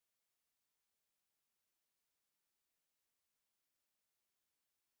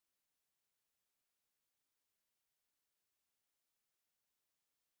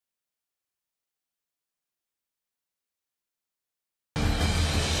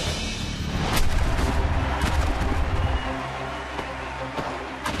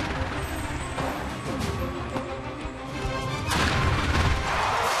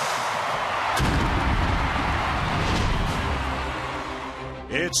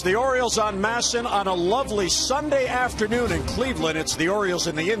It's the Orioles on Masson on a lovely Sunday afternoon in Cleveland. It's the Orioles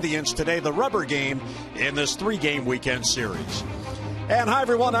and the Indians today, the rubber game in this three-game weekend series. And hi,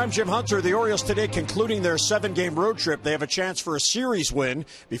 everyone. I'm Jim Hunter. The Orioles today concluding their 7-game road trip. They have a chance for a series win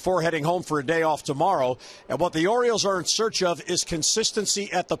before heading home for a day off tomorrow. And what the Orioles are in search of is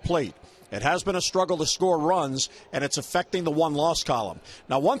consistency at the plate. It has been a struggle to score runs, and it's affecting the one-loss column.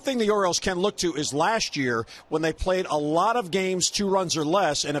 Now, one thing the Orioles can look to is last year when they played a lot of games 2 runs or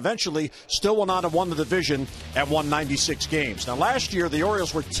less and eventually still went on to win the division and won 96 games. Now, last year, the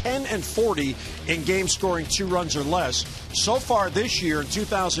Orioles were 10-40 in games scoring 2 runs or less. So far this year, in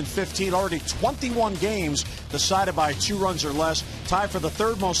 2015, already 21 games decided by 2 runs or less, tied for the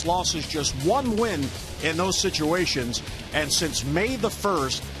third most losses, just 1 win in those situations. And since May the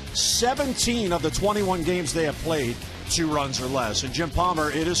 1st, 17 of the 21 games they have played 2 runs or less. And Jim Palmer,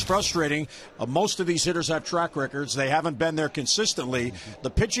 it is frustrating. Most of these hitters have track records. They haven't been there consistently. The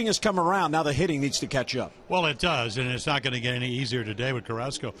pitching has come around. Now the hitting needs to catch up. Well, it does, and it's not going to get any easier today with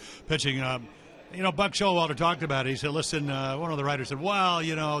Carrasco pitching. You know, Buck Showalter talked about it. He said, listen, one of the writers said, well,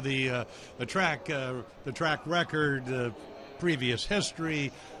 you know, the track record, the previous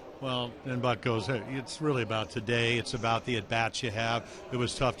history. Well, then Buck goes, hey, it's really about today. It's about the at-bats you have. It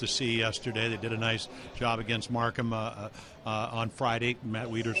was tough to see yesterday. They did a nice job against Markham on Friday.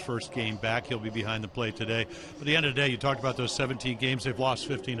 Matt Wieder's first game back. He'll be behind the plate today. But at the end of the day, you talked about those 17 games. They've lost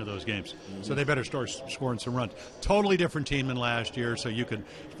 15 of those games. So they better start scoring some runs. Totally different team than last year. So you can,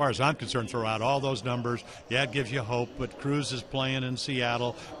 as far as I'm concerned, throw out all those numbers. Yeah, it gives you hope. But Cruz is playing in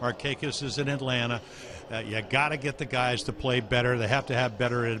Seattle. Markakis is in Atlanta. You got to get the guys to play better. They have to have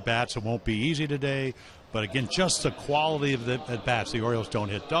better at-bats. It won't be easy today. But, again, just the quality of the at-bats. The Orioles don't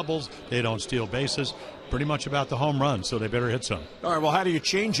hit doubles. They don't steal bases. Pretty much about the home run, so they better hit some. All right, well, how do you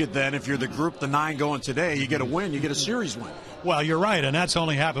change it then if you're the group, the 9 going today? You get a win. You get a series win. Well, you're right, and that's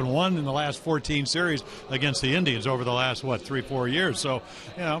only happened one in the last 14 series against the Indians over the last, 3-4 years. So,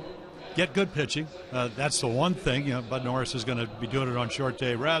 you know, get good pitching. That's the one thing. You know, Bud Norris is going to be doing it on short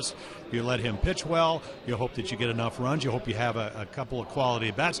day rest. You let him pitch well. You hope that you get enough runs. You hope you have a couple of quality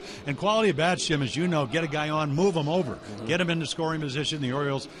at-bats. And quality at-bats, Jim, as you know, get a guy on, move him over. Get him into scoring position. The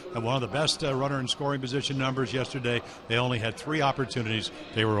Orioles have one of the best runner in scoring position numbers yesterday. They only had 3 opportunities.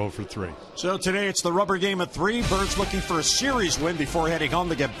 They were 0 for 3. So today it's the rubber game at 3. Birds looking for a series win before heading home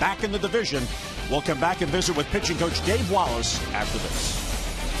to get back in the division. We'll come back and visit with pitching coach Dave Wallace after this.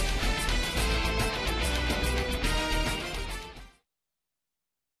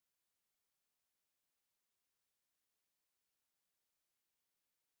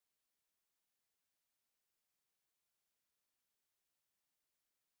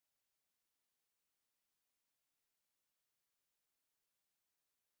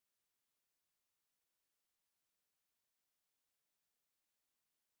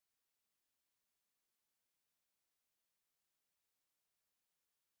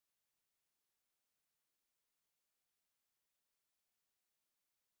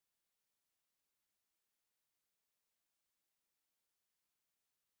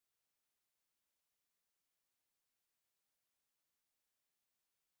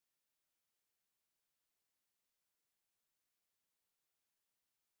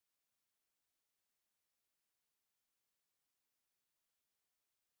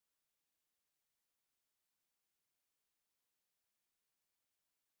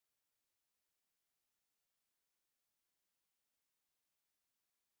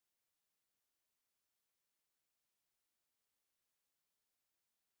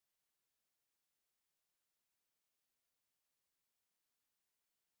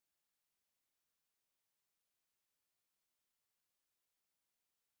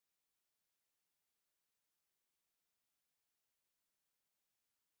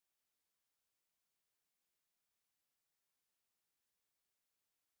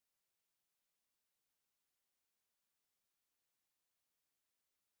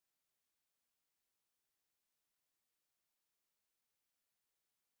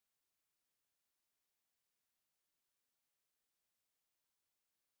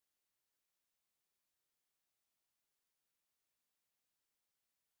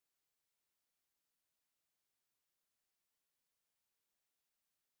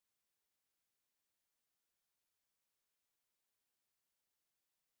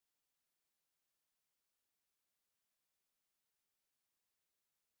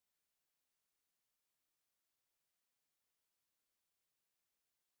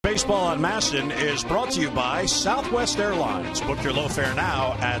 Baseball on Masson is brought to you by Southwest Airlines. Book your low fare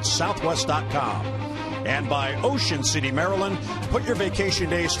now at southwest.com. And by Ocean City, Maryland. Put your vacation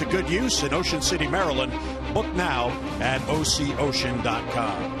days to good use in Ocean City, Maryland, Book now at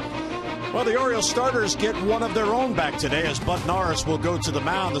OCOcean.com. Well, the Orioles starters get one of their own back today as Bud Norris will go to the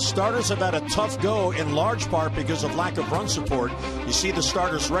mound. The starters have had a tough go in large part because of lack of run support. You see the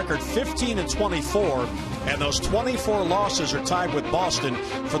starters' record 15-24, and those 24 losses are tied with Boston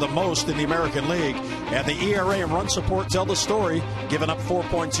for the most in the American League. And the ERA and run support tell the story, giving up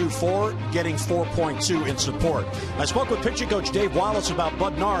 4.24, getting 4.2 in support. I spoke with pitching coach Dave Wallace about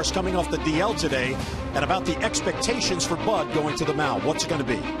Bud Norris coming off the DL today and about the expectations for Bud going to the mound. What's it going to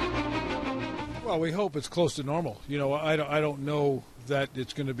be? Well, we hope it's close to normal. You know, I don't know that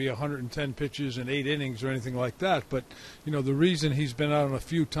it's going to be 110 pitches and 8 innings or anything like that. But, you know, the reason he's been out on a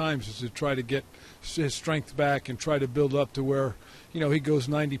few times is to try to get his strength back and try to build up to where, you know, he goes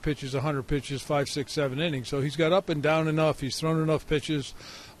 90 pitches, 100 pitches, 5, 6, 7 innings. So he's got up and down enough. He's thrown enough pitches,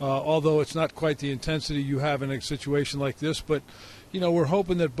 although it's not quite the intensity you have in a situation like this. But, you know, we're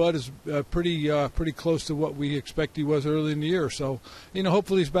hoping that Bud is pretty close to what we expect he was early in the year. So, you know,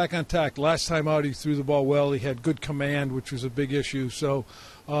 hopefully he's back on track. Last time out, he threw the ball well. He had good command, which was a big issue. So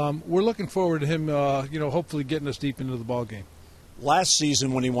we're looking forward to him, you know, hopefully getting us deep into the ball game. Last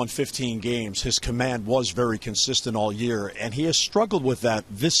season when he won 15 games, his command was very consistent all year, and he has struggled with that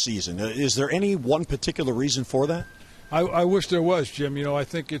this season. Is there any one particular reason for that? I wish there was, Jim. You know, I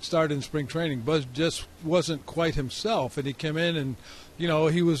think it started in spring training. Buzz just wasn't quite himself, and he came in and, you know,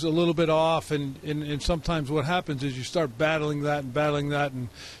 he was a little bit off, and sometimes what happens is you start battling that, and,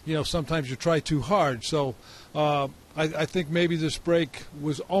 you know, sometimes you try too hard. So I think maybe this break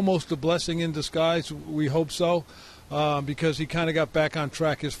was almost a blessing in disguise. We hope so. Because he kind of got back on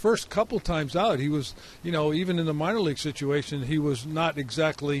track. His first couple times out, he was, you know, even in the minor league situation, he was not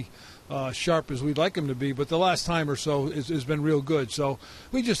exactly sharp as we'd like him to be. But the last time or so has been real good. So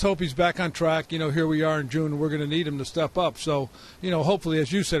we just hope he's back on track. You know, here we are in June, and we're going to need him to step up. So, you know, hopefully,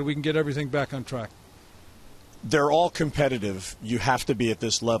 as you said, we can get everything back on track. They're all competitive. You have to be at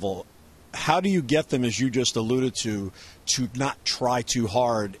this level. How do you get them, as you just alluded to not try too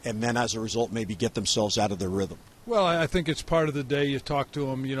hard and then as a result maybe get themselves out of their rhythm? Well, I think it's part of the day. You talk to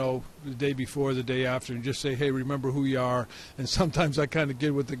them, you know, the day before, the day after, and just say, hey, remember who you are. And sometimes I kind of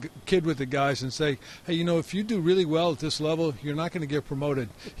get with the guys and say, hey, you know, if you do really well at this level, you're not going to get promoted,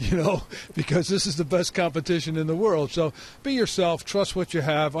 you know, because this is the best competition in the world. So be yourself, trust what you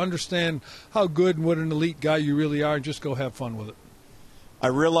have, understand how good and what an elite guy you really are, and just go have fun with it. I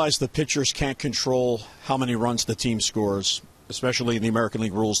realize the pitchers can't control how many runs the team scores, especially in the American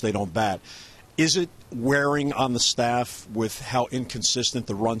League rules, they don't bat. Is it wearing on the staff with how inconsistent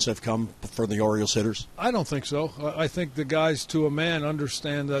the runs have come for the Orioles hitters? I don't think so. I think the guys to a man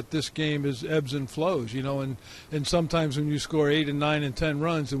understand that this game is ebbs and flows, you know, and sometimes when you score 8 and 9 and 10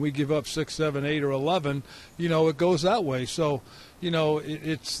 runs and we give up 6, 7, 8, or 11, you know, it goes that way. So, you know,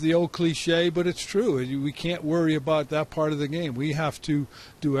 it's the old cliche, but it's true. We can't worry about that part of the game. We have to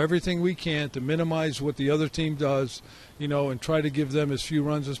do everything we can to minimize what the other team does, you know, and try to give them as few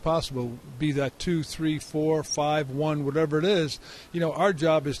runs as possible, be that 2, 3, 4, 5, 1, whatever it is. You know, our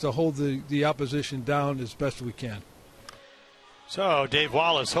job is to hold the opposition down as best we can. So Dave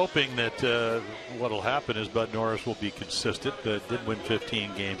Wallace hoping that what will happen is Bud Norris will be consistent. Did win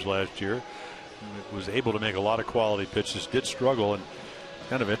 15 games last year. Was able to make a lot of quality pitches. Did struggle, and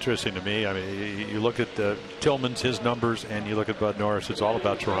kind of interesting to me. I mean, you look at Tillman's, his numbers, and you look at Bud Norris. It's all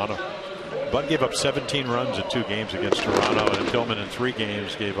about Toronto. Bud gave up 17 runs in 2 games against Toronto, and Tillman in 3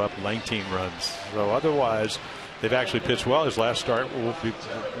 games gave up 19 runs. So otherwise, they've actually pitched well. His last start,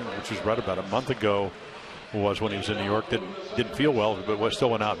 which was right about a month ago, was when he was in New York. Didn't feel well, but still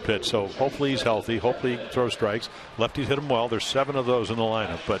went out and pitched. So hopefully he's healthy. Hopefully he throws strikes. Lefties hit him well. There's 7 of those in the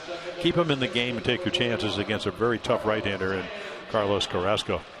lineup. But keep him in the game and take your chances against a very tough right-hander in Carlos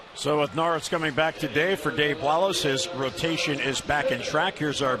Carrasco. So with Norris coming back today for Dave Wallace, his rotation is back in track.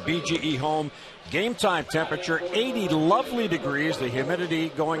 Here's our BGE home game time temperature, 80 lovely degrees. The humidity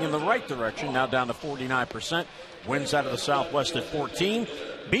going in the right direction, now down to 49%. Winds out of the southwest at 14.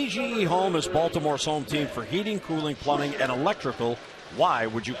 BGE Home is Baltimore's home team for heating, cooling, plumbing, and electrical. Why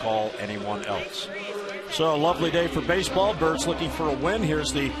would you call anyone else? So a lovely day for baseball. Birds looking for a win.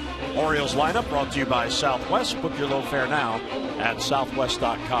 Here's the Orioles lineup brought to you by Southwest. Book your low fare now at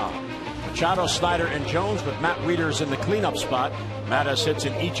southwest.com. Machado, Snyder, and Jones with Matt Wieters in the cleanup spot. Matt has hits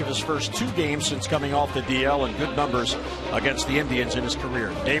in each of his first 2 games since coming off the DL and good numbers against the Indians in his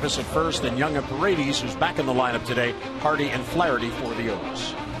career. Davis at first, and Young and Paredes, who's back in the lineup today. Hardy and Flaherty for the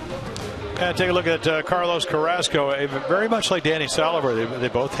Orioles. Take a look at Carlos Carrasco. Very much like Danny Salazar, they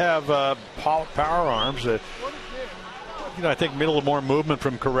both have power arms. I think a little more movement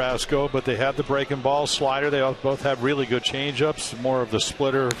from Carrasco, but they have the breaking ball, slider. They both have really good changeups. More of the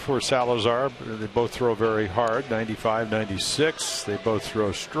splitter for Salazar. They both throw very hard, 95, 96. They both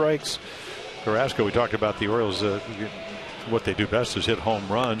throw strikes. Carrasco, we talked about the Orioles. What they do best is hit home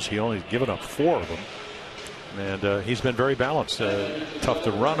runs. He only given up 4 of them. And he's been very balanced. Tough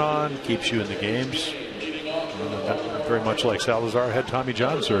to run on, keeps you in the games. Very much like Salazar had Tommy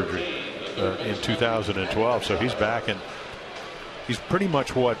John surgery in 2012. So he's back, and he's pretty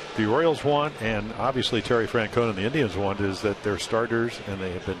much what the Orioles want, and obviously Terry Francona and the Indians want, is that their starters, and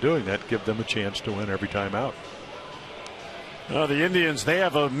they have been doing that, give them a chance to win every time out. The Indians, they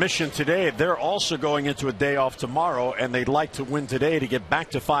have a mission today. They're also going into a day off tomorrow, and they'd like to win today to get back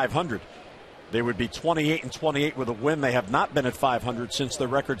to 500. They would be 28-28 with a win. They have not been at 500 since the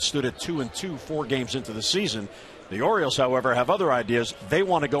record stood at 2-2 4 games into the season. The Orioles, however, have other ideas. They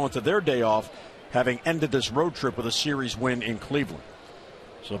want to go into their day off having ended this road trip with a series win in Cleveland.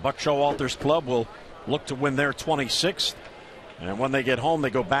 So Buck Showalter's club will look to win their 26th. And when they get home, they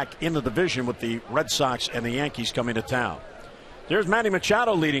go back in the division with the Red Sox and the Yankees coming to town. There's Manny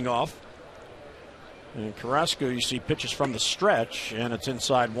Machado leading off. And Carrasco, you see pitches from the stretch, and it's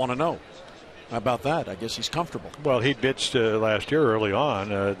inside 1-0. How about that? I guess he's comfortable. Well, he pitched last year early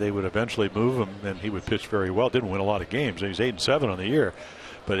on. They would eventually move him, and he would pitch very well. Didn't win a lot of games. He's 8-7 on the year,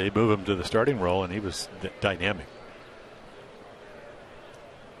 but they move him to the starting role, and he was dynamic.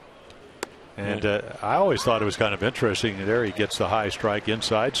 And I always thought it was kind of interesting. There he gets the high strike,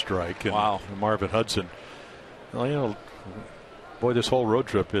 inside strike. And wow. Marvin Hudson. Well, boy, this whole road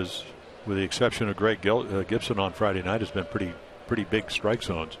trip is, with the exception of Greg Gibson on Friday night, has been pretty big strike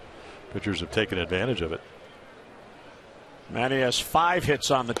zones. Pitchers have taken advantage of it. Manny has 5 hits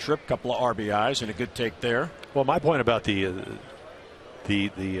on the trip, couple of RBIs, and a good take there. Well, my point about the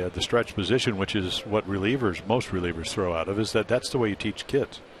stretch position, which is what most relievers throw out of, is that's the way you teach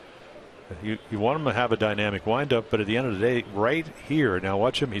kids. You want them to have a dynamic windup, but at the end of the day, right here, now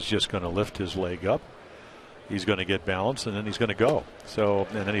watch him. He's just going to lift his leg up. He's going to get balance, and then he's going to go.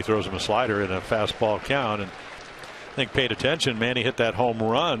 And then he throws him a slider in a fastball count, and I think paid attention. Manny hit that home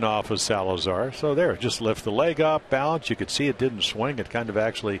run off of Salazar. So there, just lift the leg up, balance. You could see it didn't swing. It kind of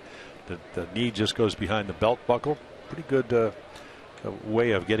actually, the knee just goes behind the belt buckle. Pretty good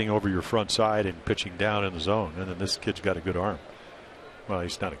way of getting over your front side and pitching down in the zone. And then this kid's got a good arm. Well,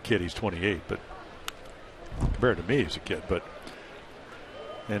 he's not a kid. He's 28, but compared to me, he's a kid.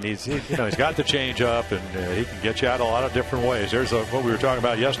 And he's got the change up, and he can get you out a lot of different ways. There's what we were talking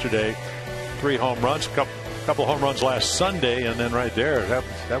about yesterday. 3 home runs, couple home runs last Sunday, and then right there,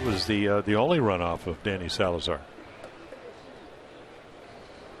 that was the only run off of Danny Salazar.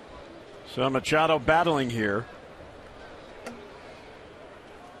 So Machado battling here,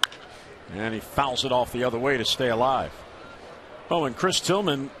 and he fouls it off the other way to stay alive. Oh, and Chris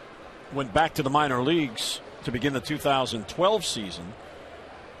Tillman went back to the minor leagues to begin the 2012 season.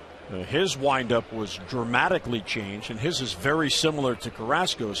 His windup was dramatically changed, and his is very similar to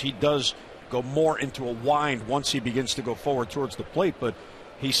Carrasco's. He does go more into a wind once he begins to go forward towards the plate, but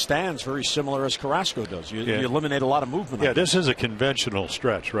he stands very similar as Carrasco does. You eliminate a lot of movement. Yeah, this is a conventional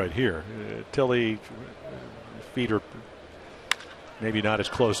stretch right here. Tilly, feet are maybe not as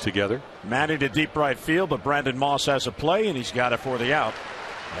close together. Manny to deep right field, but Brandon Moss has a play, and he's got it for the out.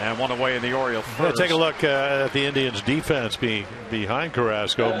 And one away in the Orioles first. Take a look at the Indians defense behind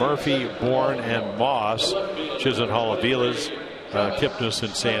Carrasco. Murphy, Bourne, and Moss. Chisenhall, Aviles, Kipnis,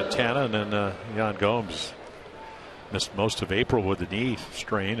 and Santana. And then Yan Gomes missed most of April with the knee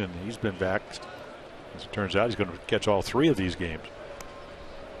strain, and he's been back. As it turns out, he's going to catch all 3 of these games.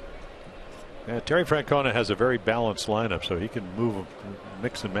 Terry Francona has a very balanced lineup, so he can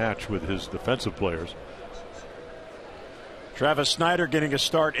mix and match with his defensive players. Travis Snider getting a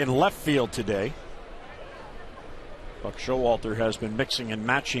start in left field today. Buck Showalter has been mixing and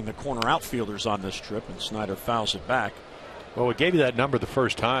matching the corner outfielders on this trip, and Snider fouls it back. Well, we gave you that number the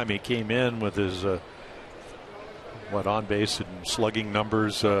first time. He came in with his on base and slugging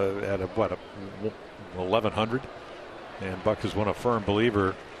numbers at 1,100, and Buck has been a firm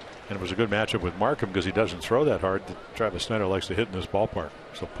believer, and it was a good matchup with Markham because he doesn't throw that hard. Travis Snider likes to hit in this ballpark,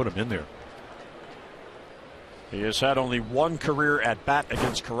 so put him in there. He has had only 1 career at bat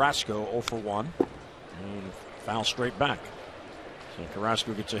against Carrasco, 0 for 1, and foul straight back. So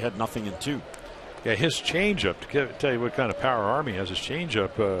Carrasco gets ahead 0-2. Yeah, his changeup, to tell you what kind of power arm he has, his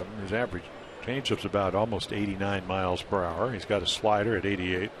changeup, his average changeup's about almost 89 miles per hour. He's got a slider at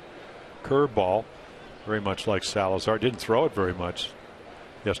 88. Curveball, very much like Salazar. Didn't throw it very much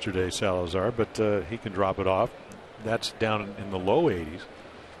yesterday, Salazar, but he can drop it off. That's down in the low 80s.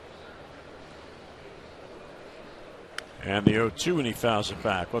 And the 0-2, and he fouls it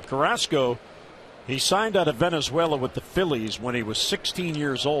back. Well, Carrasco, he signed out of Venezuela with the Phillies when he was 16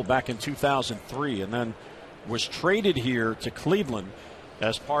 years old back in 2003, and then was traded here to Cleveland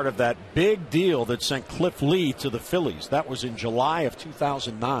as part of that big deal that sent Cliff Lee to the Phillies. That was in July of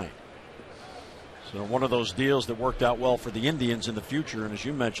 2009. So one of those deals that worked out well for the Indians in the future, and as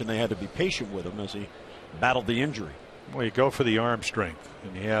you mentioned, they had to be patient with him as he battled the injury. Well, you go for the arm strength,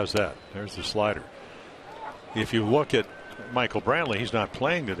 and he has that. There's the slider. If you look at Michael Brantley, he's not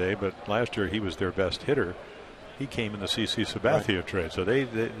playing today, but last year he was their best hitter. He came in the CC Sabathia trade. So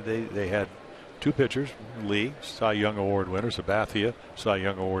they had two pitchers, Lee, Cy Young Award winner, Sabathia, Cy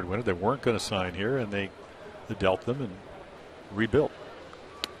Young Award winner. They weren't going to sign here, and they dealt them and rebuilt.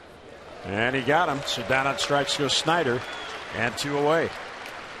 And he got him. So down on strikes goes Snyder, and 2 away.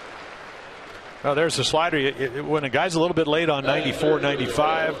 Well, there's the slider. When a guy's a little bit late on 94,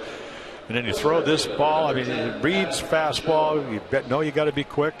 95, and then you throw this ball, I mean, it reads fastball. You got to be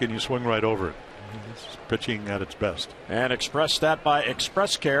quick, and you swing right over it. It's pitching at its best. And Express Stat by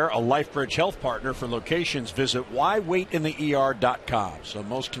Express Care, a LifeBridge health partner. For locations, visit whywaitintheer.com. So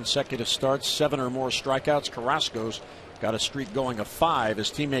most consecutive starts, 7 or more strikeouts. Carrasco's got a streak going of 5.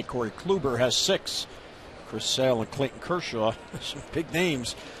 His teammate Corey Kluber has 6. Chris Sale and Clayton Kershaw, some big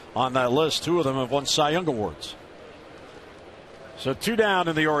names on that list. 2 of them have won Cy Young Awards. So 2 down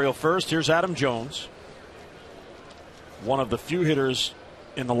in the Oriole first. Here's Adam Jones, one of the few hitters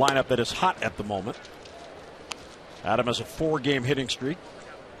in the lineup that is hot at the moment. Adam has a 4-game hitting streak,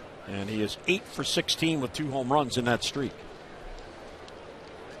 and he is 8 for 16 with 2 home runs in that streak.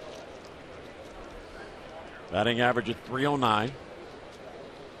 Batting average at .309.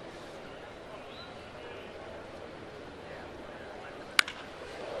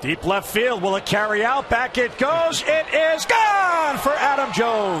 Deep left field. Will it carry out? Back it goes. It is gone for Adam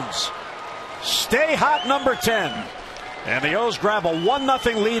Jones. Stay hot, number 10. And the O's grab a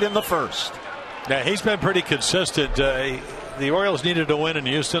 1-0 lead in the first. Yeah, he's been pretty consistent. The Orioles needed to win in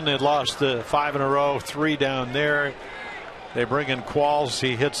Houston. They'd lost 5 in a row, 3 down there. They bring in Qualls.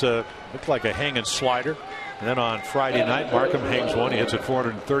 He hits looked like a hanging slider. And then on Friday night, Markham hangs one. He hits at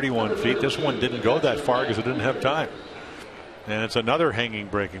 431 feet. This one didn't go that far because it didn't have time. And it's another hanging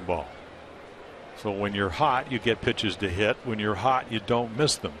breaking ball. So when you're hot, you get pitches to hit. When you're hot, you don't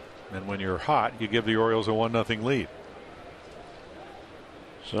miss them. And when you're hot, you give the Orioles a 1-0 lead.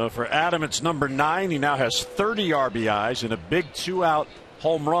 So for Adam, it's number 9. He now has 30 RBIs and a big 2-out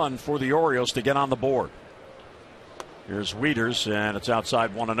home run for the Orioles to get on the board. Here's Wieters, and it's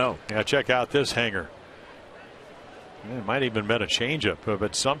outside 1-0. Yeah, check out this hanger. It might even been a changeup,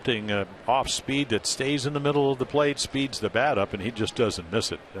 but something off speed that stays in the middle of the plate, speeds the bat up, and he just doesn't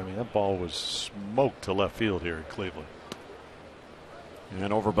miss it. I mean, that ball was smoked to left field here in Cleveland.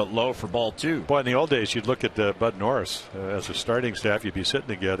 And over but low for ball 2. Boy, in the old days, you'd look at Bud Norris as a starting staff. You'd be sitting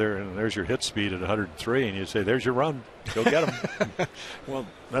together, and there's your hit speed at 103, and you'd say, "There's your run. Go get him." Well,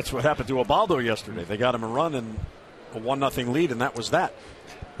 that's what happened to Ubaldo yesterday. They got him a run and a 1-0 lead, and that was that.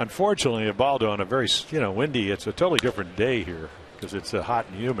 Unfortunately, Ubaldo on a very windy. It's a totally different day here because it's hot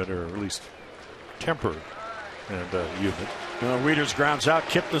and humid, or at least tempered and humid. Wieters grounds out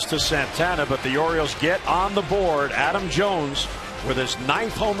Kipnis to Santana, but the Orioles get on the board. Adam Jones with his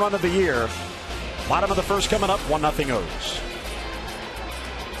 9th home run of the year. Bottom of the first coming up, 1-0 O's.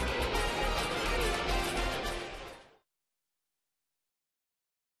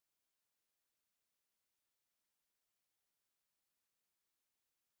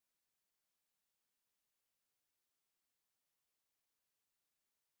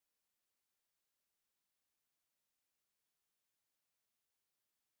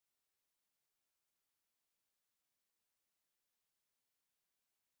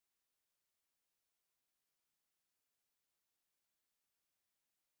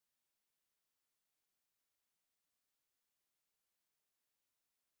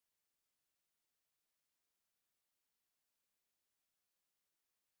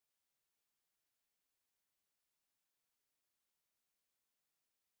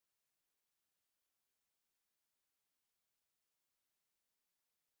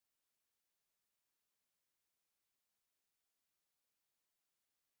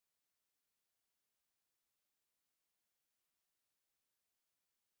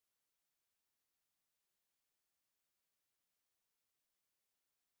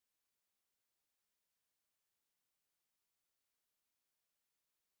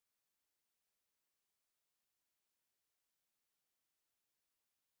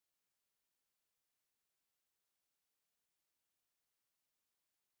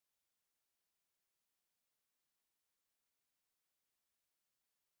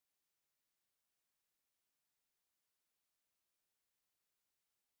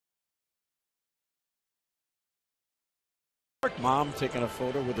 Mom taking a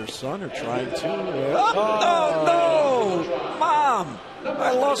photo with her son or trying to. Oh, no! Mom!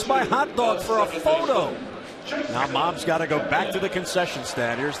 I lost my hot dog for a photo. Now Mom's got to go back to the concession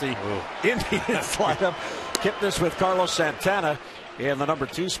stand. Here's the Indians lineup. Kipnis with Carlos Santana in the number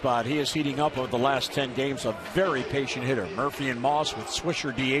 2 spot. He is heating up over the last 10 games. A very patient hitter. Murphy and Moss with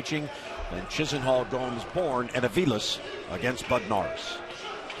Swisher DHing. And Chisenhall, Gomes-Bourne, and Aviles against Bud Norris.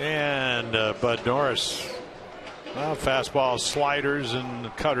 And Bud Norris, fastballs, sliders,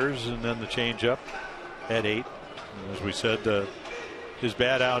 and cutters, and then the changeup at 8. As we said, his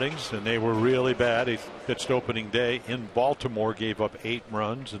bad outings, and they were really bad. He pitched opening day in Baltimore, gave up 8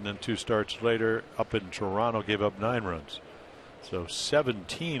 runs, and then 2 starts later up in Toronto gave up 9 runs. So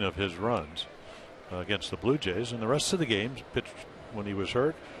 17 of his runs against the Blue Jays, and the rest of the games pitched when he was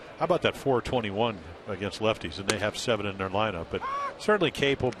hurt. How about that 421 against lefties? And they have 7 in their lineup, but certainly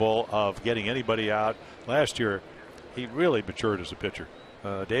capable of getting anybody out. Last year, he really matured as a pitcher.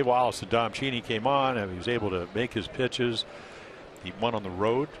 Dave Wallace and Dom Cheney came on, and he was able to make his pitches. He won on the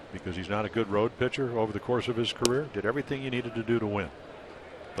road because he's not a good road pitcher over the course of his career. Did everything he needed to do to win.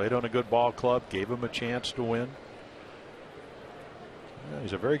 Played on a good ball club, gave him a chance to win. Yeah,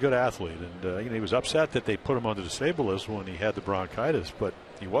 he's a very good athlete, and he was upset that they put him on the disabled list when he had the bronchitis, but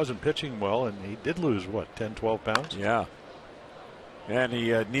he wasn't pitching well, and he did lose, what, 10, 12 pounds? Yeah. And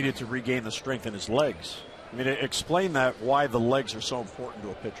he needed to regain the strength in his legs. I mean, explain that, why the legs are so important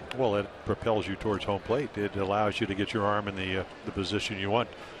to a pitcher. Well, it propels you towards home plate. It allows you to get your arm in the position you want.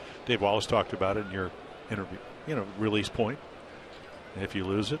 Dave Wallace talked about it in your interview, release point. If you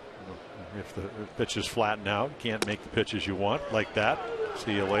lose it, if the pitches flatten out, you can't make the pitches you want like that.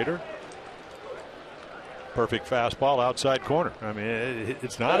 See you later. Perfect fastball outside corner. I mean,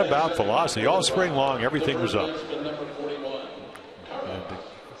 it's not about velocity. All spring long, everything was up.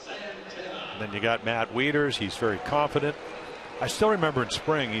 And then you got Matt Wieters. He's very confident. I still remember in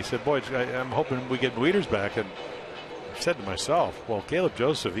spring, he said, boys, I'm hoping we get Wieters back. And I said to myself, well, Caleb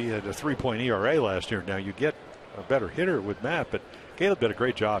Joseph, he had a 3.0 ERA last year. Now you get a better hitter with Matt, but Caleb did a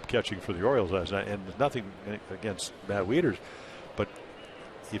great job catching for the Orioles last night, and nothing against Matt Wieters. But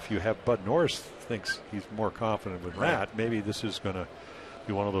if you have Bud Norris thinks he's more confident with Matt, maybe this is going to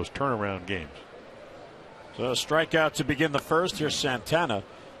be one of those turnaround games. So a strikeout to begin the first. Here's Santana.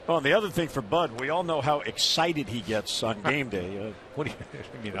 Oh, and the other thing for Bud, we all know how excited he gets on game day. What do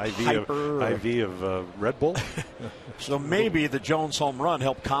you mean, IV of Red Bull? So maybe the Jones home run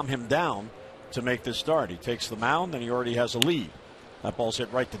helped calm him down to make this start. He takes the mound, and he already has a lead. That ball's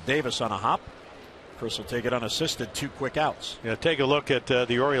hit right to Davis on a hop. Chris will take it unassisted. 2 quick outs. Yeah, take a look at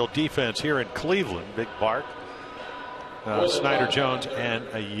the Oriole defense here in Cleveland. Big Park. Snyder Jones and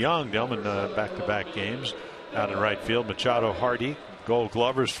a young Delman back-to-back games out in right field. Machado, Hardy, Gold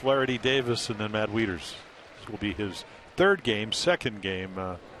Glovers, Flaherty, Davis, and then Matt Wieters. This will be his 3rd game, 2nd game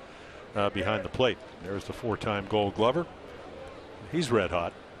behind the plate. There's the 4-time Gold Glover. He's red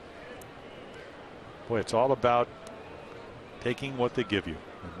hot. Boy, it's all about taking what they give you.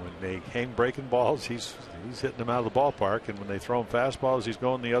 And when they hang breaking balls, he's hitting them out of the ballpark, and when they throw him fastballs, he's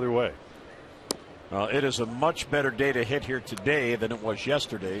going the other way. Well, it is a much better day to hit here today than it was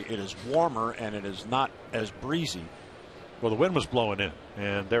yesterday. It is warmer, and it is not as breezy. Well, the wind was blowing in,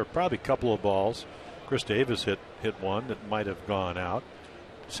 and there were probably a couple of balls. Chris Davis hit one that might have gone out.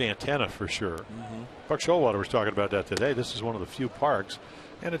 Santana for sure. Buck Showalter was talking about that today. This is one of the few parks,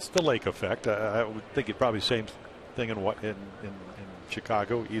 and it's the lake effect. I would think it probably same thing in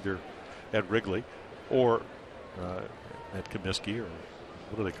Chicago, either at Wrigley or at Comiskey, or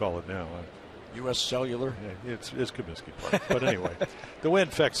what do they call it now? U.S. Cellular. Yeah, it's Comiskey Park. But anyway, the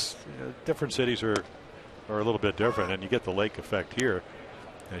wind affects different cities are a little bit different, and you get the lake effect here.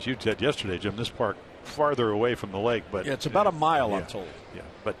 As you said yesterday, Jim, this park farther away from the lake, but yeah, it's about a mile, I'm told. Yeah,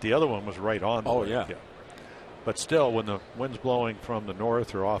 but the other one was right on the lake. Yeah. But still, when the wind's blowing from the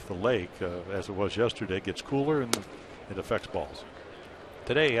north or off the lake, as it was yesterday, it gets cooler and it affects balls.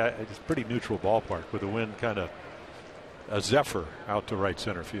 Today, it's a pretty neutral ballpark with the wind kind of a zephyr out to right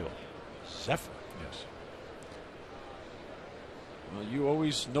center field. Zephyr? Yes. Well, you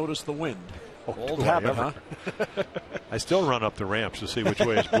always notice the wind. Old habit, huh? I still run up the ramps to see which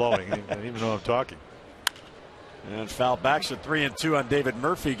way it's blowing, even though I'm talking. And foul backs at 3-2 on David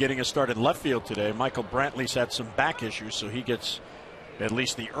Murphy, getting a start in left field today. Michael Brantley's had some back issues, so he gets at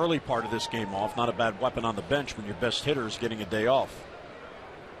least the early part of this game off. Not a bad weapon on the bench when your best hitter is getting a day off.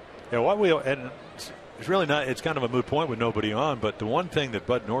 Yeah, it's really not. It's kind of a moot point with nobody on. But the one thing that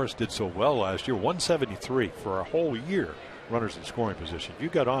Bud Norris did so well last year, 173 for a whole year, runners in scoring position. You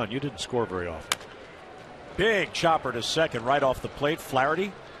got on, you didn't score very often. Big chopper to second right off the plate.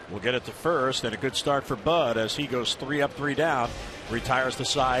 Flaherty will get it to first, and a good start for Bud as he goes 3 up, 3 down, retires the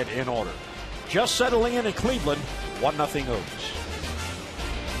side in order. Just settling in Cleveland, 1-0 O's.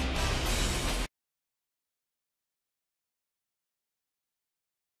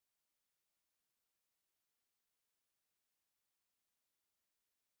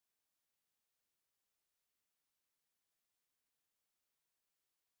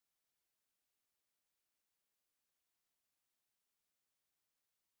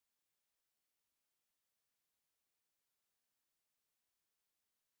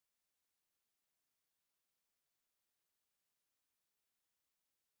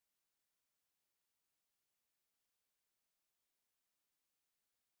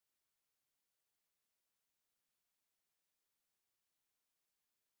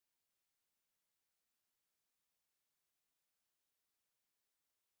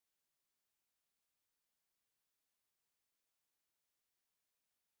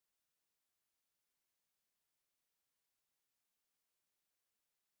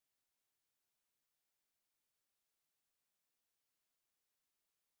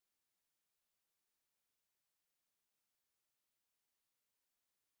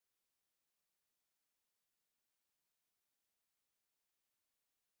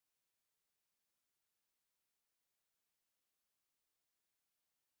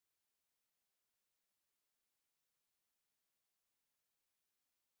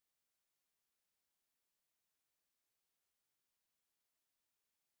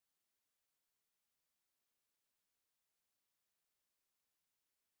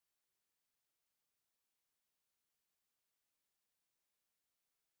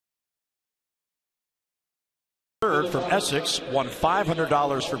 Third from Essex won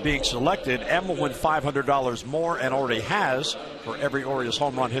 $500 for being selected. M will win $500 more and already has for every Orioles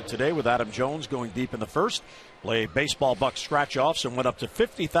home run hit today, with Adam Jones going deep in the first. Play baseball buck scratch-offs and went up to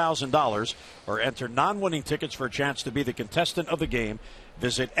 $50,000, or enter non-winning tickets for a chance to be the contestant of the game.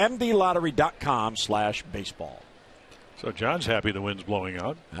 Visit mdlottery.com/baseball. So John's happy the wind's blowing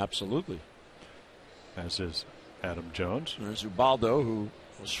out. Absolutely. As is Adam Jones. There's Ubaldo, who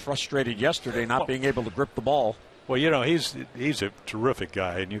was frustrated yesterday not being able to grip the ball. Well, you know, he's a terrific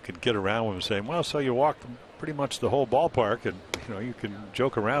guy, and you can get around with him saying, well, so you walked pretty much the whole ballpark, and, you know, you can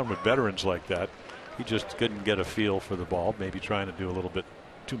joke around with veterans like that. He just couldn't get a feel for the ball, maybe trying to do a little bit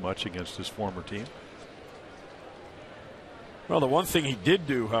too much against his former team. Well, the one thing he did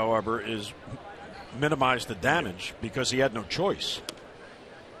do, however, is minimize the damage because he had no choice.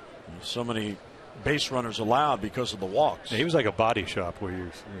 So many base runners allowed because of the walks. Yeah, he was like a body shop where you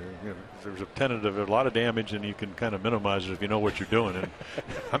know, there's a tentative, a lot of damage, and you can kind of minimize it if you know what you're doing. And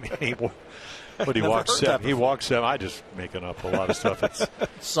I mean, he walks 7. He walks 7. I just making up a lot of stuff. It's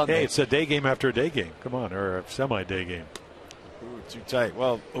Sunday. Hey, it's a day game after a day game. Come on, or a semi-day game. Ooh, too tight.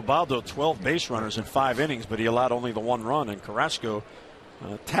 Well, Ubaldo 12 base runners in 5 innings, but he allowed only the 1 run. And Carrasco,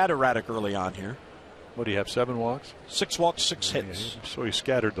 tad erratic early on here. What do you have? 7 walks? 6 walks, 6 hits. So he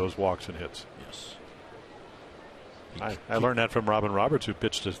scattered those walks and hits. Yes. I learned that from Robin Roberts, who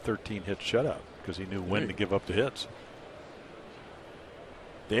pitched a 13-hit shutout because he knew when to give up the hits.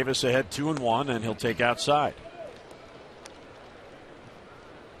 Davis ahead 2-1, and he'll take outside.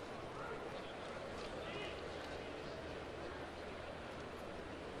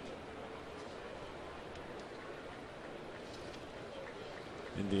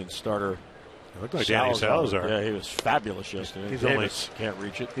 Indian starter. It looked like Danny Salazar. Yeah, he was fabulous yesterday. He's Davis can't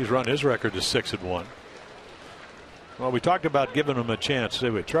reach it. He's run his record to 6-1. Well, we talked about giving him a chance.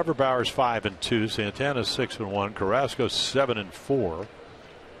 Trevor Bauer's 5-2, Santana's 6-1, Carrasco's 7-4,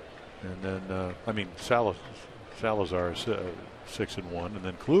 and then Salazar is 6-1, and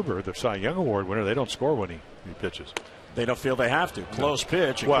then Kluber, the Cy Young Award winner, they don't score when he pitches. They don't feel they have to. Close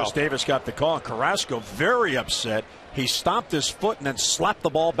pitch. And Chris Davis got the call. Carrasco very upset. He stomped his foot and then slapped the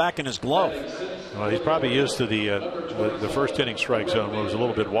ball back in his glove. Well, he's probably used to the first inning strike zone, where it was a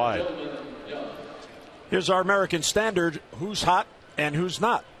little bit wide. Here's our American Standard. Who's hot and who's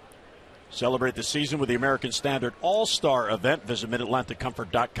not? Celebrate the season with the American Standard All-Star event. Visit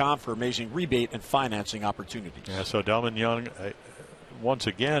MidAtlanticComfort.com for amazing rebate and financing opportunities. Yeah, so Delman Young once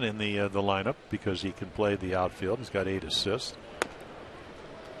again in the lineup because he can play the outfield. He's got 8 assists.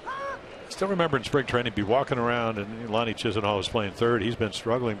 I still remember in spring training, be walking around, and Lonnie Chisenhall was playing third. He's been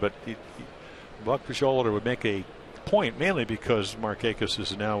struggling, but Buck Showalter would make a point, mainly because Markakis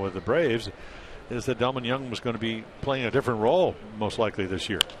is now with the Braves, is that Delman Young was going to be playing a different role most likely this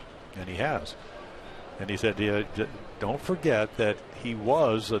year, and he has. And he said, don't forget that he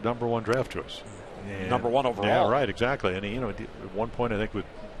was a #1 draft choice. And number 1 overall. Yeah, right, exactly. And he, at one point, I think with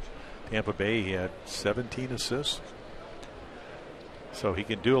Tampa Bay, he had 17 assists. So he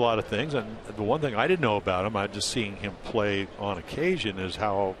can do a lot of things. And the one thing I didn't know about him, I'm just seeing him play on occasion, is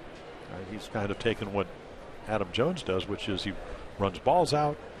how he's kind of taken what Adam Jones does, which is he runs balls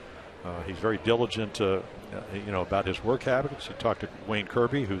out. He's very diligent, about his work habits. You talked to Wayne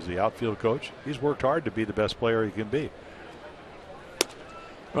Kirby, who's the outfield coach. He's worked hard to be the best player he can be.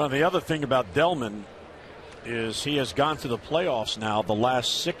 Well, the other thing about Delman is he has gone to the playoffs now the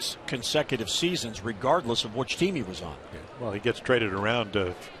last 6 consecutive seasons, regardless of which team he was on. Yeah. Well, he gets traded around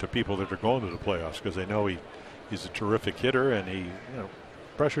to people that are going to the playoffs because they know he's a terrific hitter, and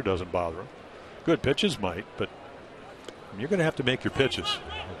pressure doesn't bother him. Good pitches might, but you're going to have to make your pitches.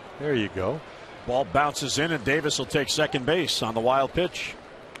 There you go. Ball bounces in, and Davis will take second base on the wild pitch.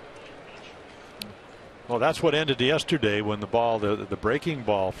 Well, that's what ended yesterday when the breaking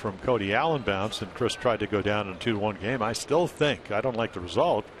ball from Cody Allen bounced and Chris tried to go down in a 2-1 game. I still think, I don't like the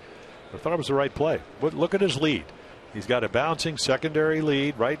result, but I thought it was the right play. But look at his lead. He's got a bouncing secondary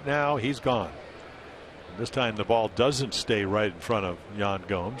lead. Right now, he's gone. And this time the ball doesn't stay right in front of Yan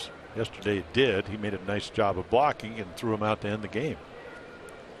Gomes. Yesterday it did. He made a nice job of blocking and threw him out to end the game.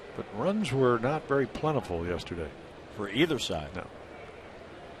 But runs were not very plentiful yesterday. For either side. No.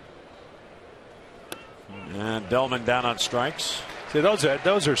 And Delman down on strikes. See, those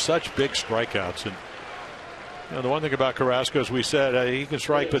are such big strikeouts. And the one thing about Carrasco, as we said, he can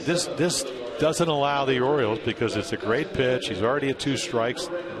strike, but this doesn't allow the Orioles, because it's a great pitch. He's already at 2 strikes.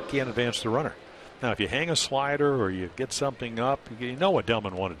 He can't advance the runner. Now, if you hang a slider or you get something up, you know what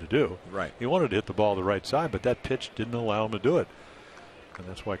Delman wanted to do. Right. He wanted to hit the ball the right side, but that pitch didn't allow him to do it. And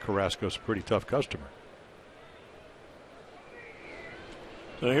that's why Carrasco's a pretty tough customer.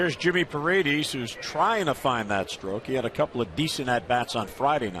 So here's Jimmy Paredes, who's trying to find that stroke. He had a couple of decent at-bats on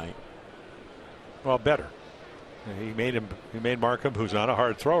Friday night. Well, better. He made Markham, who's not a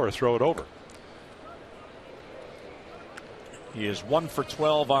hard thrower, throw it over. He is 1 for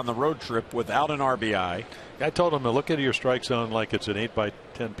 12 on the road trip without an RBI. I told him to look into your strike zone like it's an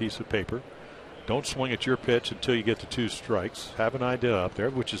 8x10 piece of paper. Don't swing at your pitch until you get to 2 strikes. Have an idea up there,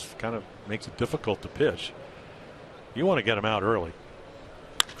 which is kind of makes it difficult to pitch. You want to get him out early.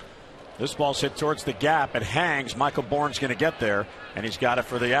 This ball's hit towards the gap. It hangs. Michael Bourne's going to get there, and he's got it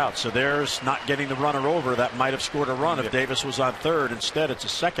for the out. So there's not getting the runner over. That might have scored a run if Davis was on third. Instead, it's a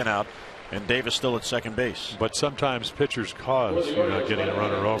second out, and Davis still at second base. But sometimes pitchers cause you're not getting a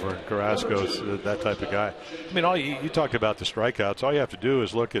runner over, and Carrasco's that type of guy. I mean, you talked about the strikeouts. All you have to do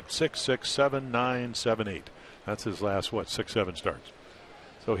is look at 6, 6, 7, 9, 7, 8. That's his last 6, 7 starts.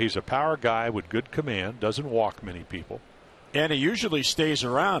 So he's a power guy with good command. Doesn't walk many people. And he usually stays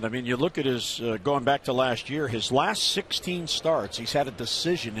around. I mean, you look at his going back to last year, his last 16 starts, he's had a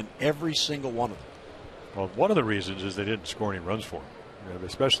decision in every single one of them. Well, one of the reasons is they didn't score any runs for him,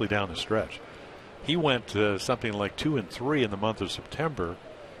 especially down the stretch. He went something like 2 and 3 in the month of September,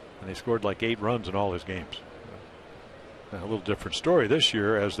 and they scored like 8 runs in all his games. Now, a little different story this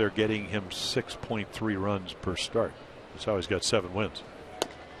year, as they're getting him 6.3 runs per start. That's how he's got 7 wins.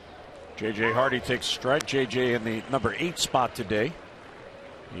 J.J. Hardy takes strike. J.J. in the number 8 spot today.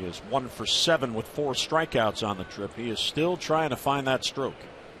 He is 1 for 7 with 4 strikeouts on the trip. He is still trying to find that stroke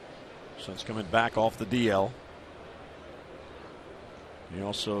since coming back off the DL. He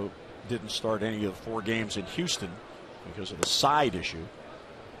also didn't start any of the 4 games in Houston because of the side issue.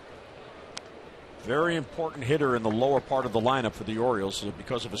 Very important hitter in the lower part of the lineup for the Orioles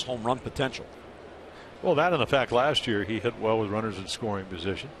because of his home run potential. Well, that and the fact last year he hit well with runners in scoring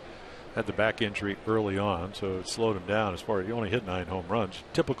position. Had the back injury early on, so it slowed him down. As far as he only hit 9 home runs.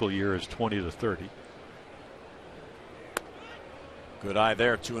 Typical year is 20 to 30. Good eye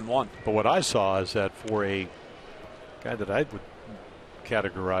there, 2-1. But what I saw is that for a guy that I would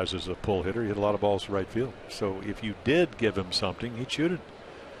categorize as a pull hitter, he hit a lot of balls to right field. So if you did give him something, he'd shoot it.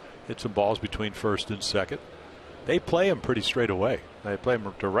 Hit some balls between first and second. They play him pretty straight away. They play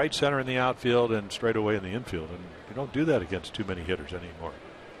him to right center in the outfield and straight away in the infield. And you don't do that against too many hitters anymore.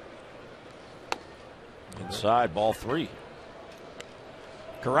 Inside, ball 3.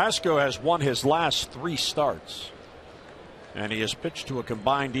 Carrasco has won his last 3 starts, and he has pitched to a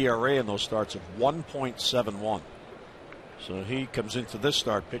combined ERA in those starts of 1.71. So he comes into this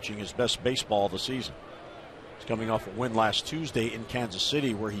start pitching his best baseball of the season. He's coming off a win last Tuesday in Kansas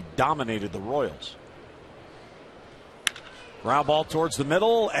City where he dominated the Royals. Ground ball towards the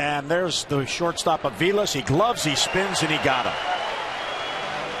middle, and there's the shortstop Aviles. He gloves, he spins, and he got him.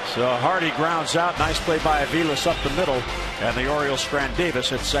 So Hardy grounds out. Nice play by Aviles up the middle. And the Orioles strand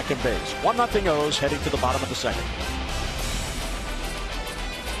Davis at second base. 1-0 O's heading to the bottom of the second.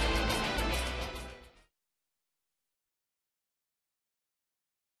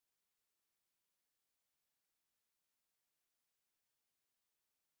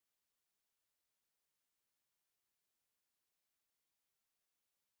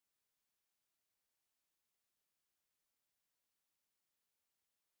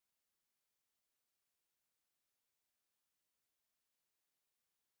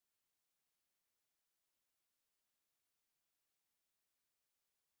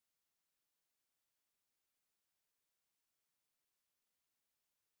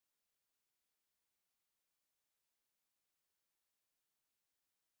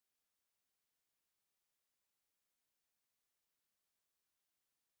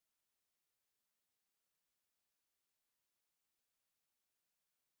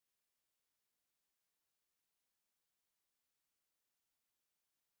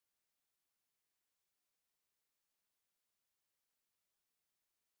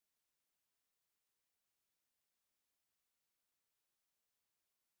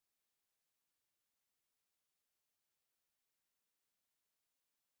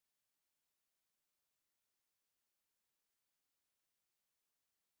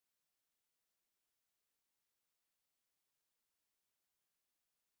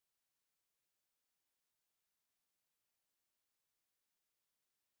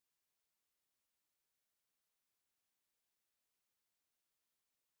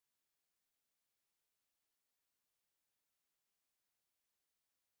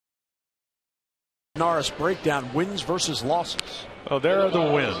 Norris breakdown, wins versus losses. Oh, there are the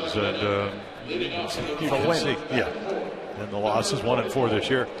wins, and you can see, yeah, and the losses 1-4 this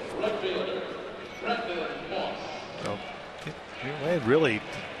year. So, it really,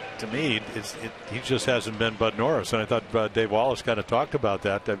 to me, he just hasn't been Bud Norris, and I thought Dave Wallace kind of talked about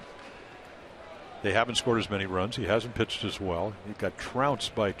that. They haven't scored as many runs. He hasn't pitched as well. He got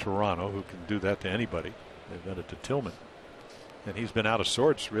trounced by Toronto, who can do that to anybody. They've done it to Tillman. And he's been out of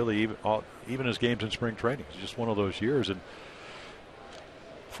sorts, really, even his games in spring training. It's just one of those years. And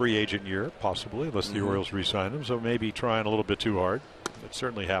free agent year, possibly, unless the Orioles re-sign him. So maybe trying a little bit too hard. It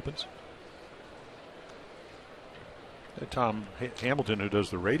certainly happens. Tom Hamilton, who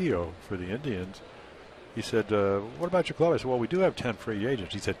does the radio for the Indians, he said, what about your club? I said, well, we do have 10 free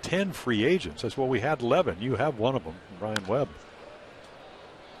agents. He said, 10 free agents? I said, well, we had 11. You have one of them, Brian Webb.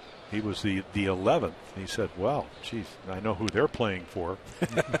 He was the 11th. He said, well, geez, I know who they're playing for.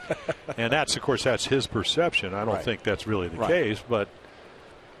 And that's, of course, that's his perception. I don't think that's really the case, but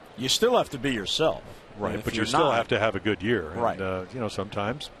you still have to be yourself. Right, but you still have to have a good year. Right. And,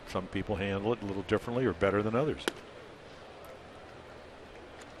 sometimes some people handle it a little differently or better than others.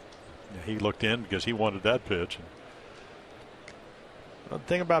 He looked in because he wanted that pitch. The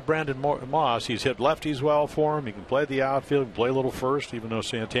thing about Brandon Moss, he's hit lefties well for him. He can play the outfield, can play a little first, even though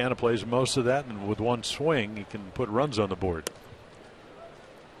Santana plays most of that. And with one swing, he can put runs on the board.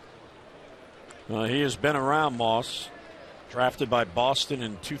 He has been around, Moss. Drafted by Boston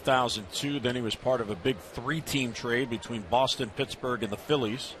in 2002. Then he was part of a big 3-team trade between Boston, Pittsburgh, and the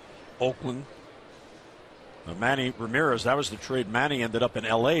Phillies. Oakland. Manny Ramirez, that was the trade. Manny ended up in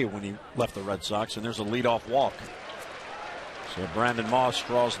L.A. when he left the Red Sox, and there's a leadoff walk. So Brandon Moss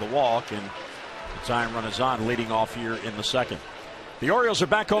draws the walk, and the tying run is on, leading off here in the second. The Orioles are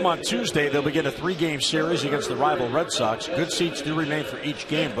back home on Tuesday. They'll begin a 3-game series against the rival Red Sox. Good seats do remain for each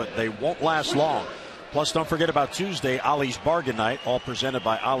game, but they won't last long. Plus, don't forget about Tuesday, Ollie's Bargain Night, all presented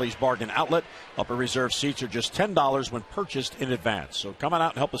by Ollie's Bargain Outlet. Upper reserve seats are just $10 when purchased in advance. So come on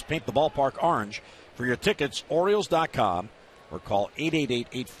out and help us paint the ballpark orange. For your tickets, Orioles.com or call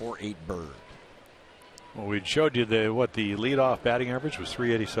 888-848-BIRD. Well, we showed you the leadoff batting average was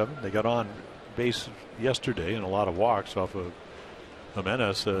 387. They got on base yesterday and a lot of walks off of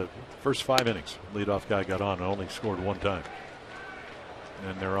Jimenez. First 5 innings, leadoff guy got on and only scored 1 time.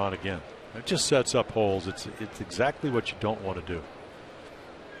 And they're on again. It just sets up holes. It's exactly what you don't want to do.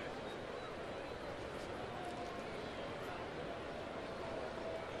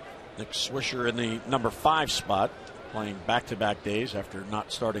 Nick Swisher in the number 5 spot, playing back-to-back days after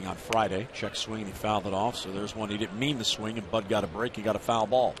not starting on Friday. Check swing, and he fouled it off. So there's one he didn't mean to swing, and Bud got a break. He got a foul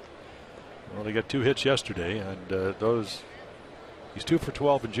ball. Well, they got 2 hits yesterday, and he's 2 for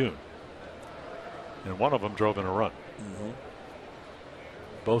 12 in June, and one of them drove in a run.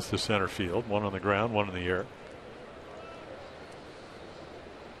 Both to center field, one on the ground, one in the air.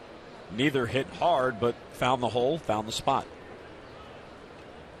 Neither hit hard, but found the hole, found the spot.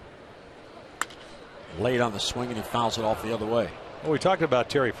 Late on the swing, and he fouls it off the other way. Well, we talked about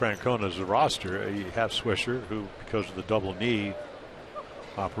Terry Francona's roster. You have Swisher, who, because of the double knee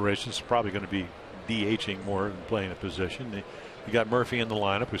operations, is probably going to be DHing more than playing a position. You got Murphy in the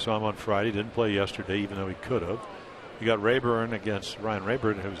lineup. We saw him on Friday. Didn't play yesterday, even though he could have. You got Rayburn against Ryan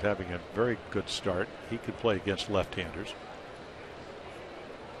Rayburn, who's having a very good start. He could play against left-handers.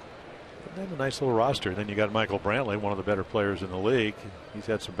 They have a nice little roster. Then you got Michael Brantley, one of the better players in the league. He's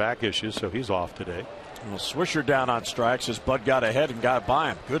had some back issues, so he's off today. Well, Swisher down on strikes as Bud got ahead and got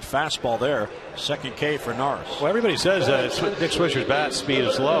by him. Good fastball there. Second K for Norris. Well, everybody says Nick Swisher's bat speed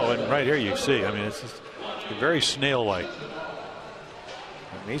is low, and right here you see. I mean, it's very snail-like.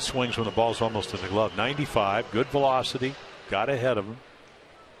 I mean, he swings when the ball's almost in the glove. 95, good velocity, got ahead of him.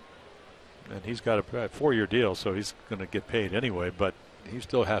 And he's got a 4-year deal, so he's going to get paid anyway, but he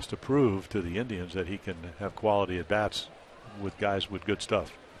still has to prove to the Indians that he can have quality at bats with guys with good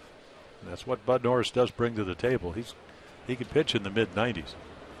stuff. And that's what Bud Norris does bring to the table. He can pitch in the mid-90s.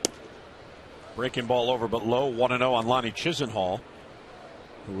 Breaking ball over but low. 1-0 on Lonnie Chisenhall,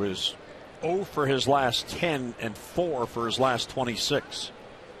 who is 0 for his last 10 and 4 for his last 26.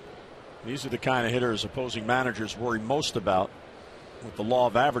 These are the kind of hitters opposing managers worry most about with the law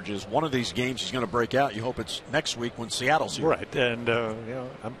of averages. One of these games he's going to break out. You hope it's next week when Seattle's here. Right, and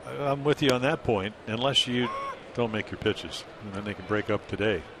I'm with you on that point, unless you don't make your pitches, and then they can break up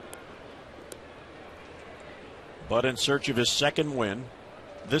today. But in search of his second win.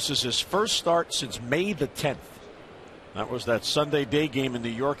 This is his first start since May the 10th. That was that Sunday day game in New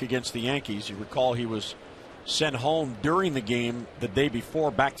York against the Yankees. You recall he was sent home during the game the day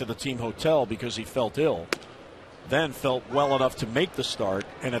before back to the team hotel because he felt ill. then felt well enough to make the start,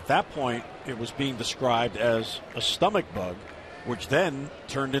 and at that point it was being described as a stomach bug, which then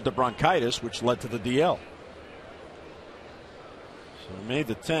turned into bronchitis, which led to the DL. So May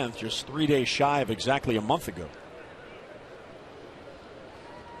the 10th, just 3 days shy of exactly a month ago.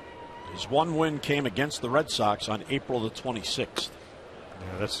 His one win came against the Red Sox on April the 26th.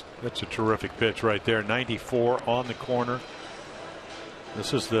 Yeah, that's a terrific pitch right there. 94 on the corner.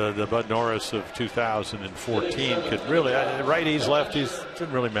 This is the Bud Norris of 2014. Could really, righties, lefties,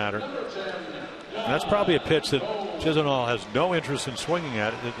 didn't really matter. And that's probably a pitch that Chisenhall has no interest in swinging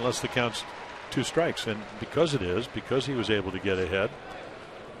at unless the count's 2 strikes. And because he was able to get ahead,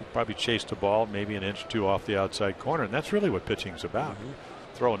 he probably chased a ball maybe an inch or 2 off the outside corner. And that's really what pitching's about.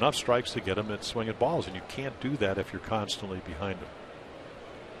 Throw enough strikes to get him at swinging balls, and you can't do that if you're constantly behind him.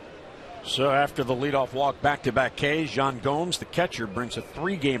 So after the leadoff walk, back-to-back Ks, John Gomes, the catcher, brings a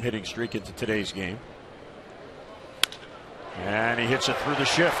 3-game hitting streak into today's game. And he hits it through the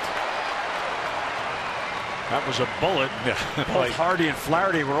shift. That was a bullet. Both Hardy and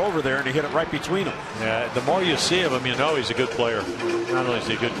Flaherty were over there, and he hit it right between them. Yeah, the more you see of him, you know he's a good player. Not only is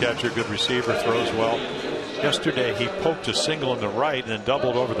he a good catcher, good receiver, throws well. Yesterday he poked a single in the right and then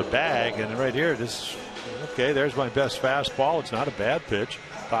doubled over the bag, and right here, okay, there's my best fastball. It's not a bad pitch.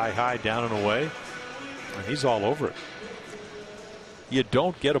 Thigh high, down and away. And he's all over it. You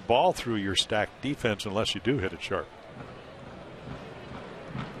don't get a ball through your stacked defense unless you do hit it sharp.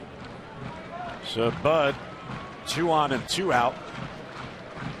 So Bud, 2 on and 2 out.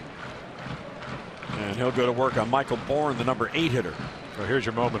 And he'll go to work on Michael Bourne, the number 8 hitter. Well, here's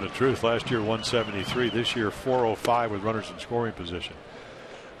your moment of truth. Last year 173, this year 405 with runners in scoring position.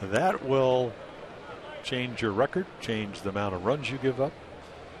 That will change your record, change the amount of runs you give up.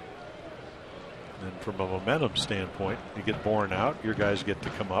 And from a momentum standpoint, you get Bourne out, your guys get to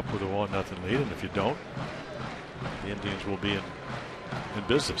come up with a 1-0 lead, and if you don't, the Indians will be in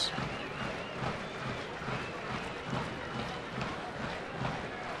business.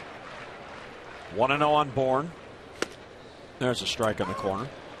 One and 0 on Bourne. There's a strike on the corner.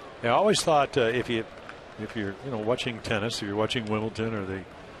 Yeah, I always thought if you're watching tennis, if you're watching Wimbledon or the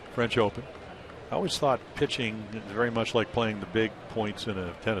French Open, I always thought pitching is very much like playing the big points in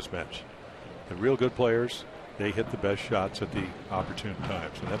a tennis match. The real good players, they hit the best shots at the opportune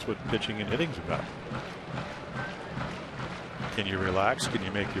times, and that's what pitching and hitting's about. Can you relax? Can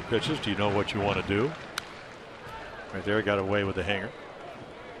you make your pitches? Do you know what you want to do? Right there, got away with the hanger.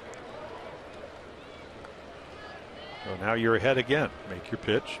 So now you're ahead again. Make your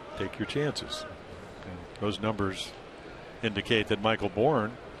pitch, take your chances. And those numbers indicate that Michael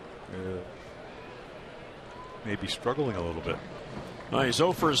Bourne may be struggling a little bit. Well, he's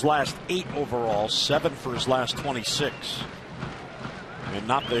 0 for his last 8 overall, 7 for his last 26. And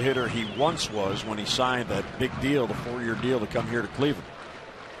not the hitter he once was when he signed that big deal, the 4-year deal to come here to Cleveland.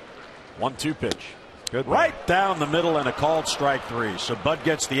 1-2 pitch. Good. Right down the middle and a called strike 3. So Bud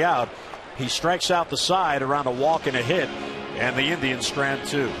gets the out. He strikes out the side around a walk and a hit, and the Indians strand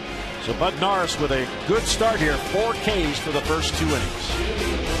 2. So Bud Norris with a good start here, 4 Ks for the first 2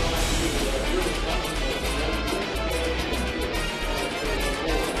 innings.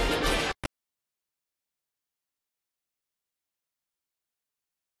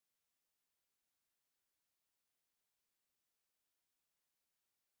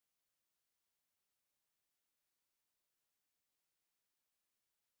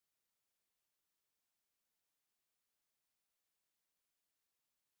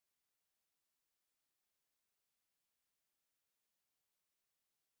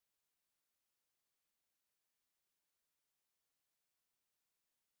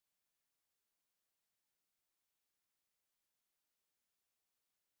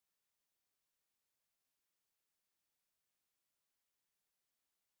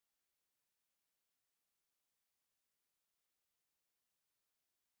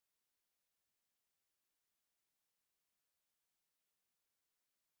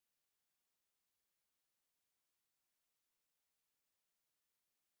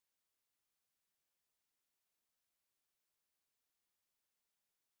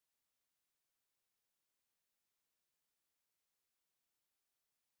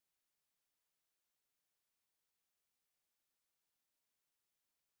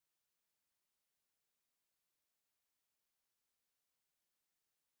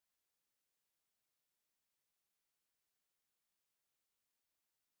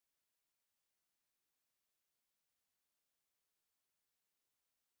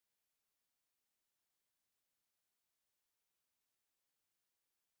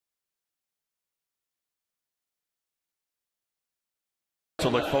 to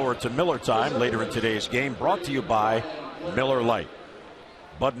look forward to Miller time later in today's game, brought to you by Miller Lite.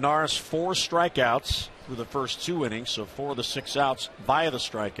 Bud Norris, 4 strikeouts through the first 2 innings, so 4 of the 6 outs via the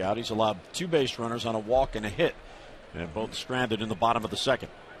strikeout. He's allowed 2 base runners on a walk and a hit, and both stranded in the bottom of the second.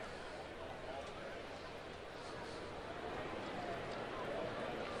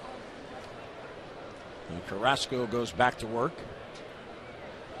 And Carrasco goes back to work.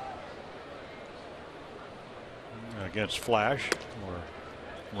 Against Flash,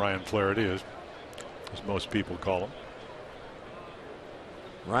 or Ryan Flaherty, as most people call him.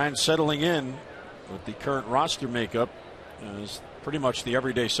 Ryan settling in with the current roster makeup as pretty much the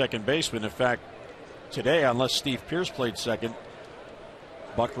everyday second baseman. In fact, today, unless Steve Pearce played second,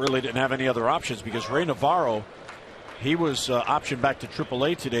 Buck really didn't have any other options because Ray Navarro, he was optioned back to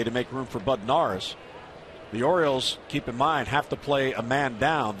AAA today to make room for Bud Norris. The Orioles, keep in mind, have to play a man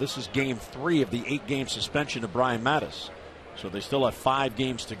down. This is game 3 of the 8-game suspension of Brian Mattis. So they still have 5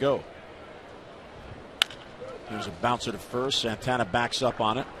 games to go. There's a bouncer to first. Santana backs up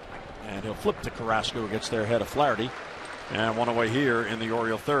on it. And he'll flip to Carrasco, who gets there ahead of Flaherty. And one away here in the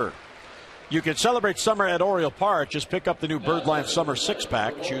Oriole third. You can celebrate summer at Oriole Park. Just pick up the new Birdland Summer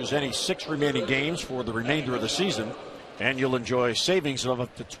 6-pack. Choose any 6 remaining games for the remainder of the season. And you'll enjoy savings of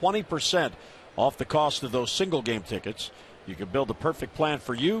up to 20% off the cost of those single game tickets. You can build the perfect plan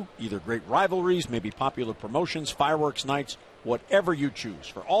for you, either great rivalries, maybe popular promotions, fireworks nights, whatever you choose.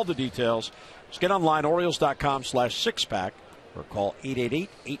 For all the details, just get online, Orioles.com/6-pack, or call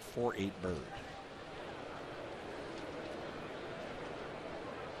 888-848-BIRD.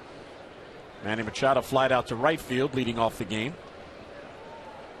 Manny Machado flied out to right field, leading off the game.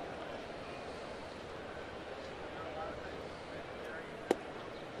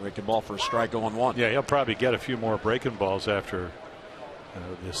 Breaking ball for a strike, 0-1. Yeah, he'll probably get a few more breaking balls after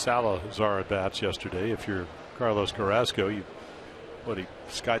the Salazar at bats yesterday. If you're Carlos Carrasco, he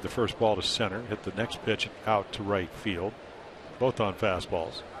skied the first ball to center, hit the next pitch out to right field, both on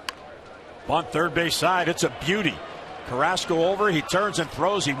fastballs. Bunt third base side, it's a beauty. Carrasco over, he turns and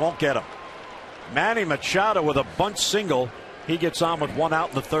throws, he won't get him. Manny Machado with a bunt single. He gets on with 1 out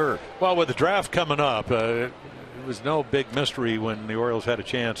in the third. Well, with the draft coming up, it was no big mystery when the Orioles had a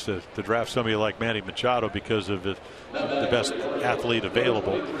chance to draft somebody like Manny Machado because of the best athlete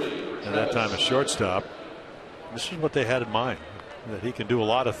available at that time, a shortstop. This is what they had in mind, that he can do a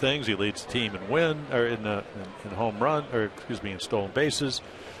lot of things. He leads the team in home run, or excuse me, in stolen bases,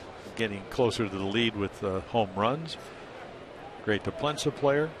 getting closer to the lead with home runs. Great defensive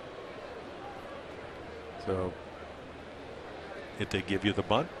player. So if they give you the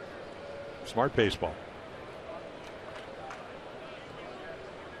bunt, smart baseball.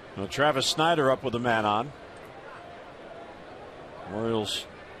 Well, Travis Snyder up with a man on. Orioles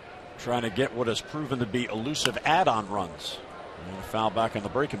trying to get what has proven to be elusive add-on runs. And a foul back on the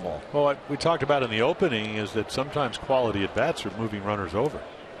breaking ball. Well, what we talked about in the opening is that sometimes quality at bats are moving runners over.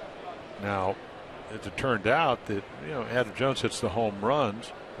 Now, it turned out that Adam Jones hits the home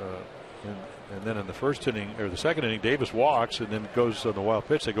runs, and then in the first inning or the second inning, Davis walks and then goes on the wild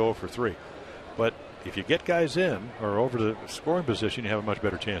pitch. They go for 3. But if you get guys in or over the scoring position, you have a much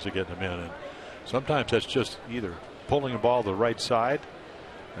better chance of getting them in. And sometimes that's just either pulling the ball to the right side,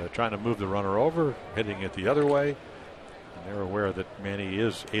 trying to move the runner over, hitting it the other way. And they're aware that Manny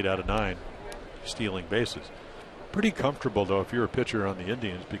is 8 out of 9 stealing bases. Pretty comfortable, though, if you're a pitcher on the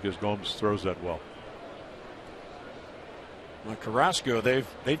Indians, because Gomes throws that well. Well, Carrasco,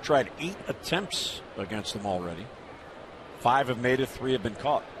 they've tried 8 attempts against them already. 5 have made it, 3 have been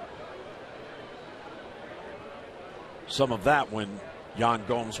caught. Some of that when Yan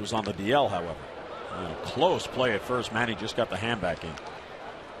Gomes was on the DL, however. Close play at first. Manny just got the hand back in.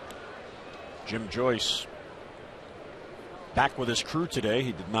 Jim Joyce back with his crew today.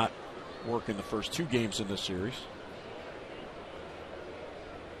 He did not work in the first 2 games in this series.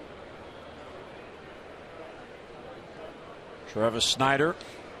 Travis Snyder,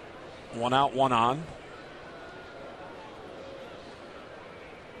 1 out, 1 on.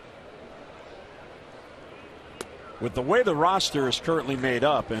 With the way the roster is currently made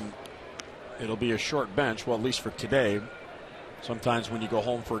up, and it'll be a short bench, well, at least for today. Sometimes when you go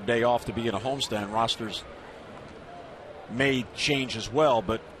home for a day off to be in a homestand, rosters may change as well.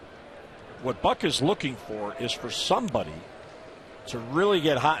 But what Buck is looking for is for somebody to really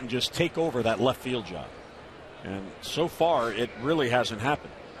get hot and just take over that left field job. And so far, it really hasn't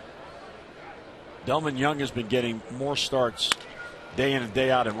happened. Delman Young has been getting more starts day in and day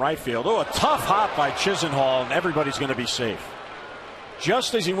out in right field. Oh, a tough hop by Chisenhall, and everybody's going to be safe.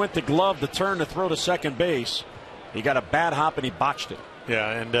 Just as he went to glove the turn to throw to second base, he got a bad hop and he botched it.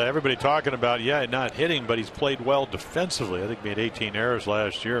 Yeah, and everybody talking about, not hitting, but he's played well defensively. I think he made 18 errors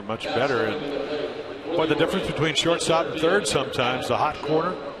last year, much better. And boy, the difference between shortstop and third sometimes, the hot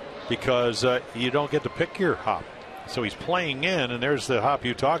corner, because you don't get to pick your hop. So he's playing in, and there's the hop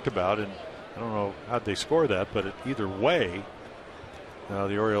you talked about. And I don't know how'd they score that, but either way,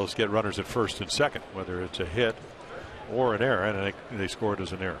 the Orioles get runners at first and second, whether it's a hit or an error, and I think they scored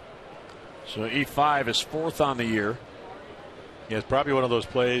as an error. So E5 is 4th on the year. Yeah, it's probably one of those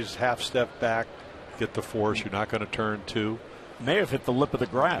plays, half step back, get the force. You're not going to turn two. May have hit the lip of the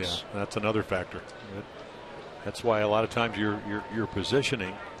grass. Yeah, that's another factor. That's why a lot of times your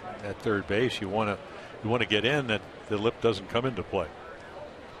positioning at third base, you want to get in that the lip doesn't come into play.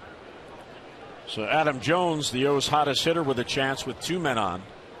 So Adam Jones, the O's hottest hitter, with a chance with 2 men on.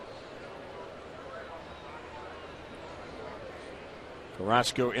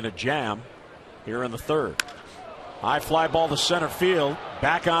 Carrasco in a jam here in the 3rd. High fly ball to center field.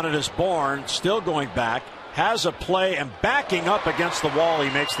 Back on it is Bourne. Still going back. Has a play and backing up against the wall. He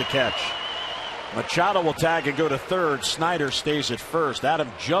makes the catch. Machado will tag and go to 3rd. Snyder stays at 1st.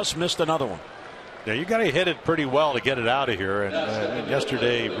 Adam just missed another one. Yeah, you got to hit it pretty well to get it out of here. And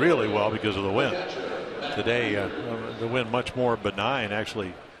yesterday, really well because of the wind. Today, the wind much more benign.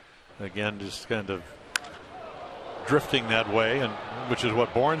 Actually, again, just kind of drifting that way, and which is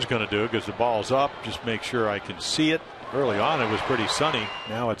what Bourne's going to do because the ball's up. Just make sure I can see it. Early on, it was pretty sunny.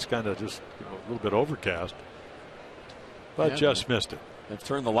 Now it's kind of just a little bit overcast, but just missed it. They've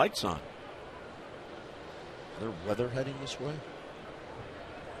turned the lights on. Is there weather heading this way?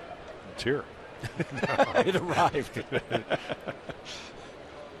 It's here. It arrived.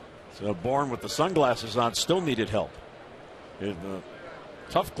 So Bourne with the sunglasses on still needed help.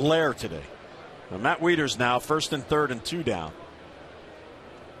 Tough glare today. Now Matt Wieters now 1st and 3rd and 2 down.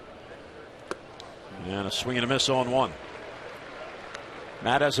 And a swing and a miss on 1.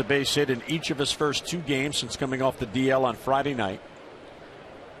 Matt has a base hit in each of his first 2 games since coming off the DL on Friday night.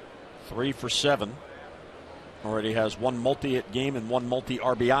 3 for 7. Already has 1 multi-hit game and 1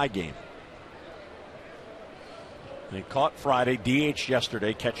 multi-RBI game. They caught Friday, DH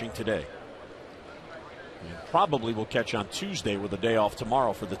yesterday, catching today. And probably will catch on Tuesday with a day off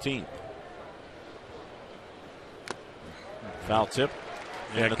tomorrow for the team. Foul tip.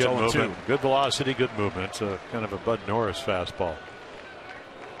 Yeah, good movement. Good velocity, good movement. It's kind of a Bud Norris fastball.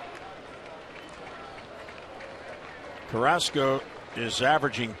 Carrasco is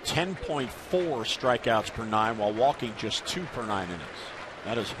averaging 10.4 strikeouts per 9 while walking just 2 per 9 innings.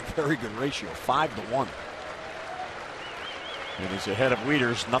 That is a very good ratio, 5-1. And he's ahead of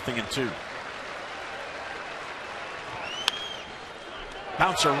Wieters, 0-2.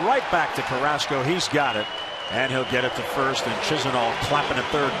 Bouncer right back to Carrasco. He's got it. And he'll get it to 1st. And Chisenhall clapping at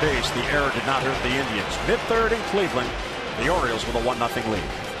 3rd base. The error did not hurt the Indians. Mid-3rd in Cleveland. The Orioles with a 1-0 lead.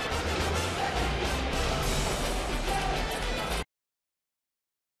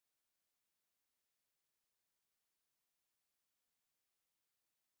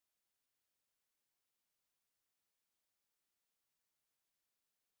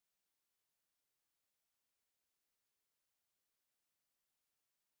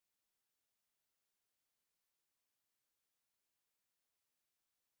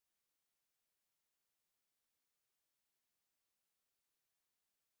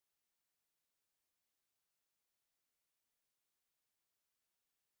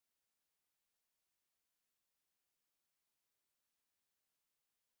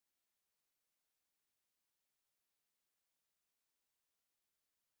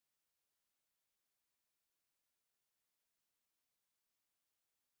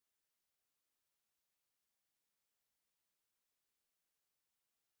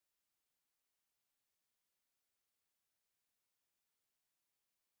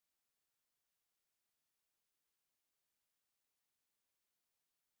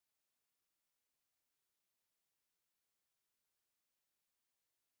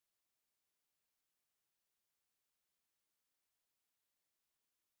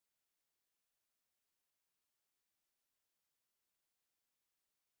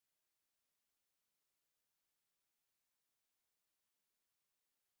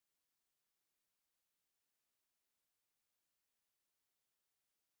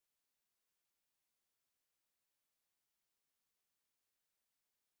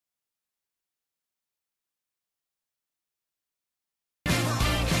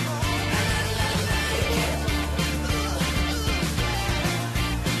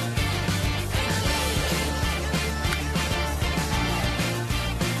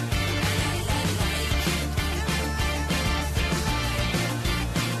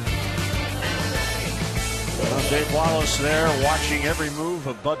 Dave Wallace there watching every move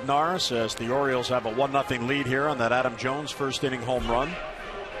of Bud Norris as the Orioles have a 1-0 lead here on that Adam Jones first inning home run.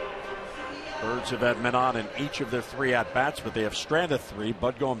 Birds have had men on in each of their 3 at-bats, but they have stranded 3.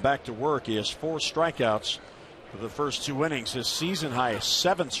 Bud going back to work. He has 4 strikeouts for the first 2 innings. His season high is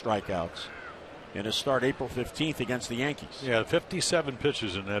 7 strikeouts in his start April 15th against the Yankees. Yeah, 57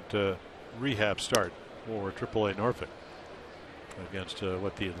 pitches in that rehab start for AAA Norfolk against the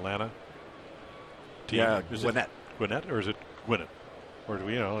Atlanta team. Yeah, is Gwinnett. It Gwinnett or is it Gwinnett? Or do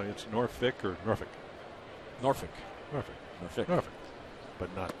we know it's Norfolk or Norfolk? Norfolk. Norfolk. Norfolk. Norfolk.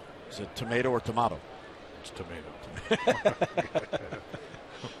 But not. Is it tomato or tomato? It's tomato.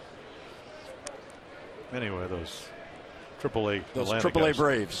 Anyway, those AAA. Those Atlanta AAA guys.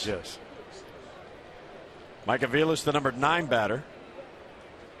 Braves. Yes. Mike Aviles, the number 9 batter.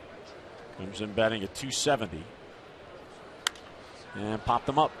 Comes in batting at .270. And popped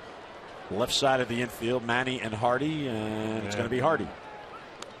them up. Left side of the infield, Manny and Hardy, and it's going to be Hardy.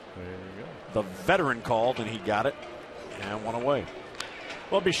 There you go. The veteran called, and he got it and went away.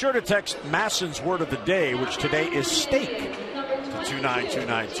 Well, be sure to text Masson's word of the day, which today is steak, to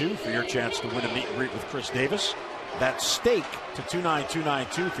 29292 for your chance to win a meet and greet with Chris Davis. That's steak to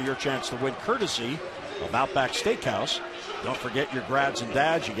 29292 for your chance to win courtesy of Outback Steakhouse. Don't forget your grads and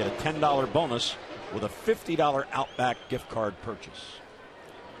dads. You get a $10 bonus with a $50 Outback gift card purchase.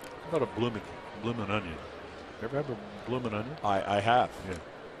 How about a bloomin' onion? Ever have a bloomin' onion? I have. Yeah.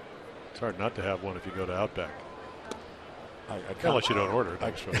 It's hard not to have one if you go to Outback. Unless you don't order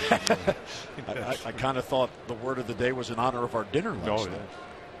it. I kind of thought the word of the day was in honor of our dinner last night.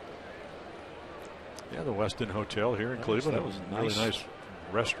 Yeah, the Westin Hotel here in Cleveland. That was a really nice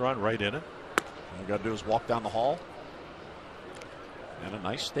restaurant right in it. All you got to do is walk down the hall. And a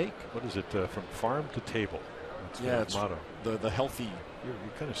nice steak. What is it? From farm to table. That's the motto. The healthy. You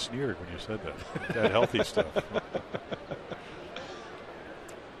kind of sneered when you said that. That healthy stuff.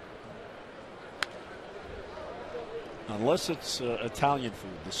 Unless it's Italian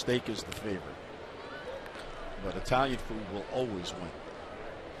food, the steak is the favorite. But Italian food will always win.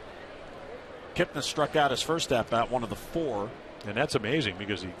 Kipnis struck out his first at-bat, one of the 4. And that's amazing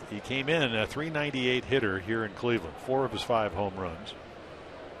because he came in a .398 hitter here in Cleveland. 4 of his 5 home runs.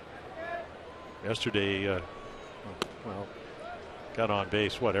 Yesterday, got on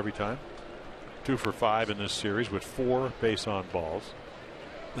base, every time? 2 for 5 in this series with 4 base on balls.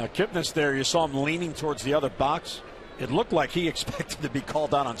 Now, Kipnis there, you saw him leaning towards the other box. It looked like he expected to be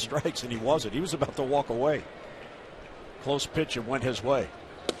called out on strikes, and he wasn't. He was about to walk away. Close pitch and went his way.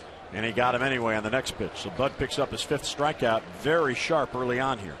 And he got him anyway on the next pitch. So Bud picks up his 5th strikeout. Very sharp early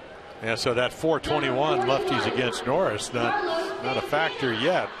on here. Yeah, so that 421 lefties against Norris, not a factor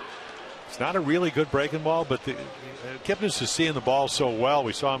yet. It's not a really good breaking ball, but Kipnis is seeing the ball so well.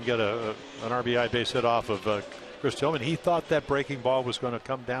 We saw him get an RBI base hit off of Chris Tillman. He thought that breaking ball was going to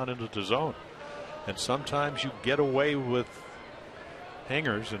come down into the zone. And sometimes you get away with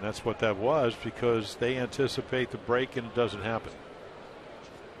hangers, and that's what that was, because they anticipate the break and it doesn't happen.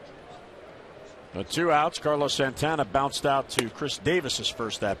 2 outs. Carlos Santana bounced out to Chris Davis's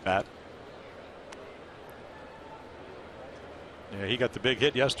first at bat. Yeah, he got the big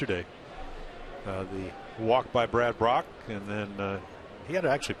hit yesterday. The walk by Brad Brock, and then he had to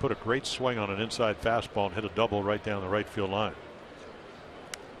actually put a great swing on an inside fastball and hit a double right down the right field line.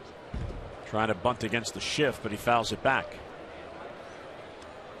 Trying to bunt against the shift, but he fouls it back.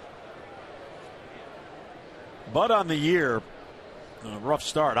 Bud on the year, a rough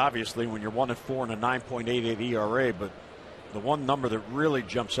start, obviously, when you're 1-4 and a 9.88 ERA, but the one number that really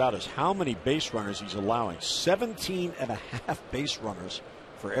jumps out is how many base runners he's allowing. 17.5 base runners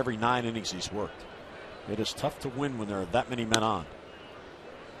for every 9 innings he's worked. It is tough to win when there are that many men on.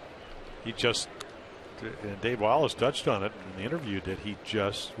 And Dave Wallace touched on it in the interview that he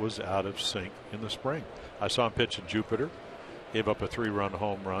just was out of sync in the spring. I saw him pitch in Jupiter, gave up a 3-run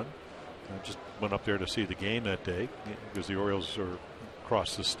home run. I just went up there to see the game that day because the Orioles are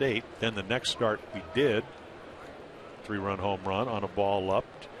across the state. Then the next start we did, 3-run home run on a ball up.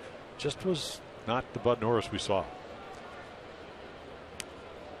 Just was not the Bud Norris we saw.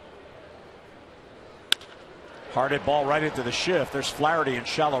 Hard hit ball right into the shift. There's Flaherty in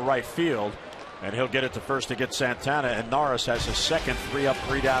shallow right field. And he'll get it to first to get Santana, and Norris has his second 3-up,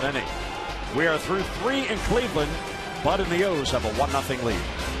 3-down inning. We are through 3 in Cleveland. Bud and the O's have a 1-0 lead.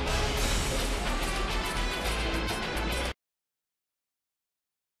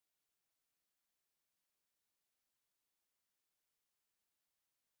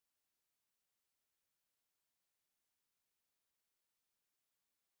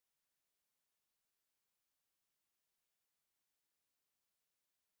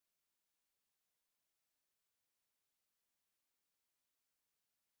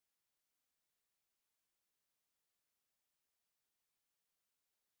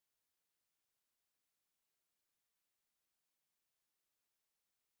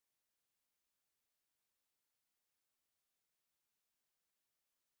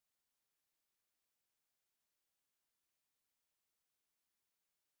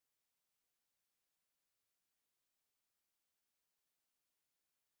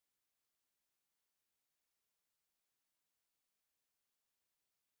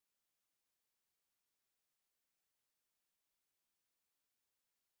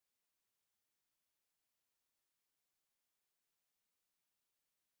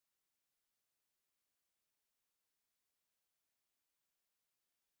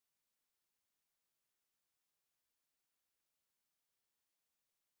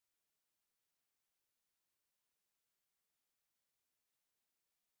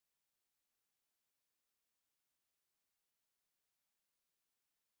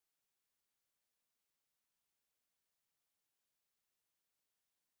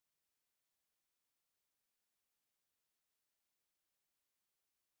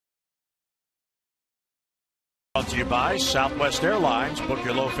 Brought to you by Southwest Airlines. Book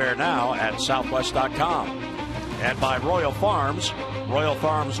your low fare now at southwest.com. And by Royal Farms. Royal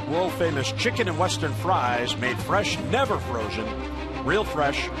Farms world famous chicken and western fries made fresh, never frozen. Real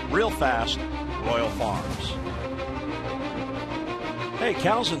fresh, real fast. Royal Farms. Hey,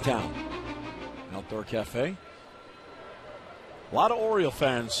 Cal's in town. Outdoor Cafe. A lot of Oriole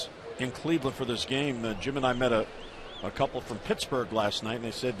fans in Cleveland for this game. Jim and I met a couple from Pittsburgh last night, and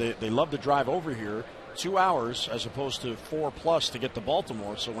they said they love to drive over here 2 hours as opposed to 4+ to get to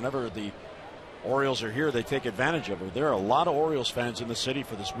Baltimore. So whenever the Orioles are here, they take advantage of it. There are a lot of Orioles fans in the city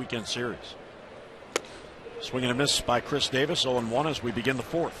for this weekend series. Swing and a miss by Chris Davis, 0-1 as we begin the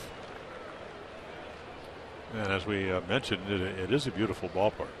fourth. And as we mentioned, it is a beautiful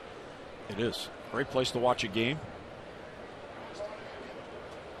ballpark. It is. Great place to watch a game.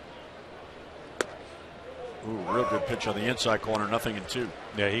 Ooh, real good pitch on the inside corner, 0-2.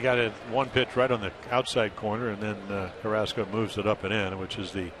 Yeah, he got it one pitch right on the outside corner, and then Carrasco moves it up and in, which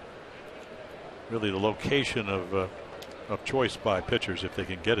is really the location of choice by pitchers if they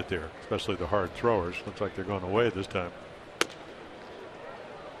can get it there, especially the hard throwers. Looks like they're going away this time.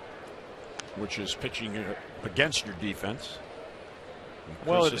 Which is pitching against your defense.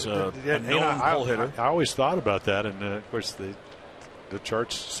 Well, is a known pull hitter. I always thought about that, and of course the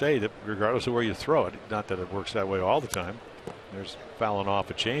charts say that regardless of where you throw it, not that it works that way all the time. There's fouling off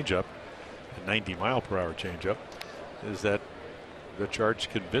a changeup, a 90-mile-per-hour changeup, is that the charts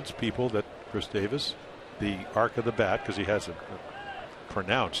convince people that Chris Davis, the arc of the bat, because he has a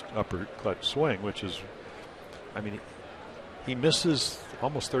pronounced uppercut swing, which is, I mean, he misses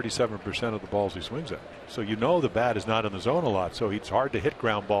almost 37% of the balls he swings at. So you know the bat is not in the zone a lot, so it's hard to hit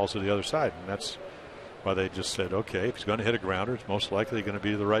ground balls to the other side, and that's why they just said, okay, if he's going to hit a grounder, it's most likely going to be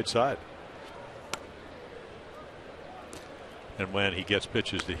to the right side. And when he gets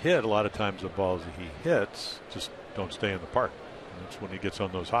pitches to hit, a lot of times the balls that he hits just don't stay in the park. And that's when he gets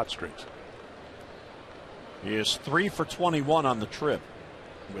on those hot streaks. He is 3 for 21 on the trip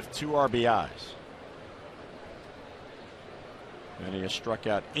with 2 RBIs. And he has struck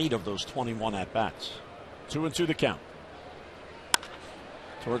out 8 of those 21 at-bats. 2-2 the count.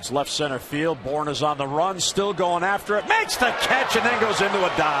 Towards left center field. Bourne is on the run, still going after it. Makes the catch and then goes into a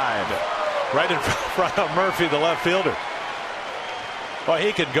dive. Right in front of Murphy, the left fielder. Well,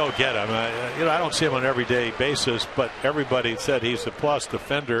 he could go get him. I don't see him on an everyday basis, but everybody said he's a plus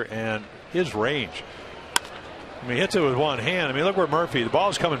defender, and his range. I mean, he hits it with one hand. I mean, look where Murphy, the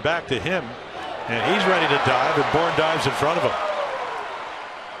ball's coming back to him, and he's ready to dive, and Bourne dives in front of him.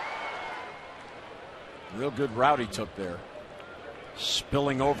 Real good route he took there.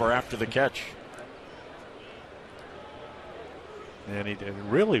 Spilling over after the catch. And it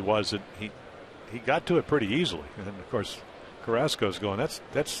really wasn't. He got to it pretty easily. And of course, Carrasco's going,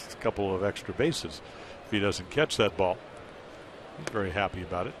 that's a couple of extra bases if he doesn't catch that ball. He's very happy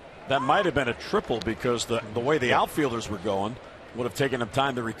about it. That might have been a triple because the way the outfielders were going would have taken him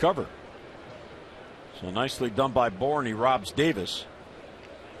time to recover. So nicely done by Bourne. He robs Davis.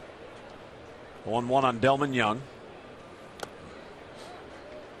 1-1 on Delman Young.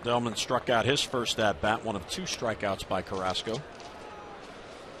 Delman struck out his first at bat, one of 2 strikeouts by Carrasco.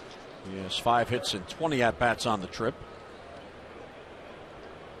 He has 5 hits and 20 at bats on the trip.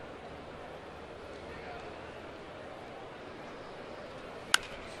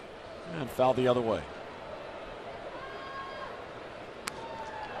 And foul the other way.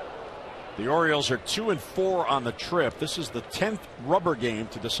 The Orioles are 2-4 on the trip. This is the 10th rubber game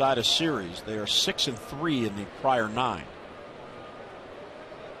to decide a series. They are 6-3 in the prior 9.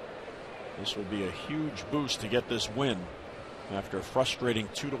 This would be a huge boost to get this win after a frustrating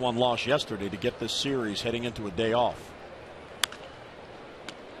 2-1 loss yesterday to get this series heading into a day off.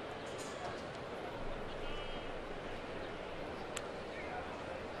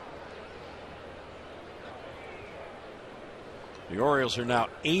 The Orioles are now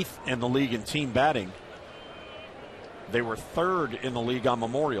 8th in the league in team batting. They were 3rd in the league on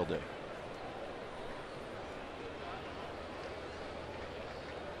Memorial Day.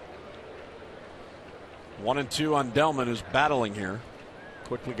 One and 2 on Delman, who's battling here.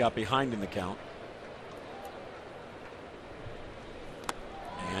 Quickly got behind in the count.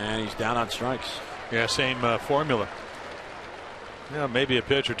 And he's down on strikes. Yeah, same formula. Yeah, maybe a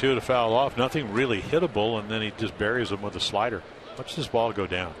pitch or two to foul off. Nothing really hittable, and then he just buries him with a slider. Watch this ball go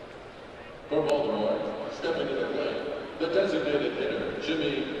down. For Baltimore, stepping to the plate, the designated hitter,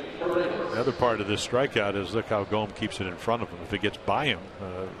 Jimmy Paredes. The other part of this strikeout is look how Gomes keeps it in front of him. If it gets by him,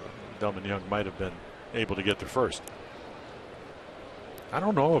 Delman Young might have been able to get to first. I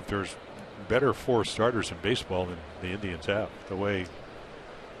don't know if there's better 4 starters in baseball than the Indians have. The way,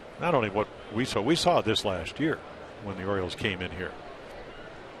 not only what we saw this last year when the Orioles came in here.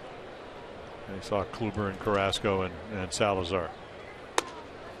 They saw Kluber and Carrasco and Salazar.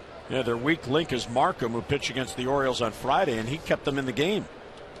 Yeah, their weak link is Markham, who pitched against the Orioles on Friday, and he kept them in the game.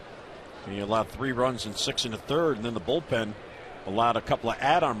 He allowed 3 runs and 6 in the third, and then the bullpen allowed a couple of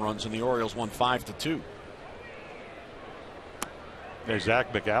add-on runs, and the Orioles won 5-2.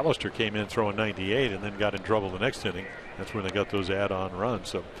 Zach McAllister came in throwing 98 and then got in trouble the next inning. That's when they got those add-on runs.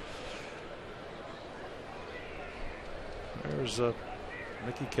 So there's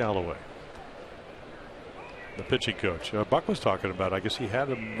Mickey Callaway, the pitching coach. Buck was talking about. I guess he had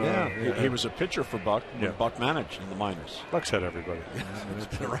him. He was a pitcher for Buck when Buck managed in the minors. Buck's had everybody.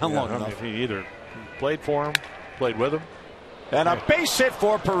 It's been around long enough. He either played for him, played with him. And a base hit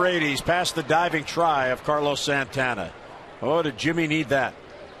for Paredes past the diving try of Carlos Santana. Oh, did Jimmy need that?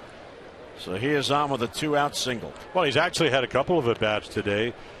 So he is on with a 2-out single. Well, he's actually had a couple of at-bats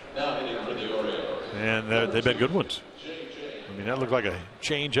today. Now hitting for the Orioles. And they've been good ones. I mean, that looked like a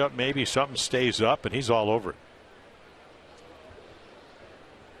change-up, maybe something stays up, and he's all over it.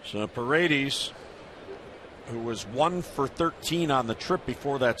 So Paredes, who was 1 for 13 on the trip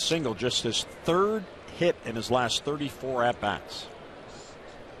before that single, just his 3rd hit in his last 34 at-bats.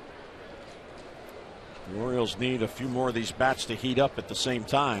 The Orioles need a few more of these bats to heat up at the same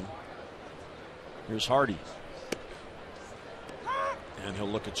time. Here's Hardy. And he'll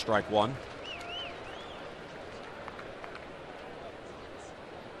look at strike 1.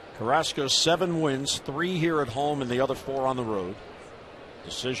 Carrasco's 7 wins, 3 here at home and the other 4 on the road.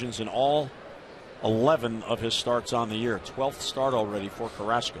 Decisions in all 11 of his starts on the year. 12th start already for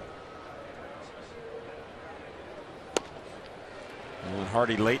Carrasco. And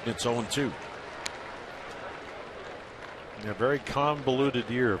Hardy late, and it's 0-2. A very convoluted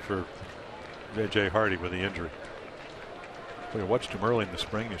year for J.J. Hardy with the injury. We watched him early in the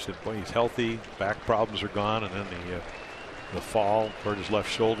spring. You said, boy, he's healthy. Back problems are gone. And then the fall hurt his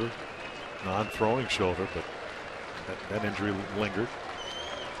left shoulder. Non-throwing shoulder, but that injury lingered.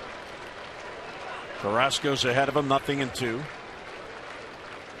 Carrasco's ahead of him, 0-2.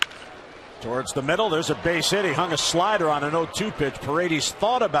 Towards the middle, there's a base hit. He hung a slider on an 0-2 pitch. Paredes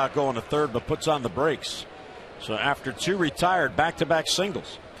thought about going to third, but puts on the brakes. So after 2 retired, back-to-back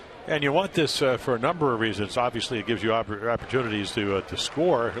singles. And you want this for a number of reasons. Obviously, it gives you opportunities to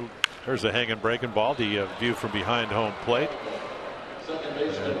score. There's the hanging breaking ball, the view from behind home plate.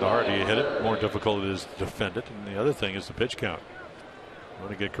 And the harder you hit it, more difficult it is to defend it. And the other thing is the pitch count. You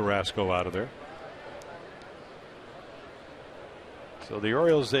want to get Carrasco out of there. So the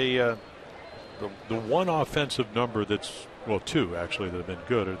Orioles, the one offensive number that's, well, 2 actually that have been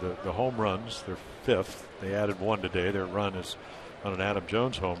good are the home runs. They're 5th. They added 1 today. Their run is on an Adam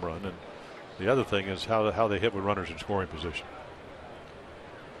Jones home run. And the other thing is how they hit with runners in scoring position.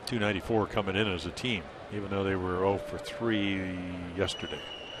 294 coming in as a team, even though they were 0 for 3 yesterday.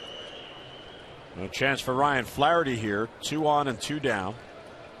 No chance for Ryan Flaherty here. 2 on and 2 down.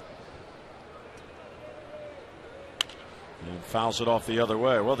 And fouls it off the other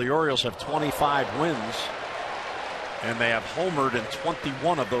way. Well, the Orioles have 25 wins. And they have homered in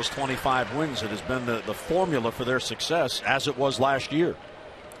 21 of those 25 wins. It has been the formula for their success, as it was last year.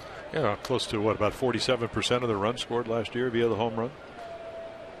 Yeah, close to what, about 47% of the runs scored last year via the home run.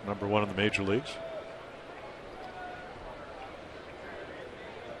 Number 1 in the major leagues.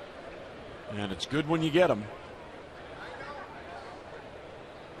 And it's good when you get them.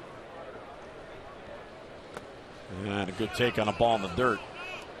 And a good take on a ball in the dirt.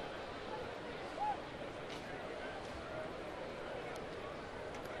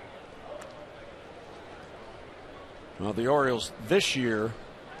 Well, the Orioles this year,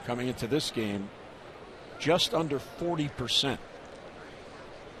 coming into this game, just under 40%.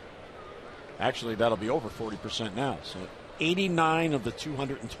 Actually, that'll be over 40% now. So 89 of the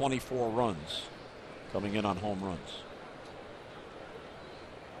 224 runs coming in on home runs.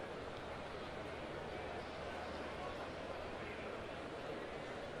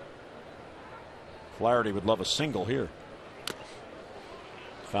 Flaherty would love a single here.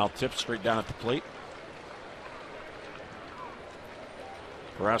 Foul tip straight down at the plate.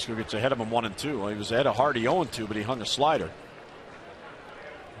 Carrasco gets ahead of him 1-2. Well, he was ahead of Hardy 0-2, but he hung a slider.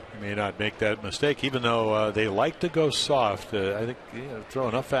 He may not make that mistake, even though they like to go soft. I think throw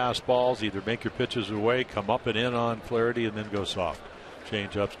enough fastballs, either make your pitches away, come up and in on Flaherty, and then go soft.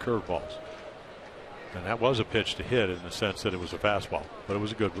 Change ups, curveballs. And that was a pitch to hit in the sense that it was a fastball, but it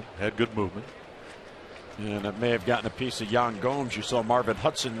was a good one. Had good movement. And it may have gotten a piece of Yan Gomes. You saw Marvin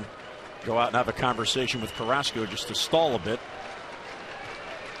Hudson go out and have a conversation with Carrasco just to stall a bit.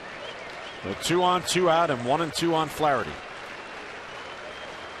 So 2 on, 2 out, and 1-2 on Flaherty.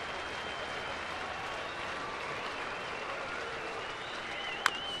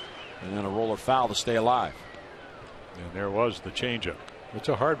 And then a roller foul to stay alive. And there was the changeup. It's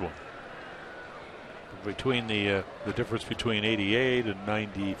a hard one. Between the difference between 88 and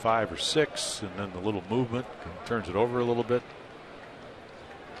 95 or 6, and then the little movement turns it over a little bit.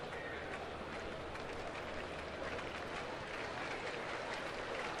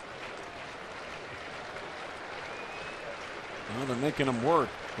 Well, they're making him work.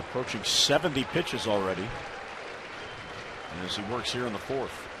 Approaching 70 pitches already. As he works here in the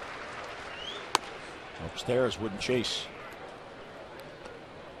fourth. Upstairs wouldn't chase.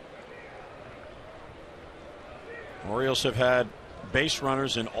 Orioles have had base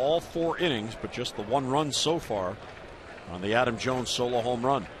runners in all 4 innings, but just the 1 run so far on the Adam Jones solo home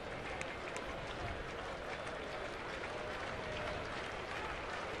run.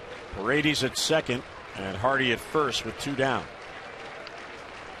 Paredes at second and Hardy at first with 2 down.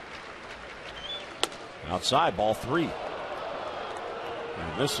 Outside, ball 3.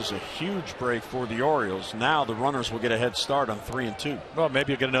 And this is a huge break for the Orioles. Now the runners will get a head start on 3 and 2. Well,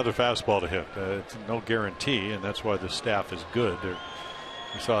 maybe you get another fastball to hit. It's no guarantee, and that's why the staff is good.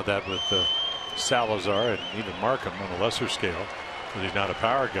 We saw that with Salazar and even Markham on a lesser scale, but he's not a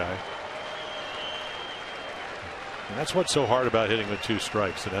power guy. And that's what's so hard about hitting with 2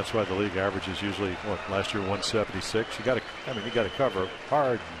 strikes, and that's why the league average is usually last year 176. You got to cover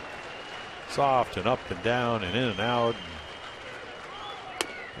hard, and soft, and up and down, and in and out.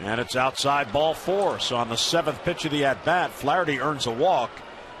 And it's outside, ball 4. So on the 7th pitch of the at bat, Flaherty earns a walk,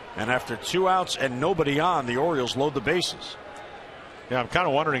 and after 2 outs and nobody on, the Orioles load the bases. Yeah, I'm kind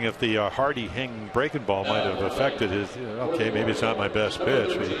of wondering if the Hardy hanging breaking ball might have affected his. Okay, maybe it's not my best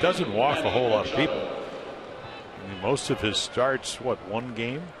pitch, but he doesn't walk a whole lot of people. I mean, most of his starts, 1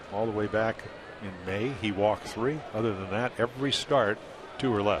 game all the way back in May, he walked 3. Other than that, every start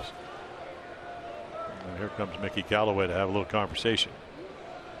 2 or less. And here comes Mickey Callaway to have a little conversation.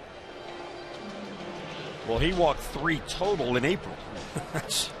 Well, he walked 3 total in April.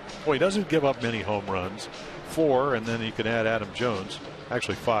 Well, he doesn't give up many home runs. 4, and then you can add Adam Jones.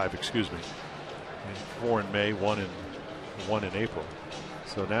 Actually 5, excuse me. 4 in May, 1 in April.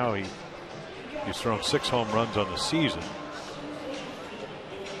 So now he's thrown 6 home runs on the season,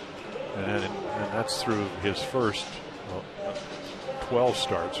 and that's through his first 12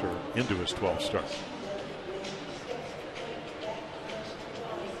 starts, or into his 12th start.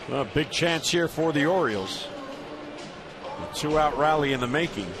 A big chance here for the Orioles. A 2-out rally in the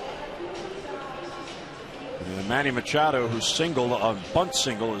making. And Manny Machado, who singled a bunt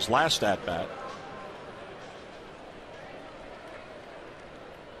single his last at bat.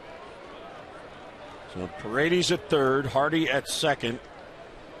 So Paredes at third, Hardy at second,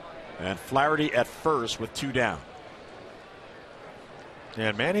 and Flaherty at first with 2 down.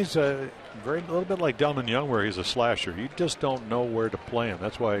 And Manny's a little bit like Delman Young, where he's a slasher. You just don't know where to play him.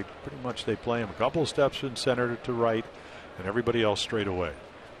 That's why pretty much they play him a couple of steps in center to right, and everybody else straight away.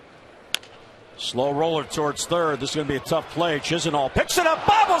 Slow roller towards third. This is going to be a tough play. Chisenhall picks it up,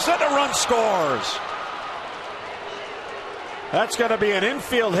 bobbles it, and a run scores. That's going to be an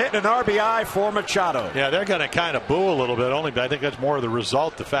infield hit and an RBI for Machado. Yeah, they're going to kind of boo a little bit, only, but I think that's more of the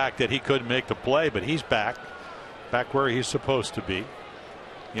result, the fact that he couldn't make the play, but he's back where he's supposed to be.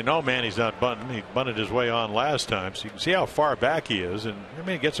 You know, Manny's not bunting. He bunted his way on last time, so you can see how far back he is. And I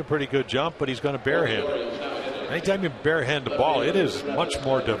mean, he gets a pretty good jump, but he's going to barehand it. Anytime you barehand the ball, it is much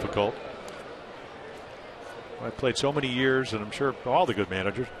more difficult. I played so many years, and I'm sure all the good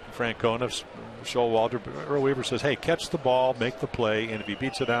managers, Frank Conniff, Showalter, Earl Weaver says, hey, catch the ball, make the play, and if he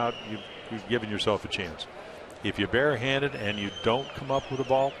beats it out, you've given yourself a chance. If you barehand it and you don't come up with the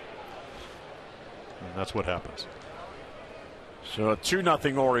ball, that's what happens. So a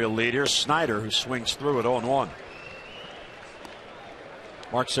 2-0 Oriole lead. Here's Snyder, who swings through at 0-1.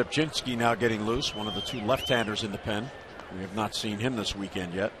 Mark Sepchinski now getting loose, one of the 2 left-handers in the pen. We have not seen him this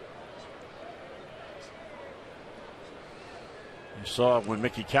weekend yet. You saw when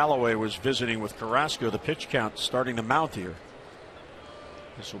Mickey Callaway was visiting with Carrasco, the pitch count starting to mount here.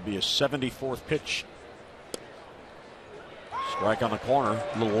 This will be a 74th pitch. Strike on the corner.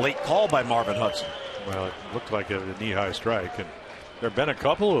 A little late call by Marvin Hudson. Well, it looked like a knee-high strike, and there have been a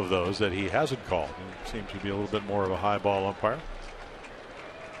couple of those that he hasn't called. He seems to be a little bit more of a high ball umpire.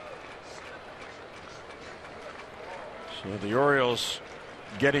 So the Orioles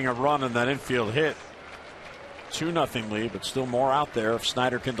getting a run in that infield hit. 2-0 lead, but still more out there if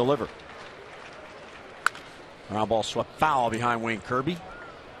Snyder can deliver. Ground ball swept foul behind Wayne Kirby.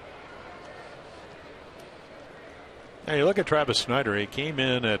 Now you look at Travis Snyder. He came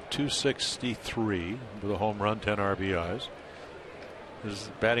in at 263 with a home run, 10 RBIs. His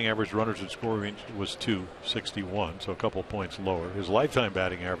batting average, runners at scoring, was 261, so a couple points lower. His lifetime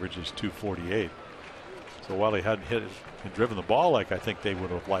batting average is 248. So while he hadn't hit and driven the ball like I think they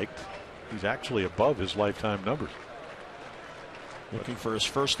would have liked, he's actually above his lifetime numbers. Looking for his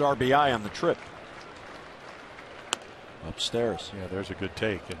first RBI on the trip. Upstairs. Yeah, there's a good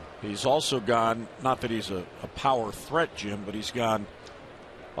take. And he's also gone, not that he's a power threat, Jim, but he's gone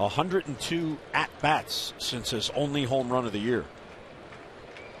 102 at-bats since his only home run of the year,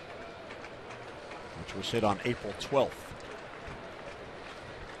 which was hit on April 12th.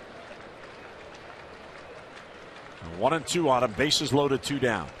 1-2 on him, bases loaded, 2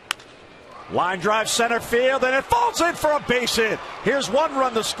 down. Line drive center field, and it falls in for a base hit. Here's 1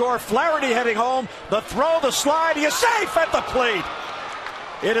 run to score. Flaherty heading home. The throw, the slide. He is safe at the plate.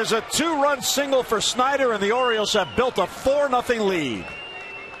 It is a 2-run single for Snyder, and the Orioles have built a 4-0 lead.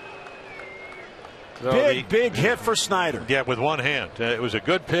 So big hit for Snyder. Yeah, with one hand. It was a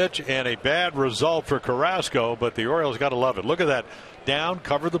good pitch and a bad result for Carrasco, but the Orioles got to love it. Look at that. Down,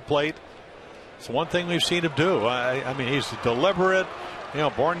 cover the plate. It's one thing we've seen him do. I mean, he's deliberate. You know,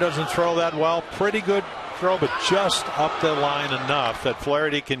 Bourne doesn't throw that well. Pretty good throw, but just up the line enough that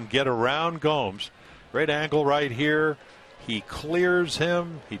Flaherty can get around Gomes. Great angle right here. He clears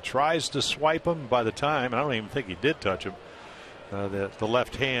him. He tries to swipe him. By the time, I don't even think he did touch him. The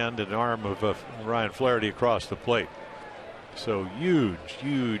left hand and arm of Ryan Flaherty across the plate. So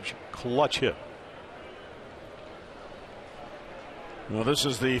huge clutch hit. Well, this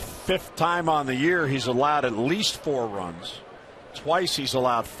is the 5th time on the year he's allowed at least 4 runs. Twice he's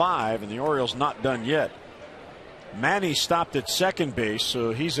allowed 5, and the Orioles not done yet. Manny stopped at second base,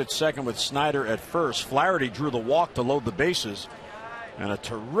 so he's at second with Snyder at first. Flaherty drew the walk to load the bases, and a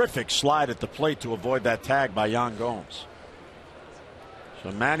terrific slide at the plate to avoid that tag by Yan Gomes.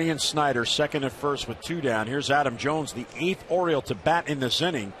 So Manny and Snyder second and first with 2 down. Here's Adam Jones, the 8th Oriole to bat in this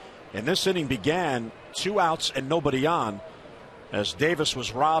inning. And this inning began 2 outs and nobody on as Davis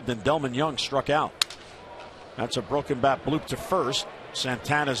was robbed and Delman Young struck out. That's a broken bat bloop to first.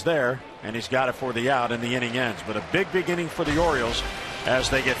 Santana's there, and he's got it for the out, and the inning ends. But a big inning for the Orioles as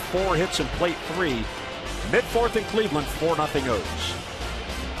they get 4 hits in plate 3. Mid-4th in Cleveland, 4-0 O's.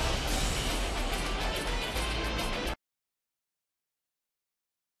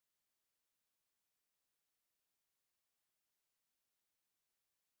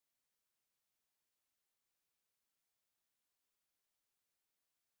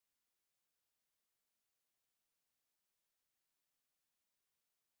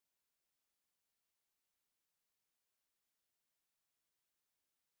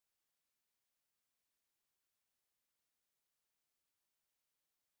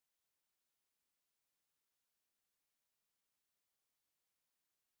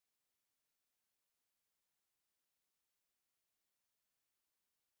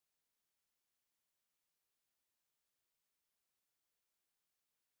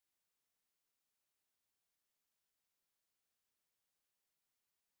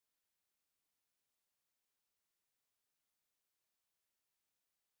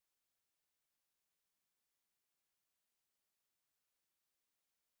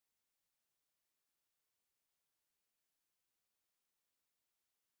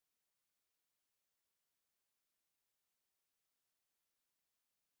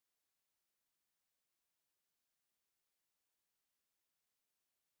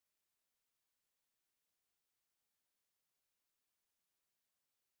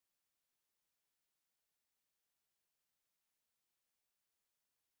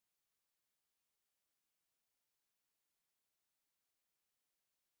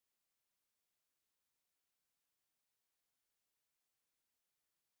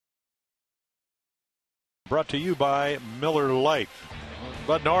 Brought to you by Miller Lite.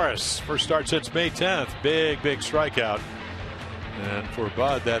 Bud Norris, first start since May 10th. Big strikeout. And for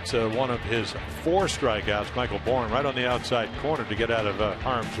Bud, that's one of his 4 strikeouts. Michael Bourne right on the outside corner to get out of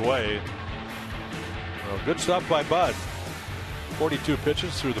harm's way. Well, good stuff by Bud. 42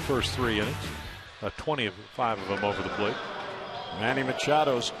 pitches through the first 3 innings. 25 of them over the plate. Manny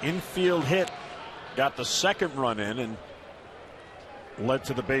Machado's infield hit got the 2nd run in and led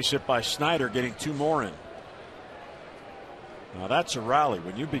to the base hit by Snyder, getting 2 more in. Now that's a rally.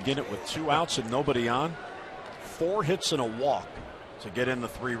 When you begin it with 2 outs and nobody on, 4 hits and a walk to get in the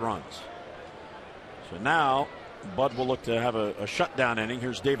 3 runs. So now Bud will look to have a shutdown inning.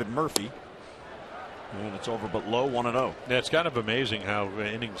 Here's David Murphy. And it's over but low, 1-0. Yeah, it's kind of amazing how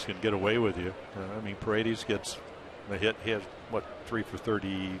innings can get away with you. I mean, Paredes gets a hit. He has, what, 3 for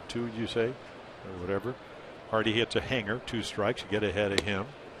 32, you say? Or whatever. Hardy hits a hanger, 2 strikes. You get ahead of him.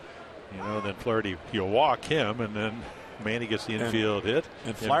 You know, then Flaherty, you'll walk him, and then Manny gets the infield hit.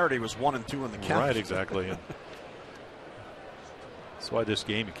 And Flaherty was 1 and 2 in the count. Right, exactly. And that's why this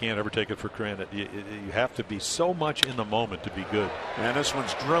game, you can't ever take it for granted. You have to be so much in the moment to be good. And this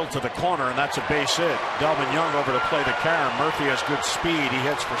one's drilled to the corner, and that's a base hit. Delvin Young over to play the Karen. Murphy has good speed. He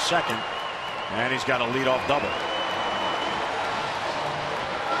hits for second, and he's got a leadoff double.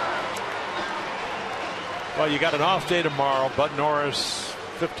 Well, you got an off day tomorrow. Bud Norris,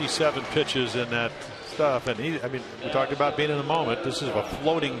 57 pitches in that stuff, and we talked about being in the moment. This is a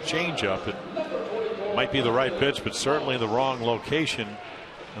floating changeup. It might be the right pitch, but certainly the wrong location,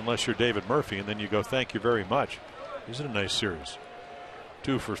 unless you're David Murphy, and then you go, thank you very much. He's in a nice series.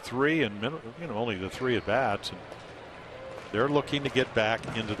 2 for 3, and only the 3 at bats, and they're looking to get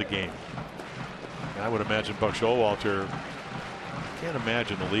back into the game. And I would imagine Buck Showalter, can't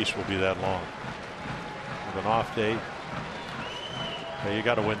imagine the leash will be that long. With an off day, you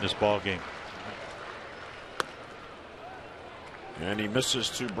got to win this ball game. And he misses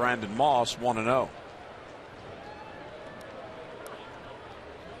to Brandon Moss, 1-0.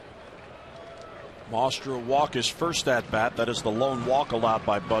 Moss drew a walk his first at bat. That is the lone walk allowed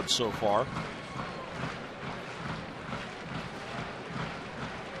by Bud so far.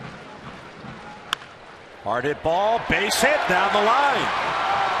 Hard hit ball, base hit down the line.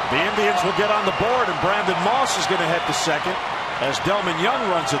 The Indians will get on the board, and Brandon Moss is going to head to second as Delvin Young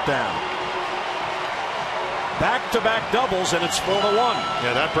runs it down. Back-to-back doubles, and it's 4-1.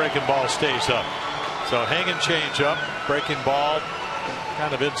 Yeah, that breaking ball stays up. So hanging change up, breaking ball,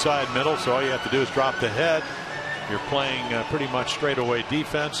 kind of inside middle. So all you have to do is drop the head. You're playing pretty much straightaway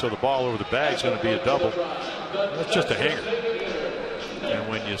defense, so the ball over the bag is going to be a double. That's just a hanger. And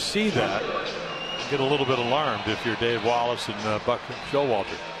when you see that, you get a little bit alarmed if you're Dave Wallace and Buck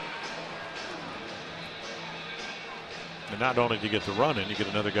Showalter. And not only do you get the run in, you get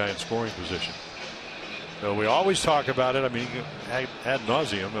another guy in scoring position. So we always talk about it. I mean, ad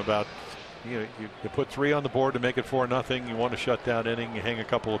nauseum about you put 3 on the board to make it 4-0. You want to shut down inning. You hang a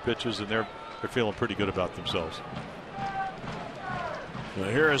couple of pitches, and they're feeling pretty good about themselves. Well,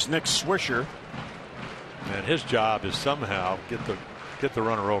 here is Nick Swisher, and his job is somehow get the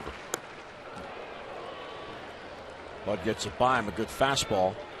runner over. Bud gets it by him, a good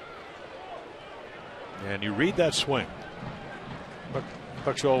fastball. And you read that swing.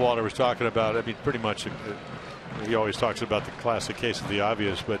 Buck Showalter was talking about, pretty much he always talks about the classic case of the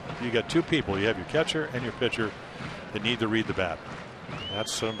obvious, but you got 2 people. You have your catcher and your pitcher that need to read the bat. That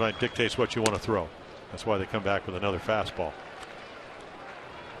sometimes dictates what you want to throw. That's why they come back with another fastball.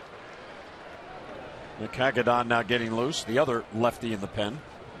 Nick Hagedorn now getting loose, the other lefty in the pen.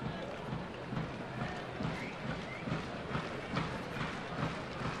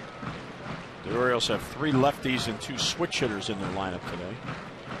 The Orioles have 3 lefties and 2 switch hitters in their lineup today.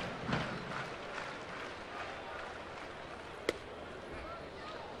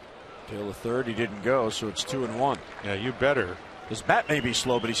 Till the third, he didn't go, so it's 2-1. Yeah, you better. His bat may be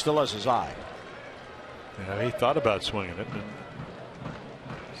slow, but he still has his eye. Yeah, he thought about swinging it. And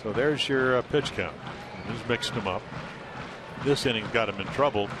so there's your pitch count. He's mixed them up. This inning got him in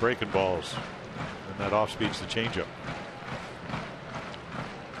trouble, breaking balls, and that off speed's the changeup.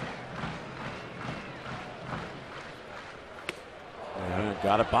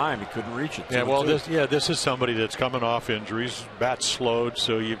 Got it by him. He couldn't reach it. Yeah, well, this is somebody that's coming off injuries. Bat slowed,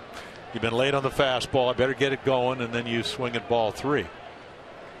 so you've been late on the fastball. I better get it going, and then you swing at ball 3.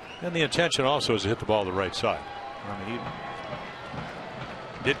 And the intention also is to hit the ball the right side. I mean,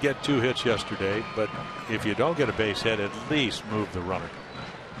 he did get 2 hits yesterday, but if you don't get a base hit, at least move the runner.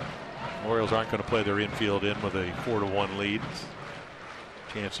 The Orioles aren't going to play their infield in with a 4-1 lead.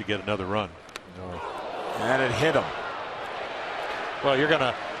 Chance to get another run. No. And it hit him. Well, you're going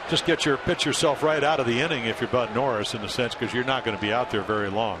to just pitch yourself right out of the inning if you're Bud Norris, in the sense, because you're not going to be out there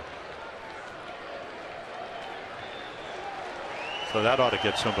very long. So that ought to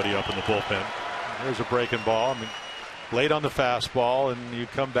get somebody up in the bullpen. There's a breaking ball. Late on the fastball, and you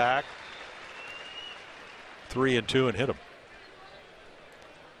come back 3-2 and hit him.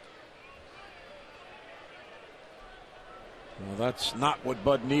 Well, that's not what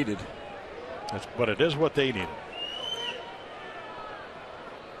Bud needed. But it is what they needed.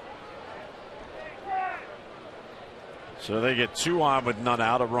 So they get 2 on with none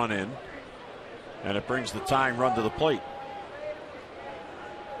out, a run in, and it brings the tying run to the plate.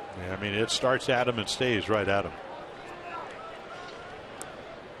 Yeah, it starts at him and stays right at him.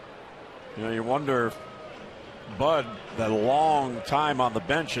 You wonder if Bud, that long time on the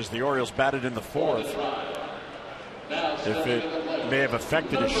bench as the Orioles batted in the 4th, if it may have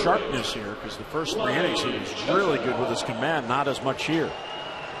affected his sharpness here, because the first 3 innings he was really good with his command, not as much here.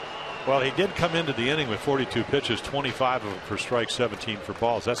 Well, he did come into the inning with 42 pitches, 25 of them for strikes, 17 for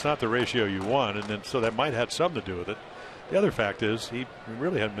balls. That's not the ratio you want, and then so that might have something to do with it. The other fact is he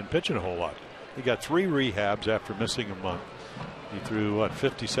really hadn't been pitching a whole lot. He got 3 rehabs after missing a month. He threw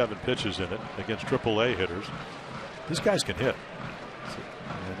 57 pitches in it against AAA hitters. These guys can hit.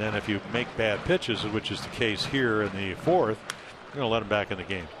 And then if you make bad pitches, which is the case here in the 4th, you're going to let him back in the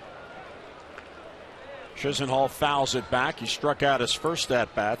game. Chisenhall fouls it back. He struck out his first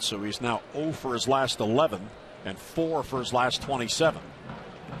at bat, so he's now 0 for his last 11 and 4 for his last 27.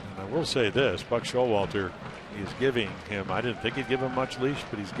 And I will say this, Buck Showalter is giving him, I didn't think he'd give him much leash,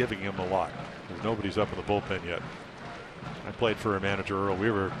 but he's giving him a lot. Because nobody's up in the bullpen yet. I played for a manager, Earl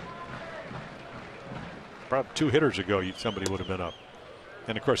Weaver. About 2 hitters ago, somebody would have been up.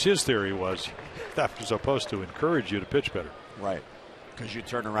 And of course, his theory was that was supposed to encourage you to pitch better. Right. Because you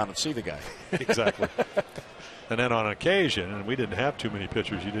turn around and see the guy. Exactly. And then on occasion, and we didn't have too many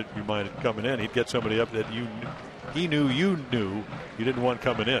pitchers you minded coming in, he'd get somebody up that he knew you didn't want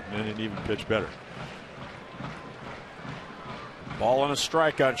coming in, and he'd even pitch better. Ball and a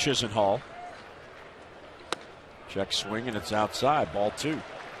strike on Chisenhall. Check swing, and it's outside. Ball 2.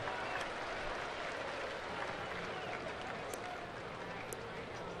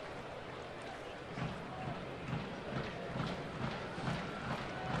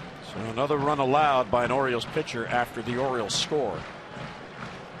 So another run allowed by an Orioles pitcher after the Orioles score.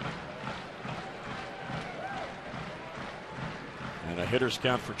 And a hitter's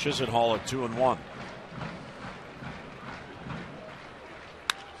count for Chisenhall at 2-1.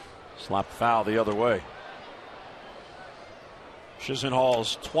 Slap foul the other way.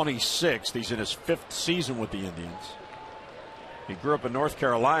 Chisenhall's 26th. He's in his 5th season with the Indians. He grew up in North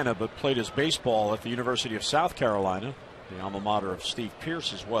Carolina but played his baseball at the University of South Carolina, the alma mater of Steve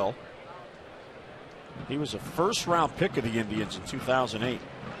Pearce as well. He was a first-round pick of the Indians in 2008.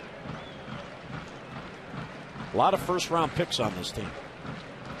 A lot of first-round picks on this team.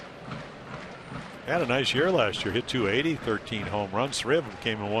 Had a nice year last year. Hit 280, 13 home runs. 3 of them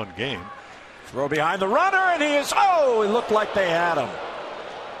came in 1 game. Throw behind the runner, and he is, it looked like they had him.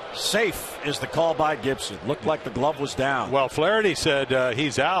 Safe is the call by Gibson. Looked like the glove was down. Well, Flaherty said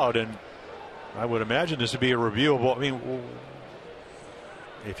he's out, and I would imagine this would be a reviewable. I mean,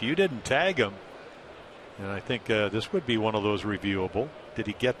 if you didn't tag him, and I think this would be one of those reviewable. Did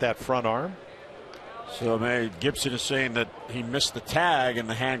he get that front arm? So Gibson is saying that he missed the tag and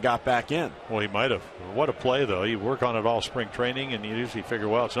the hand got back in. Well, he might have. What a play, though. You work on it all spring training, and you usually figure,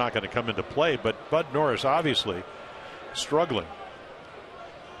 well, it's not going to come into play. But Bud Norris obviously struggling.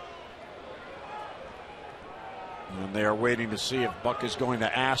 And they are waiting to see if Buck is going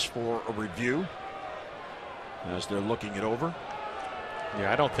to ask for a review as they're looking it over.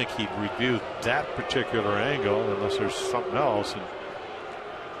 Yeah, I don't think he'd review that particular angle unless there's something else. And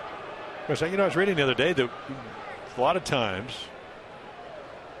because, I was reading the other day that a lot of times.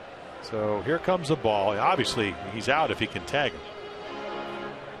 So here comes the ball. Obviously, he's out if he can tag him.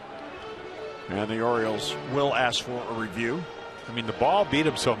 And the Orioles will ask for a review. I mean, the ball beat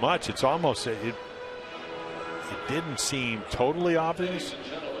him so much, it's almost it didn't seem totally obvious.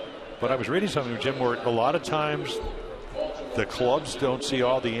 But I was reading something, Jim, where a lot of times the clubs don't see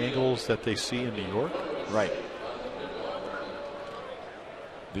all the angles that they see in New York. Right.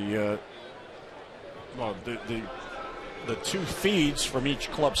 The 2 feeds from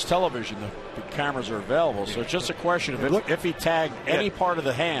each club's television, the cameras are available. So it's just a question of if he tagged any part of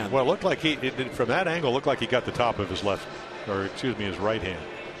the hand. Well, it looked like from that angle, looked like he got the top of his his right hand.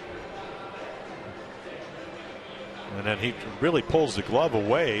 And then he really pulls the glove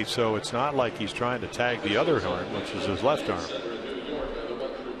away, so it's not like he's trying to tag the other arm, which is his left arm.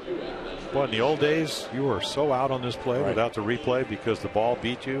 Boy, in the old days, you were so out on this play without the replay because the ball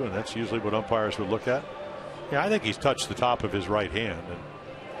beat you, and that's usually what umpires would look at. Yeah, I think he's touched the top of his right hand, and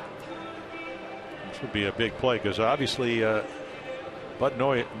this would be a big play because obviously Bud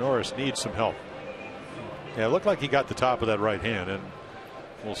Norris needs some help. Yeah, it looked like he got the top of that right hand, and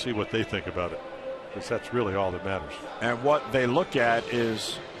we'll see what they think about it. Because that's really all that matters. And what they look at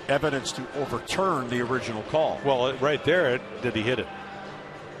is evidence to overturn the original call. Well, right there, did he hit it?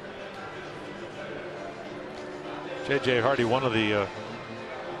 J.J. Hardy, one of the,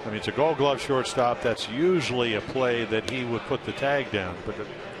 it's a Gold Glove shortstop. That's usually a play that he would put the tag down. But a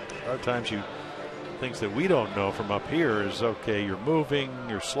lot of times things that we don't know from up here is, okay, you're moving,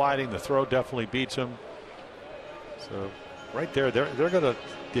 you're sliding, the throw definitely beats him. So right there, they're going to,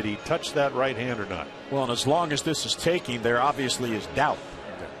 did he touch that right hand or not? Well, and as long as this is taking, there obviously is doubt.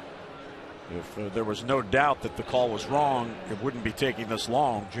 Okay. If there was no doubt that the call was wrong, it wouldn't be taking this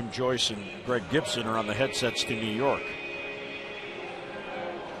long. Jim Joyce and Greg Gibson are on the headsets to New York.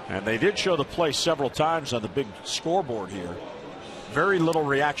 And they did show the play several times on the big scoreboard here. Very little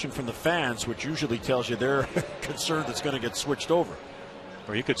reaction from the fans, which usually tells you they're concerned it's going to get switched over.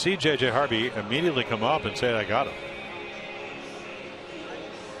 Or you could see J.J. Harvey immediately come up and say, I got him.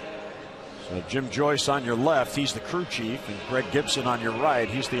 So Jim Joyce on your left, he's the crew chief, and Greg Gibson on your right,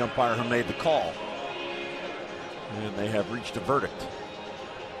 he's the umpire who made the call. And they have reached a verdict.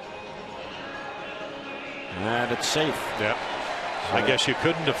 And it's safe. Yeah. I guess you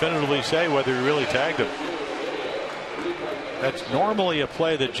couldn't definitively say whether he really tagged him. That's normally a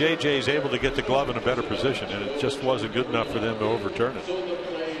play that J.J. is able to get the glove in a better position, and it just wasn't good enough for them to overturn it.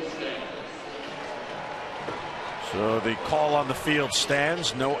 So the call on the field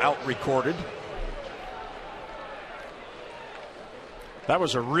stands, no out recorded. That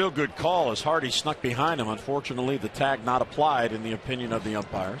was a real good call as Hardy snuck behind him. Unfortunately, the tag not applied in the opinion of the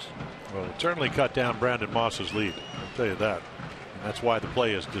umpires. Well, it certainly cut down Brandon Moss's lead, I'll tell you that. And that's why the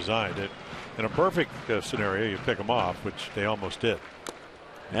play is designed. In a perfect scenario, you pick them off, which they almost did.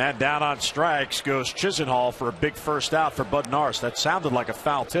 And down on strikes goes Chisenhall for a big first out for Bud Norris. That sounded like a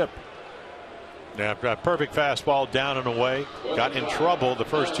foul tip. Yeah, perfect fastball down and away. Got in trouble. The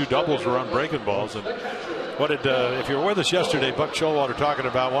first two doubles were on breaking balls. And what did, if you were with us yesterday, Buck Showalter talking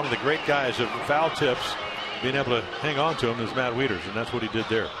about one of the great guys of foul tips, being able to hang on to him is Matt Wieters, and that's what he did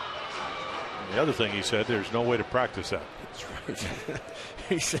there. And the other thing he said, there's no way to practice that.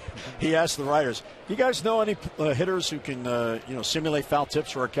 That's right. He asked the writers, "You guys know any hitters who can, simulate foul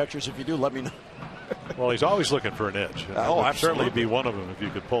tips for our catchers? If you do, let me know." Well, he's always looking for an edge. Oh, absolutely. Certainly be one of them if you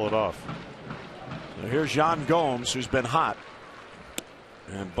could pull it off. So here's Yan Gomes, who's been hot.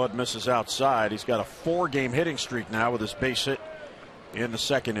 And Bud misses outside. He's got a 4-game hitting streak now with his base hit in the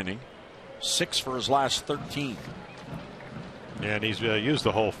second inning. 6 for his last 13. And he's used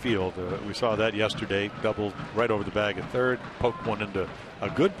the whole field. We saw that yesterday. Doubled right over the bag at third. Poked one into a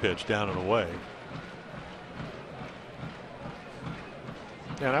good pitch down and away.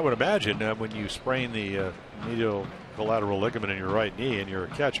 And I would imagine when you sprain the medial collateral ligament in your right knee and you're a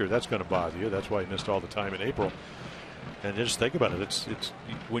catcher, that's going to bother you. That's why he missed all the time in April. And just think about it. It's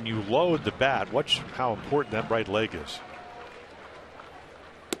when you load the bat, watch how important that right leg is.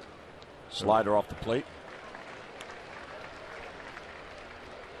 Slider off the plate.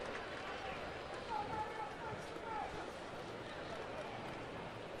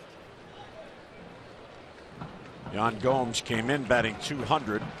 Yan Gomes came in batting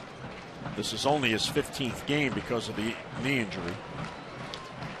 .200. This is only his 15th game because of the knee injury.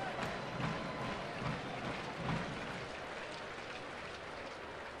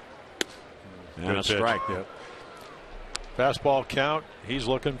 And a strike. Yep. Fastball count. He's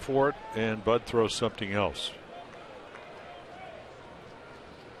looking for it, and Bud throws something else.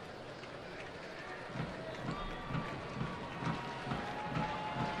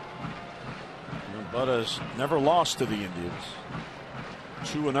 And Bud has never lost to the Indians.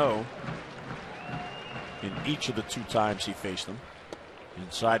 2-0 in each of the 2 times he faced them.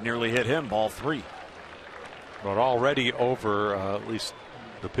 Inside nearly hit him, ball 3. But already over at least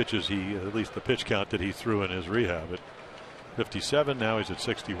the pitches at least the pitch count that he threw in his rehab at 57. Now he's at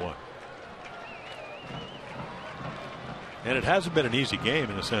 61. And it hasn't been an easy game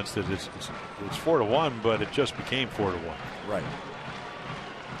in the sense that it's 4-1, but it just became 4-1. Right.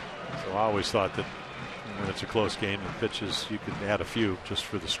 So I always thought that when it's a close game, the pitches you can add a few just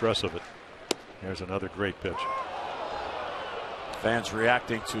for the stress of it. There's another great pitch. Fans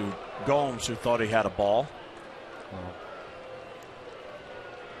reacting to Gomes, who thought he had a ball.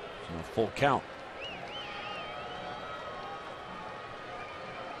 Full count.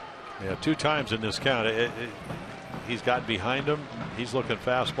 Yeah, 2 times in this count. He's gotten behind him. He's looking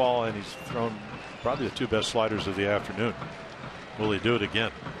fastball, and he's thrown probably the 2 best sliders of the afternoon. Will he do it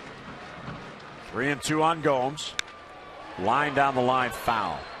again? 3-2 on Gomes. Line down the line,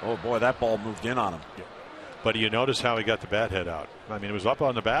 foul. Oh boy, that ball moved in on him. Yeah. But you notice how he got the bat head out. I mean, it was up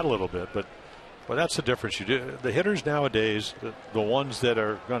on the bat a little bit, but that's the difference. You do the hitters nowadays, the ones that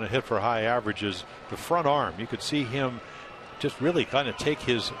are going to hit for high averages, the front arm. You could see him just really kind of take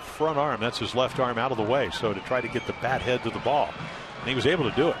his front arm, that's his left arm, out of the way, so to try to get the bat head to the ball. And he was able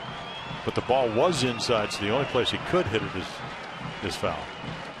to do it. But the ball was inside, so the only place he could hit it is foul.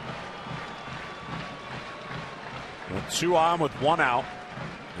 2 on with 1 out,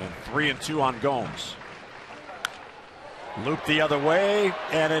 and 3-2 on Gomes. Loop the other way,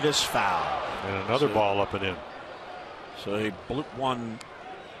 and it is foul. And another ball up and in. So he blooped one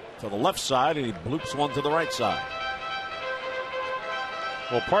to the left side, and he bloops one to the right side.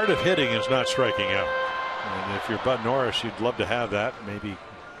 Well, part of hitting is not striking out. And if you're Bud Norris, you'd love to have that. Maybe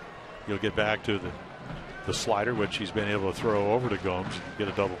you'll get back to the the slider, which he's been able to throw over to Gomes and get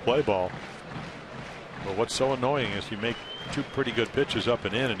a double play ball. But what's so annoying is you make two pretty good pitches up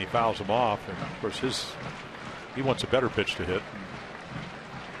and in, and he fouls them off. And of course, he wants a better pitch to hit.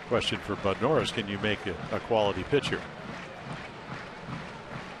 Question for Bud Norris: can you make a quality pitch here?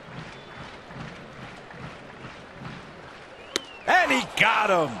 And he got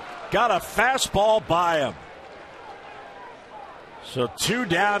him. Got a fastball by him. So 2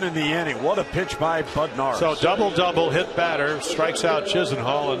 down in the inning. What a pitch by Bud Norris. So double hit batter, strikes out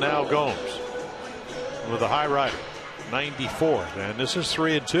Chisenhall, and now Gomes with a high rider, 94, and this is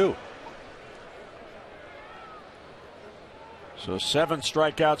 3-2. So 7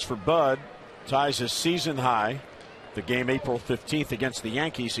 strikeouts for Bud, ties his season high. The game April 15th against the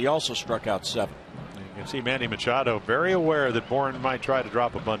Yankees, he also struck out 7. You can see Manny Machado very aware that Bourne might try to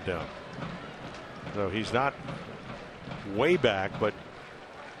drop a bunt down. So he's not way back, but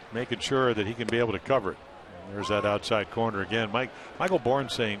making sure that he can be able to cover it. And there's that outside corner again. Michael Bourne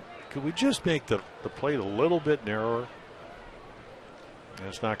saying, could we just make the plate a little bit narrower? And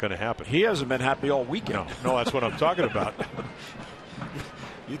it's not going to happen. He hasn't been happy all weekend. No, that's what I'm talking about.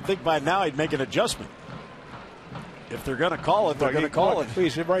 You'd think by now he'd make an adjustment. If they're going to call it, they're going to call it.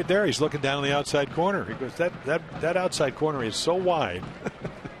 He's right there. He's looking down the outside corner. He goes, that outside corner is so wide.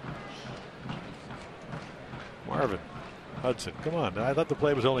 Marvin Hudson, come on. I thought the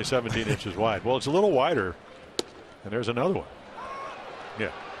play was only 17 inches wide. Well, it's a little wider. And there's another one.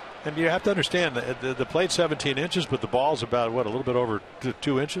 Yeah. And you have to understand the plate's 17 inches, but the ball's about, a little bit over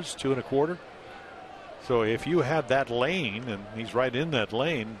 2 inches, 2 1/4. So if you have that lane, and he's right in that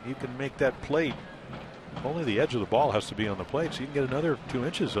lane, you can make that plate. Only the edge of the ball has to be on the plate, so you can get another 2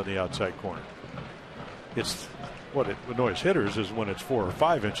 inches on the outside corner. It's what it annoys hitters is when it's 4 or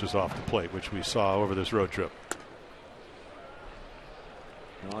 5 inches off the plate, which we saw over this road trip.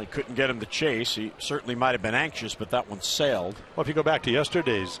 Well, he couldn't get him to chase. He certainly might have been anxious, but that one sailed. Well, if you go back to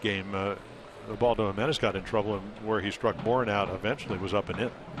yesterday's game, Ubaldo Jimenez got in trouble, and where he struck Bourne out eventually was up and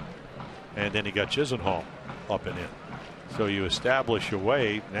in. And then he got Chisenhall up and in. So you establish a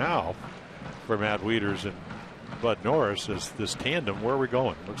way now for Matt Wieters and Bud Norris as this tandem. Where are we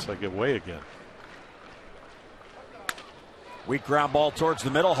going? Looks like away again. Weak ground ball towards the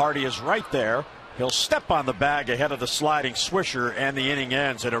middle. Hardy is right there. He'll step on the bag ahead of the sliding Swisher, and the inning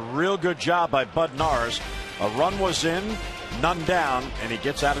ends. And a real good job by Bud Norris. A run was in, none down, and he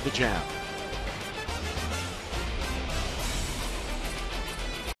gets out of the jam.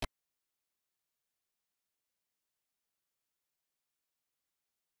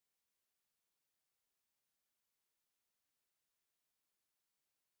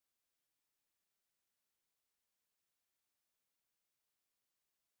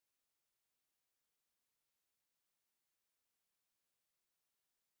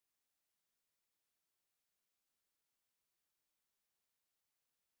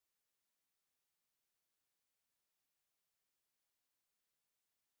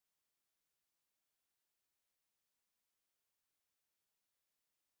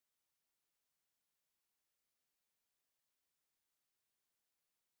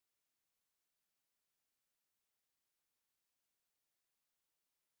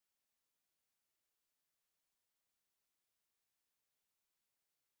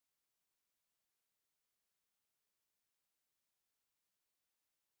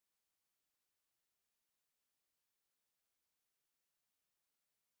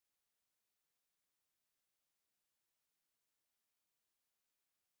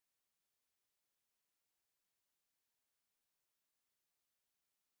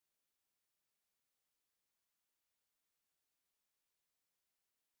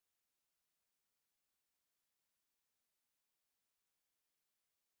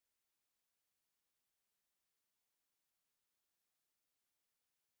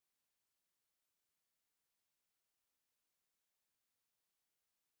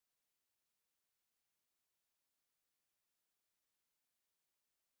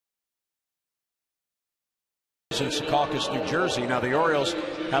 In Secaucus, New Jersey. Now the Orioles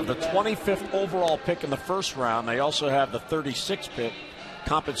have the 25th overall pick in the first round. They also have the 36th pick,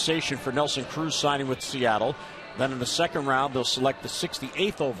 compensation for Nelson Cruz signing with Seattle. Then in the second round, they'll select the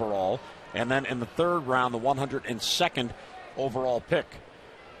 68th overall. And then in the third round, the 102nd overall pick.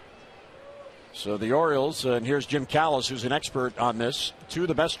 So the Orioles, and here's Jim Callis, who's an expert on this. 2 of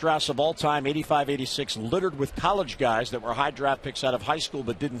the best drafts of all time, 85-86, littered with college guys that were high draft picks out of high school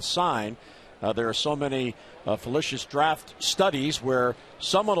but didn't sign. There are so many fallacious draft studies where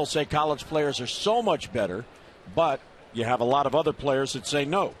someone will say college players are so much better, but you have a lot of other players that say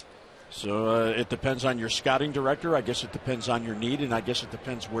no. So it depends on your scouting director. I guess it depends on your need, and I guess it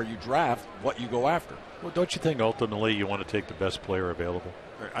depends where you draft, what you go after. Well, don't you think ultimately you want to take the best player available?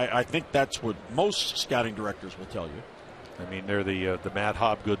 I think that's what most scouting directors will tell you. I mean, they're the Matt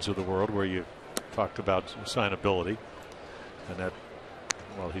Hobgoods of the world, where you talked about signability, and that,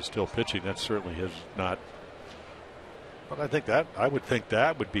 well, he's still pitching. That certainly is not. But I would think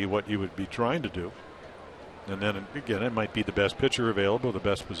that would be what you would be trying to do. And then again, it might be the best pitcher available, the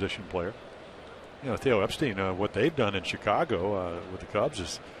best position player. You know, Theo Epstein, what they've done in Chicago with the Cubs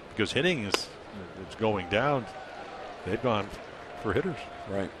is, because hitting is going down, they've gone for hitters.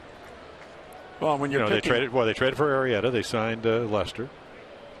 Right. Well, when you're they traded for Arrieta, they signed Lester,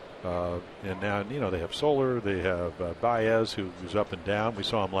 and now they have Soler, they have Baez, who's up and down. We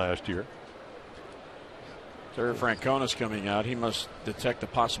saw him last year. Terry Francona's coming out. He must detect a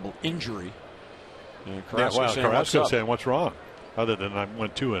possible injury. And Carrasco's saying, what's wrong? Other than I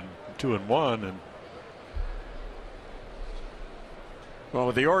went 2-1, and well,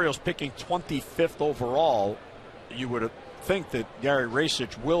 with the Orioles picking 25th overall, you would think that Gary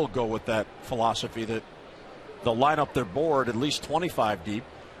Racich will go with that philosophy that they'll line up their board at least 25 deep,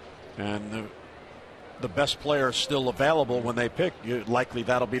 and the best player is still available when they pick. Likely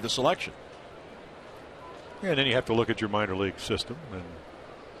that'll be the selection. Yeah, and then you have to look at your minor league system, and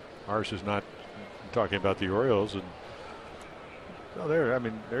ours is not. Talking about the Orioles, and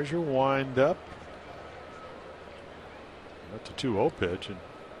there's your wind up. That's a 2-0 pitch, and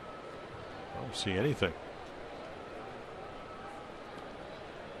I don't see anything.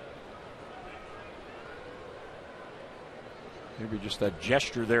 Maybe just that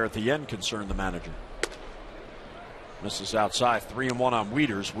gesture there at the end concerned the manager. Misses outside. 3-1 on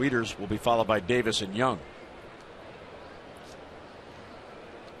Wieters. Wieters will be followed by Davis and Young.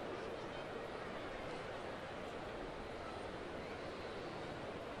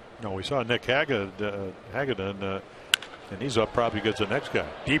 No, we saw Nick Hagedorn, and he's up probably against the next guy.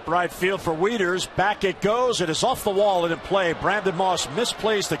 Deep right field for Wieters. Back it goes. It is off the wall and in play. Brandon Moss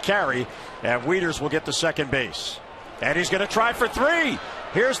misplays the carry, and Wieters will get to second base. And he's going to try for 3.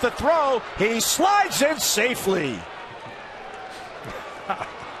 Here's the throw. He slides in safely.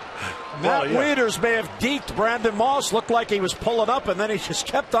 Matt Wieters may have deked Brandon Moss. Looked like he was pulling up, and then he just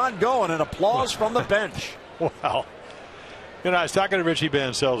kept on going. And applause from the bench. Wow. I was talking to Richie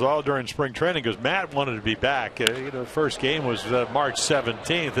Bancells all during spring training because Matt wanted to be back. The first game was March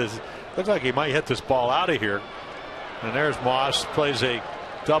 17th. Looks like he might hit this ball out of here. And there's Moss, plays a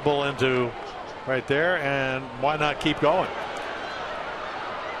double into right there, and why not keep going?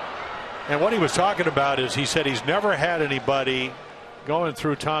 And what he was talking about is he said he's never had anybody going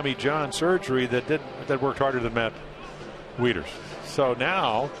through Tommy John surgery that worked harder than Matt Wieters. So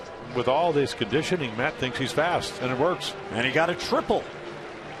now, with all this conditioning, Matt thinks he's fast, and it works. And he got a triple.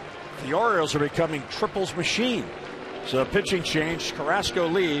 The Orioles are becoming triples machine. So pitching change. Carrasco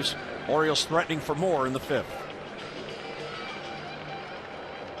leaves. Orioles threatening for more in the 5th.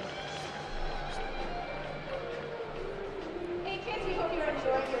 Hey kids, we hope you're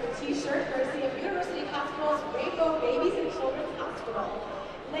enjoying your t-shirt courtesy of University Hospital's Rainbow Babies and Children's Hospital.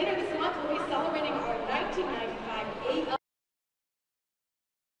 Later this month, we'll be celebrating our 1995 AL.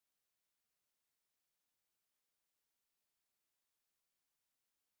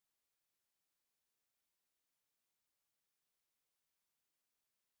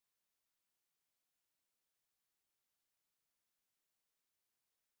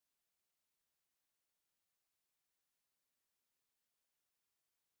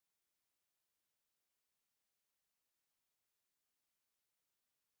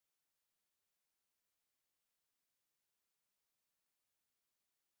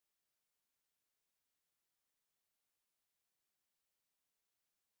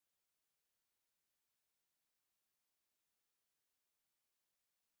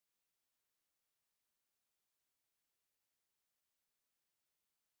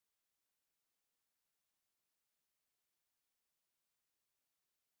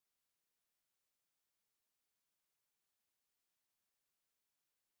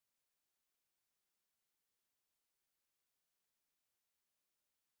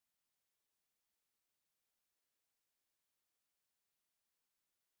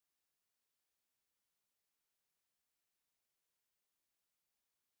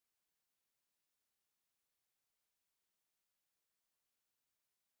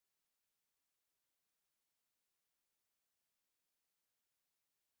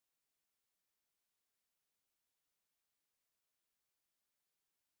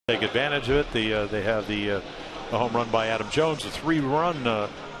 Take advantage of it. They have the home run by Adam Jones, a 3-run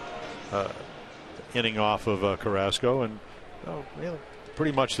inning off of Carrasco, and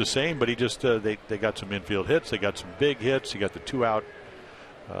pretty much the same, but he just they got some infield hits. They got some big hits. He got the 2-out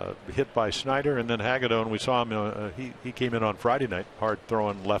hit by Snyder, and then Hagedorn. We saw him. He came in on Friday night, hard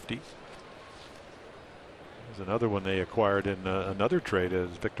throwing lefty. There's another one they acquired in another trade as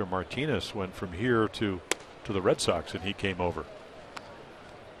Victor Martinez went from here to the Red Sox, and he came over.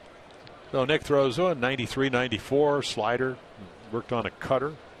 So Nick throws a 93-94 slider, worked on a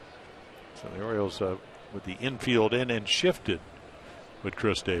cutter. So the Orioles with the infield in and shifted with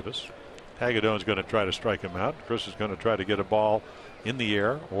Chris Davis. Hagedorn's going to try to strike him out. Chris is going to try to get a ball in the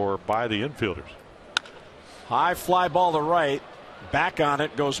air or by the infielders. High fly ball to right. Back on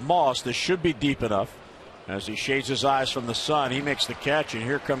it goes Moss. This should be deep enough. As he shades his eyes from the sun, he makes the catch, and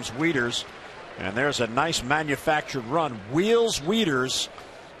here comes Wieters. And there's a nice manufactured run. Wheels Wieters.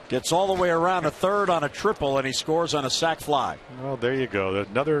 Gets all the way around a third on a triple, and he scores on a sac fly. Well, there you go.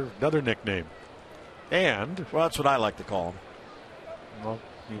 Another nickname. And well, that's what I like to call him. Well,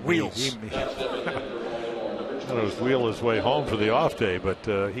 Wheels. He wheel his way home for the off day,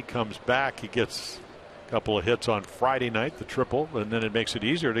 but he comes back. He gets a couple of hits on Friday night, the triple, and then it makes it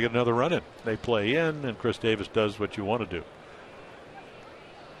easier to get another run in. They play in, and Chris Davis does what you want to do.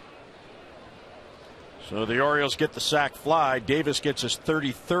 So the Orioles get the sac fly. Davis gets his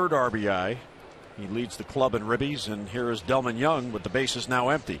 33rd RBI. He leads the club in ribbies, and here is Delmon Young with the bases now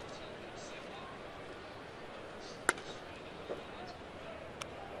empty.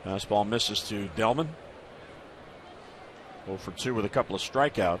 Fastball misses to Delmon. 0 for 2 with a couple of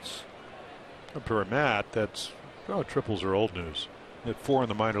strikeouts. For Matt, triples are old news. He had 4 in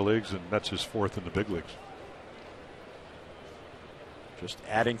the minor leagues, and that's his 4th in the big leagues. Just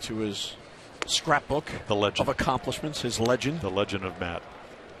adding to his scrapbook of accomplishments, his legend. The legend of Matt.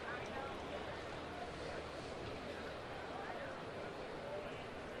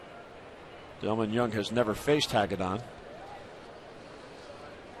 Delmon Young has never faced Hagedorn.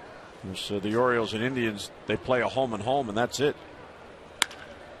 So the Orioles and Indians, they play a home and home, and that's it.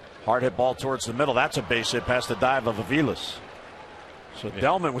 Hard hit ball towards the middle. That's a base hit past the dive of Aviles. So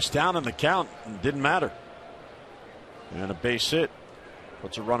Delmon was down in the count and didn't matter. And a base hit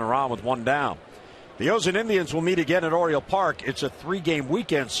puts a runner on with 1 down. The O's and Indians will meet again at Oriole Park. It's a 3-game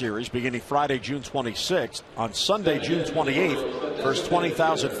weekend series beginning Friday, June 26th. On Sunday, June 28th, first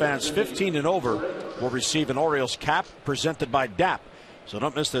 20,000 fans 15 and over will receive an Orioles cap presented by DAP. So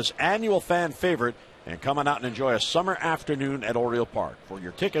don't miss this annual fan favorite and come on out and enjoy a summer afternoon at Oriole Park. For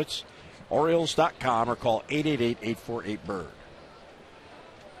your tickets, Orioles.com or call 888-848-BIRD.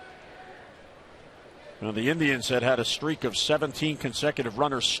 Now, the Indians had a streak of 17 consecutive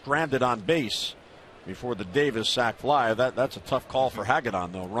runners stranded on base before the Davis sac fly. That's a tough call for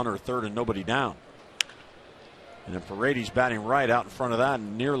Hagedorn, though. Runner at third and nobody down. And then Paredes batting right out in front of that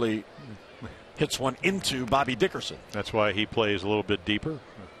and nearly hits one into Bobby Dickerson. That's why he plays a little bit deeper.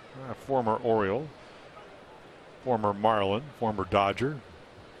 Former Oriole, former Marlin, former Dodger.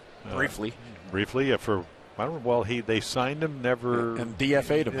 Briefly, they signed him, never and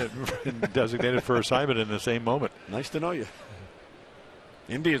DFA'd him, and designated for assignment in the same moment. Nice to know you.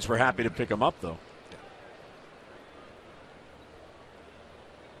 Indians were happy to pick him up, though.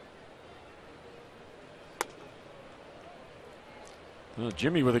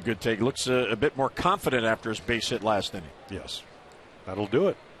 Jimmy with a good take. Looks a bit more confident after his base hit last inning. Yes, that'll do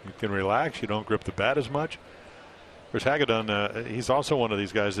it. You can relax. You don't grip the bat as much. Whereas Hagedorn, he's also one of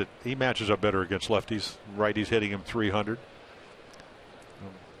these guys that he matches up better against lefties. Righties hitting him 300.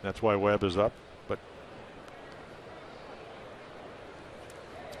 That's why Webb is up. But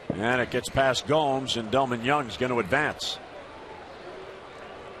and it gets past Gomes, and Delmon Young's going to advance.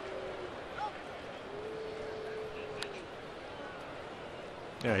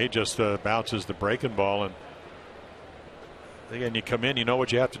 Yeah, he just bounces the breaking ball, and again, you come in, you know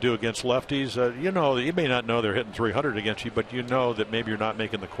what you have to do against lefties. You may not know they're hitting 300 against you, but you know that maybe you're not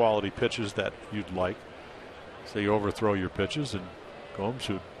making the quality pitches that you'd like. So you overthrow your pitches, and Gomes,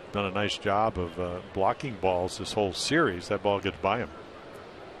 who's done a nice job of blocking balls this whole series, that ball gets by him.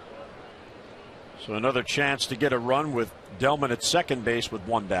 So another chance to get a run with Delmon at second base with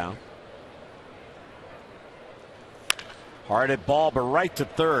 1 down. Hard hit ball, but right to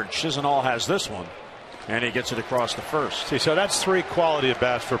third. Chisenhall has this one, and he gets it across the first. See, so that's 3 quality at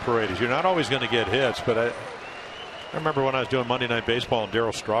bats for Paredes. You're not always going to get hits, but I remember when I was doing Monday Night Baseball and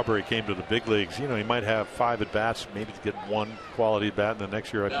Darryl Strawberry came to the big leagues. He might have 5 at bats, maybe to get 1 quality at bat, and the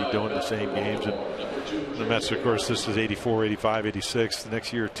next year I'd be doing the same games. And the Mets, of course, this is 84, 85, 86. The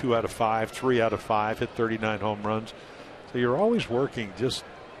next year, 2 out of 5, 3 out of 5, hit 39 home runs. So you're always working just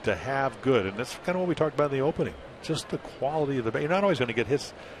to have good, and that's kind of what we talked about in the opening. Just the quality of the bat. You're not always going to get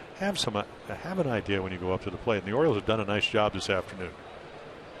hits. Have an idea when you go up to the plate. And the Orioles have done a nice job this afternoon.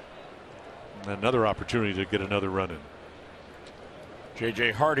 Another opportunity to get another run in.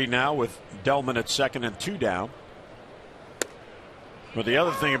 J.J. Hardy now with Delman at second and 2 down. But the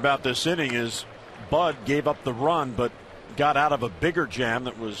other thing about this inning is Bud gave up the run, but got out of a bigger jam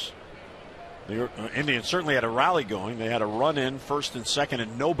that was. The Indians certainly had a rally going. They had a run in first and second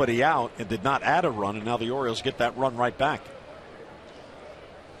and nobody out, and did not add a run, and now the Orioles get that run right back.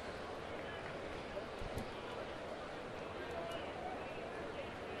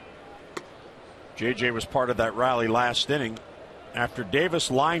 JJ was part of that rally last inning. After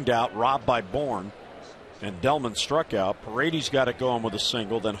Davis lined out, robbed by Bourne, and Delman struck out, Paredes got it going with a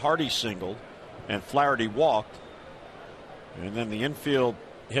single, then Hardy singled, and Flaherty walked. And then the infield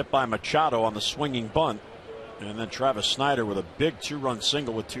hit by Machado on the swinging bunt, and then Travis Snyder with a big 2-run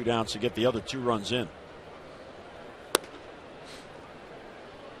single with 2 downs to get the other 2 runs in.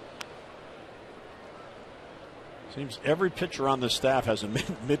 Seems every pitcher on this staff has a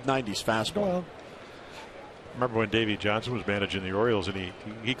mid-90s fastball. Well, remember when Davey Johnson was managing the Orioles, and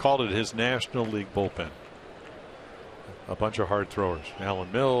he called it his National League bullpen. A bunch of hard throwers.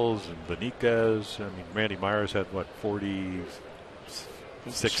 Alan Mills and Benitez. I mean, Randy Myers had what,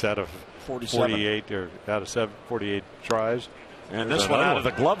 46 out of 48 or out of 48 tries. And this one out of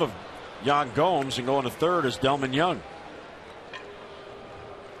the glove of Yan Gomes, and going to third is Delman Young.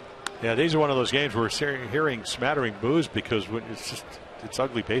 Yeah, these are one of those games where we're hearing smattering boos because it's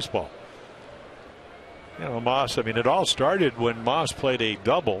ugly baseball. You know, Moss, I mean, it all started when Moss played a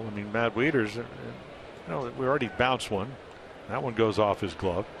double. I mean, Matt Wieters, you know, we already bounced one. That one goes off his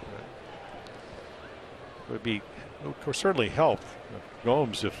glove. It would certainly help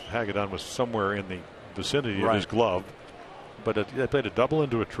Gomes if Hagedorn was somewhere in the vicinity of his glove. But they played a double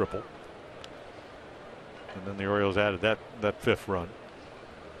into a triple. And then the Orioles added that 5th run.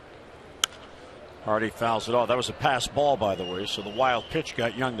 Hardy fouls it off. That was a pass ball, by the way. So the wild pitch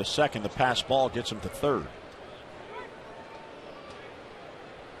got Young to second. The pass ball gets him to third.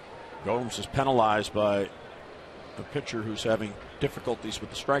 Gomes is penalized by a pitcher who's having difficulties with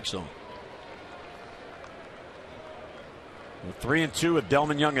the strike zone. 3-2 with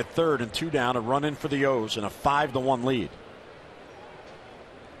Delman Young at third and 2 down. A run in for the O's and a 5-1 lead.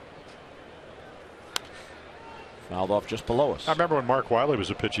 Fouled off just below us. I remember when Mark Wiley was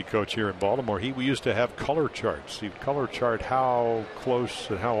a pitching coach here in Baltimore. We used to have color charts. He'd color chart how close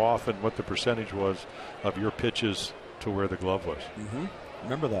and how often, what the percentage was of your pitches to where the glove was.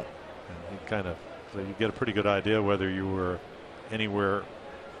 Remember that. And so you get a pretty good idea whether you were anywhere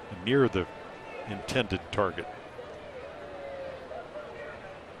near the intended target.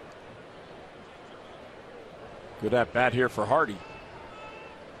 Good at bat here for Hardy.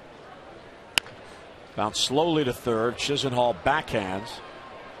 Bounced slowly to third. Chisenhall backhands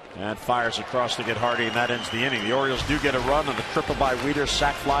and fires across to get Hardy, and that ends the inning. The Orioles do get a run on the triple by Wieters,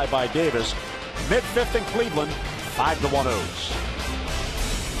 sac fly by Davis. Mid-5th in Cleveland, 5-1 O's.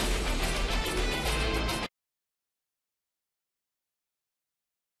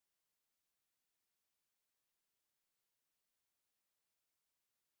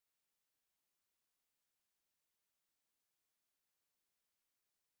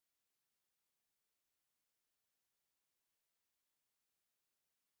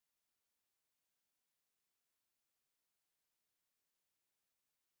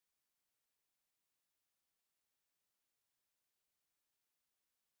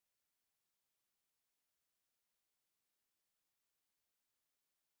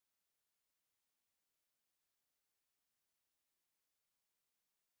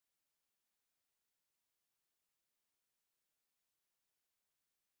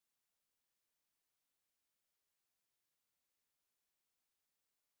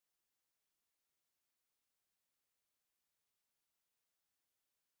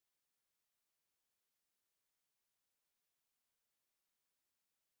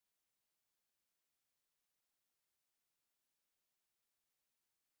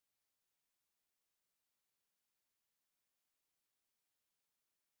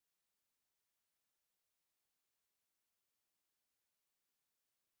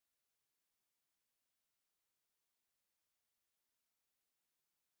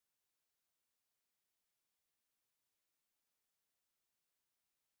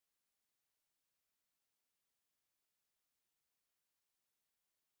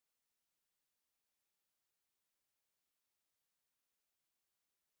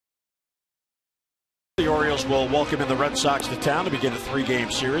 The Orioles will welcome in the Red Sox to town to begin a 3-game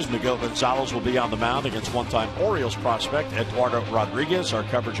series. Miguel Gonzalez will be on the mound against one-time Orioles prospect Eduardo Rodriguez. Our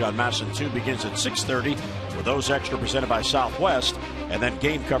coverage on MASN 2 begins at 6:30 with those extra presented by Southwest, and then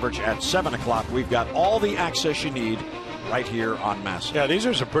game coverage at 7 o'clock. We've got all the access you need right here on Massey. Yeah, these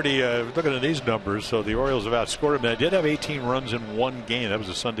are some pretty, looking at these numbers, so the Orioles have outscored them. They did have 18 runs in one game. That was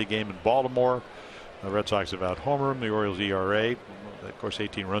a Sunday game in Baltimore. The Red Sox have out-homered them. The Orioles ERA, of course,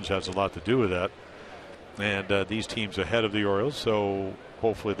 18 runs has a lot to do with that. And these teams ahead of the Orioles, so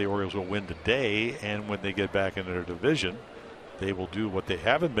hopefully the Orioles will win today, and when they get back into their division, they will do what they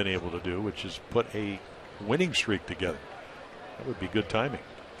haven't been able to do, which is put a winning streak together. That would be good timing,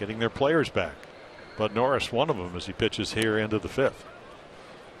 getting their players back. But Norris, one of them, as he pitches here into the fifth.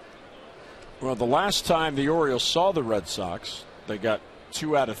 Well, the last time the Orioles saw the Red Sox, they got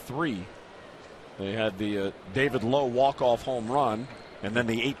 2 out of 3. They had the David Lowe walk-off home run, and then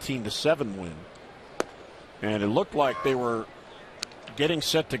the 18-7 win. And it looked like they were getting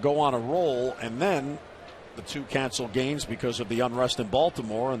set to go on a roll, and then the 2 canceled games because of the unrest in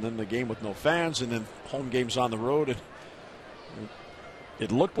Baltimore, and then the game with no fans, and then home games on the road. And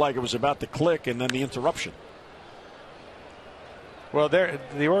it looked like it was about to click, and then the interruption. Well,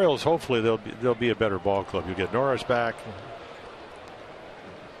 the Orioles, hopefully they'll be a better ball club. You get Norris back.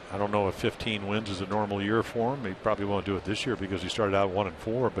 I don't know if 15 wins is a normal year for him. He probably won't do it this year because he started out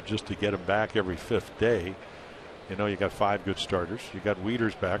 1-4. But just to get him back every 5th day, you know, you got 5 good starters. You got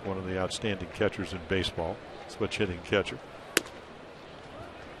Wieters back, one of the outstanding catchers in baseball, switch hitting catcher.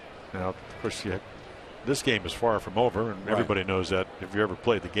 Now, of course, this game is far from over, and everybody knows that if you ever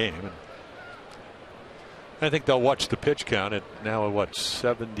played the game. And I think they'll watch the pitch count at now at what,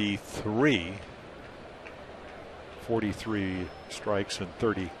 73. 43 strikes and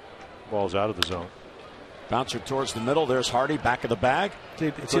 30 balls out of the zone. Bouncer towards the middle. There's Hardy back of the bag. See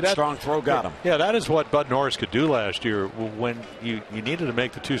that strong throw got him. Yeah, that is what Bud Norris could do last year. When you needed to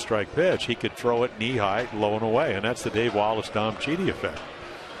make the 2-strike pitch, he could throw it knee high, low and away, and that's the Dave Wallace, Dom Chidi effect.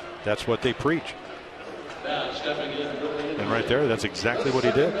 That's what they preach. And right there, that's exactly what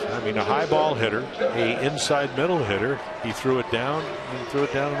he did. I mean, a high ball hitter, a inside middle hitter, he threw it down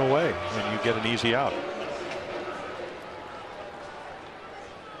and away, and you get an easy out.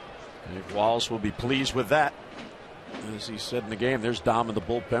 Dave Wallace will be pleased with that. As he said in the game, there's Dom in the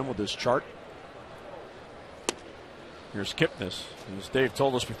bullpen with his chart. Here's Kipnis. As Dave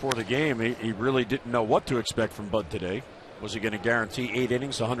told us before the game, he really didn't know what to expect from Bud today. Was he going to guarantee 8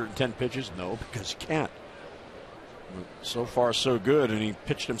 innings, 110 pitches? No, because he can't. But so far, so good, and he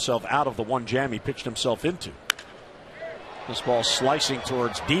pitched himself out of the one jam he pitched himself into. This ball slicing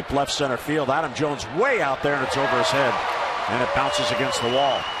towards deep left center field. Adam Jones way out there, and it's over his head, and it bounces against the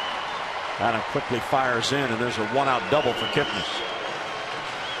wall. Adam quickly fires in, and there's a 1-out double for Kipnis.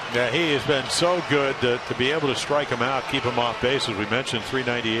 Yeah, he has been so good to be able to strike him out, keep him off base. As we mentioned,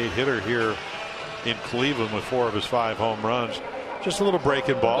 398 hitter here in Cleveland with 4 of his 5 home runs. Just a little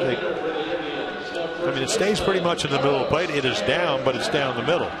breaking ball. I mean, it stays pretty much in the middle of the plate. It is down, but it's down the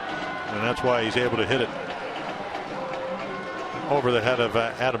middle, and that's why he's able to hit it over the head of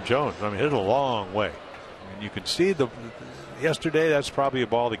Adam Jones. I mean, hit it a long way. And you can see yesterday, that's probably a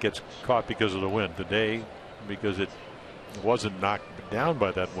ball that gets caught because of the wind. Today, because it wasn't knocked down by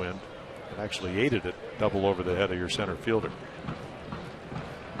that wind, it actually aided it double over the head of your center fielder.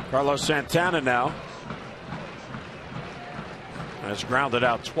 Carlos Santana now has grounded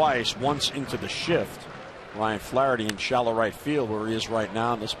out twice, once into the shift. Ryan Flaherty in shallow right field where he is right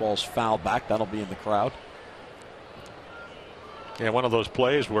now, and this ball's fouled back. That'll be in the crowd. Yeah, one of those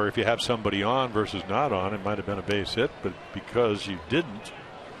plays where if you have somebody on versus not on, it might have been a base hit, but because you didn't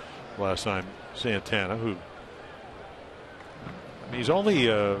last time, Santana, who, I mean, he's only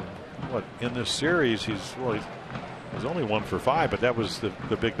in this series he's only 1 for 5, but that was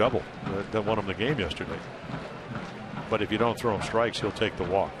the big double that won him the game yesterday. But if you don't throw him strikes, he'll take the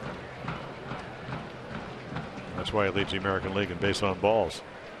walk. That's why he leads the American League in base on balls.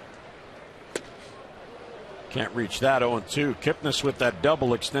 Can't reach that. 0-2. Kipnis with that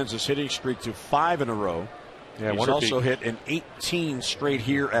double extends his hitting streak to 5 in a row. Yeah, he's also hit an 18 straight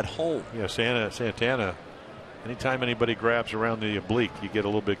here at home. Yeah, Santana, anytime anybody grabs around the oblique, you get a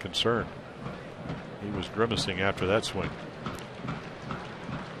little bit concerned. He was grimacing after that swing.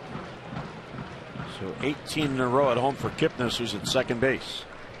 So 18 in a row at home for Kipnis, who's at second base.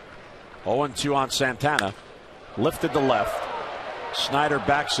 0-2 on Santana. Lifted to left. Snyder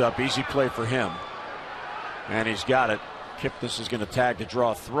backs up. Easy play for him. And he's got it. Kipnis is going to tag to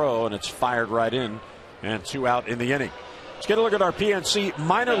draw a throw, and it's fired right in. And 2 out in the inning. Let's get a look at our PNC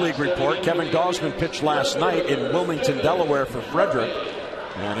minor league report. Kevin Gausman pitched last night in Wilmington, Delaware for Frederick.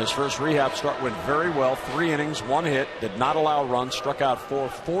 And his first rehab start went very well. 3 innings, 1 hit, did not allow runs, struck out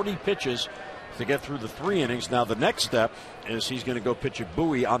 40 pitches to get through the 3 innings. Now the next step is he's going to go pitch at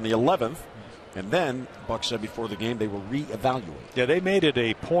Bowie on the 11th. And then Buck said before the game they will reevaluate. Yeah, they made it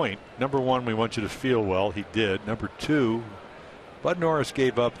a point. Number one, we want you to feel well. He did. Number two, Bud Norris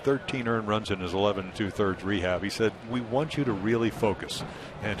gave up 13 earned runs in his 11 2/3 rehab. He said, we want you to really focus.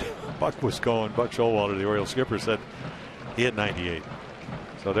 And Buck was going. Buck Showalter, the Orioles skipper, said he hit 98.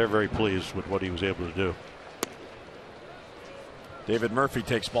 So they're very pleased with what he was able to do. David Murphy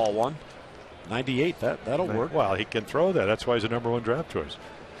takes ball one. 98, that'll work. Well, he can throw that. That's why he's a #1 draft choice.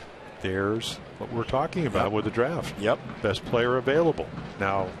 There's what we're talking about with the draft. Yep. Best player available.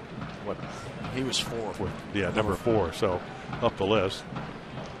 Now, what? He was 4. Yeah, number 4. So up the list.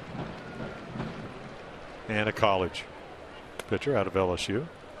 And a college pitcher out of LSU.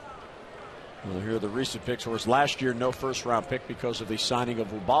 Well, here are the recent picks. For his last year, no first-round pick because of the signing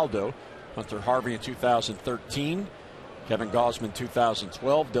of Ubaldo. Hunter Harvey in 2013. Kevin Gausman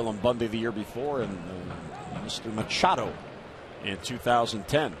 2012. Dylan Bundy the year before. And Mr. Machado in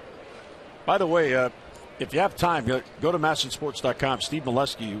 2010. By the way, if you have time, go to MASNsports.com. Steve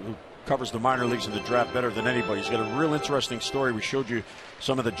Molesky, who covers the minor leagues and the draft better than anybody, he's got a real interesting story. We showed you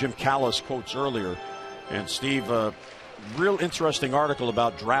some of the Jim Callis quotes earlier. And Steve, real interesting article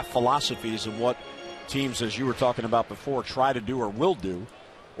about draft philosophies and what teams, as you were talking about before, try to do or will do,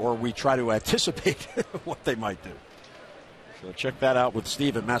 or we try to anticipate what they might do. So check that out with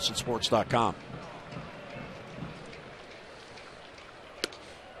Steve at MASNsports.com.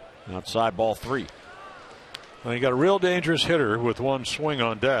 Outside, ball 3. Well, you got a real dangerous hitter with one swing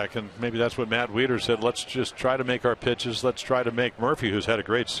on deck, and maybe that's what Matt Weeder said. Let's just try to make our pitches. Let's try to make Murphy, who's had a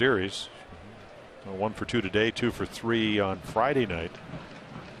great series. 1 for 2 today, 2 for 3 on Friday night.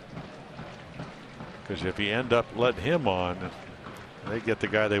 Because if you end up letting him on, they get the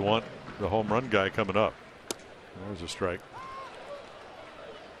guy they want, the home run guy coming up. There's a strike.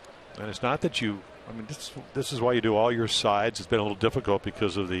 And it's not that you, I mean, this is why you do all your sides. It's been a little difficult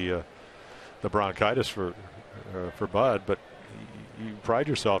because of the bronchitis for Bud, but you pride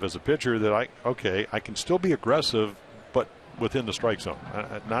yourself as a pitcher that I can still be aggressive, but within the strike zone,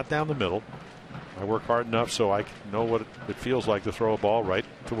 not down the middle. I work hard enough so I know what it feels like to throw a ball right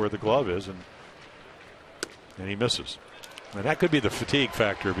to where the glove is, and he misses. And that could be the fatigue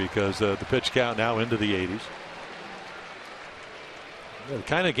factor because the pitch count now into the 80s. The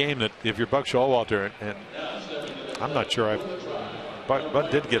kind of game that if you're Buck Showalter, and I'm not sure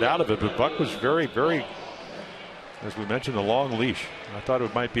Buck did get out of it, but Buck was very, very, as we mentioned, a long leash. I thought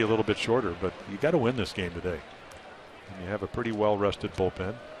it might be a little bit shorter, but you got to win this game today. And you have a pretty well rested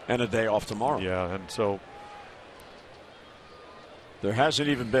bullpen. And a day off tomorrow. Yeah, and so there hasn't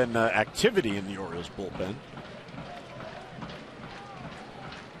even been activity in the Orioles bullpen.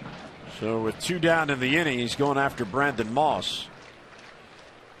 So with 2 down in the inning, he's going after Brandon Moss.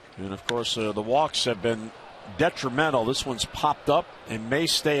 And of course, the walks have been detrimental. This one's popped up and may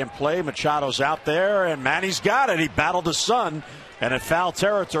stay in play. Machado's out there, and Manny's got it. He battled the sun, and at foul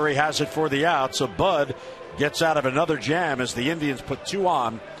territory has it for the out. So Bud gets out of another jam as the Indians put 2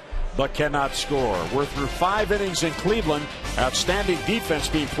 on, but cannot score. We're through 5 innings in Cleveland. Outstanding defense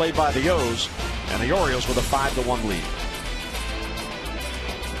being played by the O's, and the Orioles with a 5-1 lead.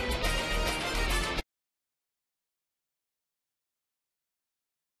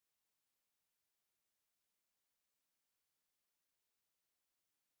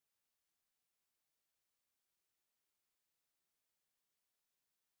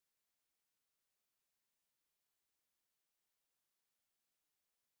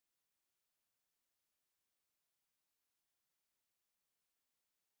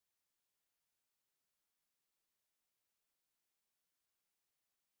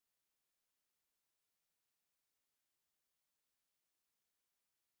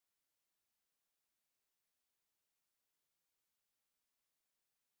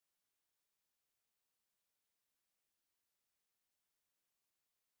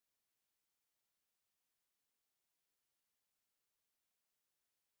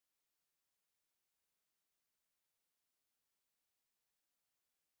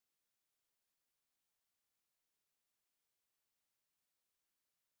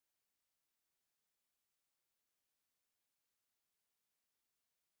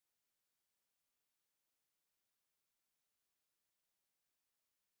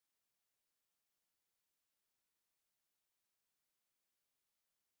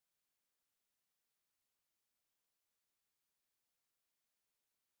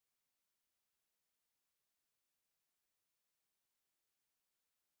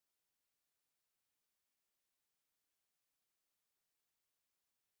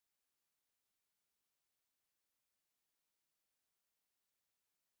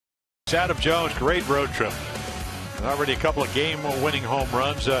 Adam Jones, great road trip. Already a couple of game-winning home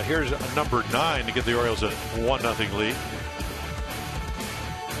runs. Here's number 9 to give the Orioles a 1-0 lead.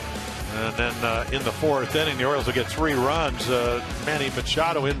 And then in the 4th inning, the Orioles will get 3 runs. Manny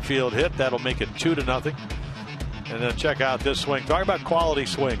Machado infield hit. That'll make it 2-0. And then check out this swing. Talk about quality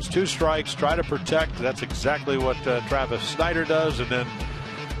swings. 2 strikes, try to protect. That's exactly what Travis Snyder does. And then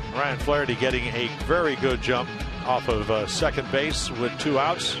Ryan Flaherty getting a very good jump off of second base with 2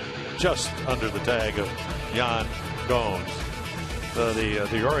 outs, just under the tag of Yan Gomes.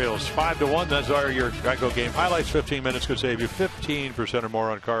 The Orioles 5-1. Those are your Geico game highlights. 15 minutes could save you 15% or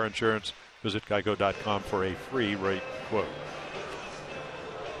more on car insurance. Visit geico.com for a free rate quote.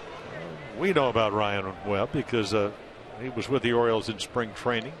 We know about Ryan Webb because he was with the Orioles in spring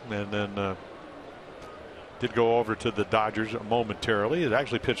training and then did go over to the Dodgers momentarily. He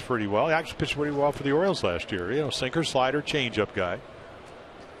actually pitched pretty well. He actually pitched pretty well for the Orioles last year. You know, sinker, slider, changeup guy.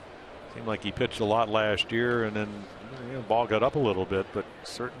 Seemed like he pitched a lot last year, and then ball got up a little bit, but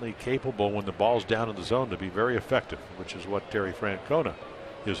certainly capable when the ball's down in the zone to be very effective, which is what Terry Francona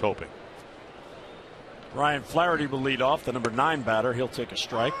is hoping. Ryan Flaherty will lead off, the number 9 batter. He'll take a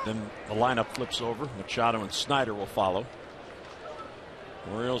strike. Then the lineup flips over. Machado and Snyder will follow.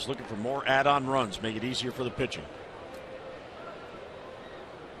 Orioles looking for more add-on runs, make it easier for the pitching.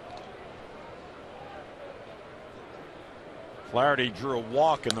 Flaherty drew a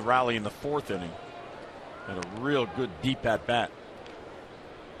walk in the rally in the 4th inning. And a real good deep at bat.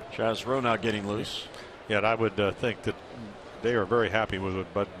 Chaz Rowe now getting loose. Yeah, and I would think that they are very happy with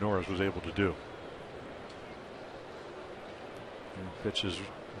what Bud Norris was able to do. Pitches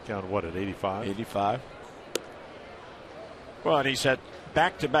count what at 85? 85. Well, and he's had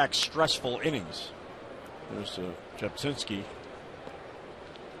back-to-back stressful innings. There's Jepczynski,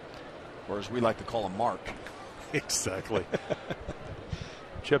 or as we like to call him, Mark. Exactly.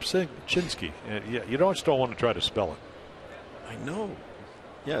 Jepczynski. Yeah, you don't want to try to spell it. I know.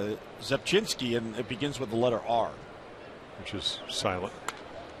 Yeah, Zepchinski, and it begins with the letter R, which is silent.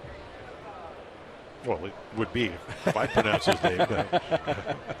 Well, it would be if I pronounce his name.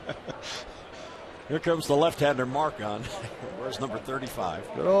 Here comes the left-hander Mark on. Where's number 35?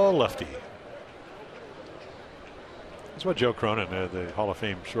 Good old lefty. That's what Joe Cronin, the Hall of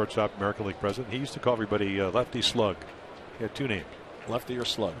Fame shortstop, American League president, he used to call everybody Lefty Slug. He had 2 names. Lefty or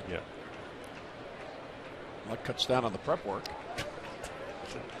Slug? Yeah. That cuts down on the prep work.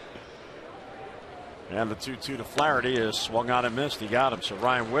 And the 2-2 to Flaherty is swung on and missed. He got him. So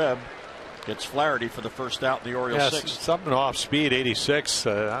Ryan Webb gets Flaherty for the first out in the Orioles' 6th. Something off speed, 86.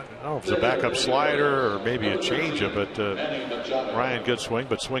 I don't know if it's a backup slider or maybe a changeup, but Ryan, good swing,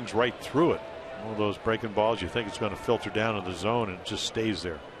 but swings right through it. One of those breaking balls you think it's going to filter down in the zone and it just stays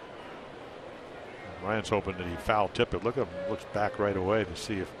there. Ryan's hoping that he foul tip it. Look at him, looks back right away to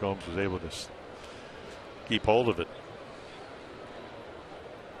see if Gomes was able to keep hold of it.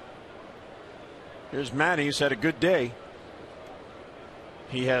 Here's Manny, who's had a good day.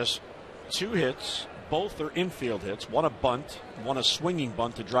 He has 2 hits, both are infield hits, 1 a bunt, 1 a swinging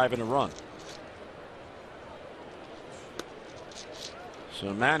bunt to drive in a run.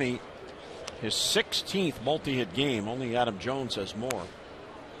 So Manny, his 16th multi-hit game. Only Adam Jones has more.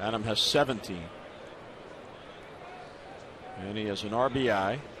 Adam has 17. And he has an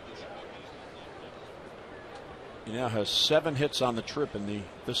RBI. He now has 7 hits on the trip in the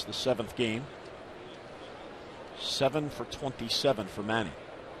 7th game. 7 for 27 for Manny.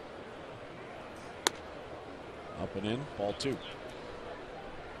 Up and in, ball 2.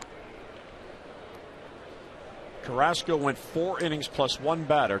 Carrasco went 4 innings plus 1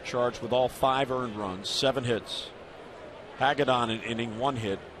 batter, charged with all 5 earned runs, 7 hits. Hagedon an inning, 1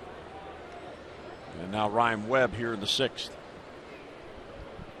 hit. And now Ryan Webb here in the 6th.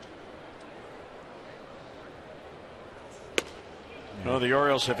 No, the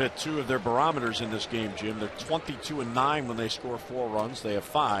Orioles have hit 2 of their barometers in this game, Jim. They're 22-9 when they score 4 runs. They have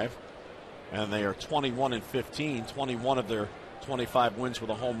 5. And they are 21-15. 21 of their 25 wins with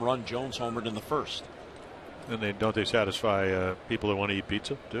a home run. Jones homered in the 1st. And don't they satisfy people that want to eat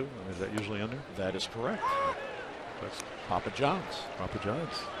pizza too? Is that usually in there? That is correct. That's Papa John's. Papa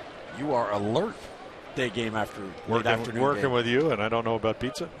John's. You are alert day game after late afternoon working game. with you, and I don't know about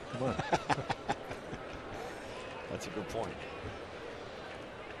pizza. Come on. That's a good point.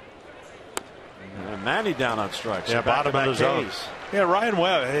 And Manny down on strikes. Yeah, bottom of the zone. Yeah, Ryan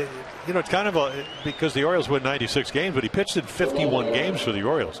Webb. It's kind of because the Orioles win 96 games, but he pitched in 51 games for the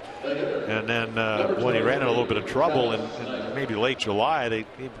Orioles. And then when he ran in a little bit of trouble in maybe late July,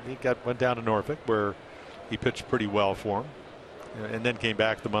 he went down to Norfolk where he pitched pretty well for him, and then came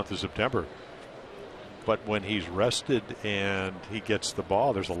back the month of September. But when he's rested and he gets the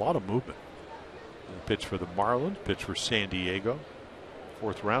ball, there's a lot of movement. Pitched for the Marlins, pitched for San Diego.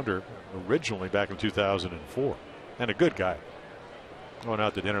 4th rounder originally back in 2004. And a good guy. Going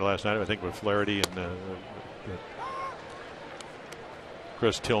out to dinner last night, I think, with Flaherty and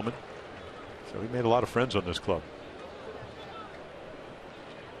Chris Tillman. So he made a lot of friends on this club.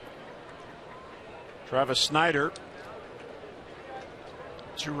 Travis Snyder,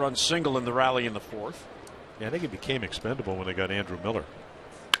 2-run single in the rally in the 4th. Yeah, I think he became expendable when they got Andrew Miller.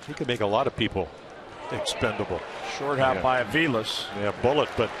 He could make a lot of people expendable. Short out by Aviles. Yeah, bullet,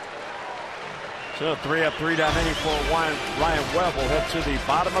 but. So 3 up, 3 down inning for Ryan Webb will head to the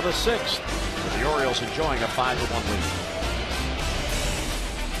bottom of the 6th. With the Orioles enjoying a 5-1 lead.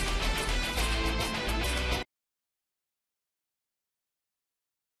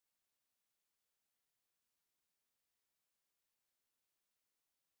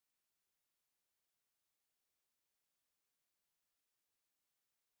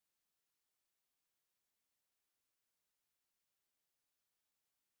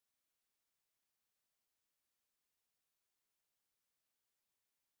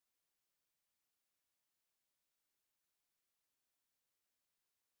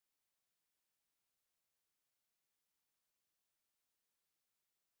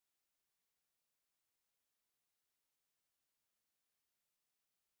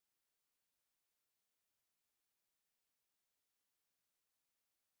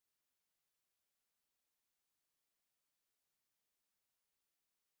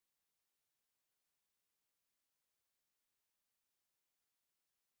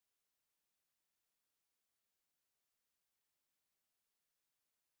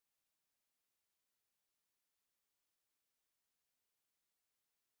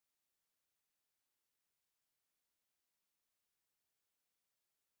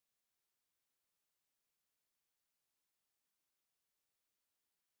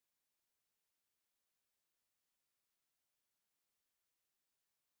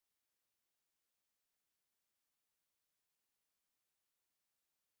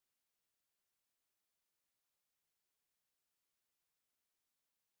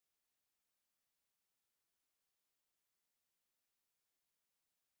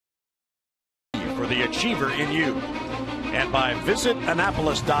 For the achiever in you. And by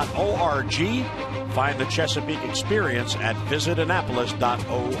visitannapolis.org. Find the Chesapeake experience at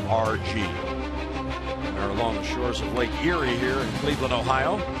visitannapolis.org. We're along the shores of Lake Erie here in Cleveland,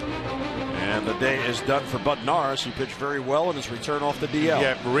 Ohio. And the day is done for Bud Norris. He pitched very well in his return off the DL.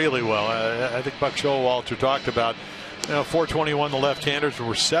 Yeah, really well. I think Buck Showalter talked about 421 the left-handers. There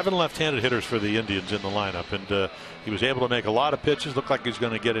were 7 left-handed hitters for the Indians in the lineup, and he was able to make a lot of pitches. Looked like he was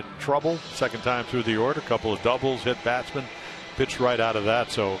going to get in trouble second time through the order. A couple of doubles, hit batsmen, pitched right out of that.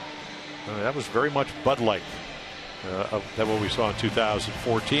 So that was very much Bud-like of what we saw in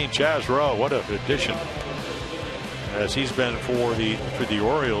 2014. Chaz Rowe, what an addition as he's been for the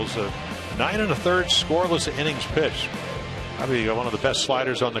Orioles. 9 1/3 scoreless innings pitched. Probably one of the best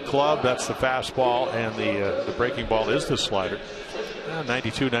sliders on the club. That's the fastball, and the breaking ball is the slider.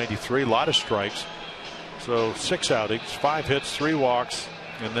 92, 93, a lot of strikes. So 6 outings, 5 hits, 3 walks,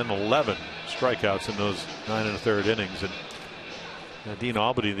 and then 11 strikeouts in those 9 1/3 innings. And Dean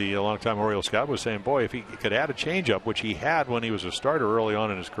Albany, the longtime Orioles scout, was saying, boy, if he could add a changeup, which he had when he was a starter early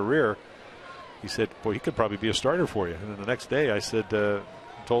on in his career, he said, boy, he could probably be a starter for you. And then the next day I said,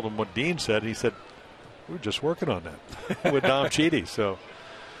 told him what Dean said, and he said, we're just working on that with Dom Chidi. So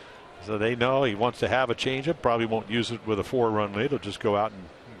they know he wants to have a changeup. Probably won't use it with a 4-run lead. He'll just go out and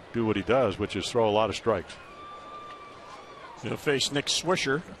do what he does, which is throw a lot of strikes. He'll face Nick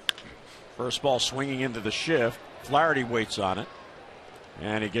Swisher. First ball swinging into the shift. Flaherty waits on it,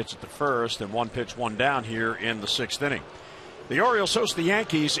 and he gets it to first. And 1 pitch, 1 down here in the 6th inning. The Orioles host the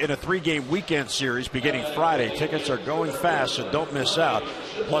Yankees in a 3-game weekend series beginning Friday. Tickets are going fast, so don't miss out.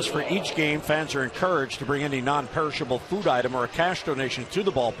 Plus, for each game, fans are encouraged to bring any non-perishable food item or a cash donation to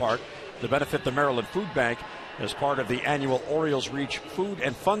the ballpark to benefit the Maryland Food Bank as part of the annual Orioles Reach Food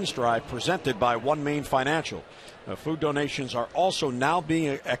and Funds Drive presented by One Main Financial. Food donations are also now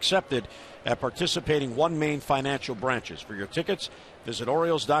being accepted at participating One Main Financial branches. For your tickets, visit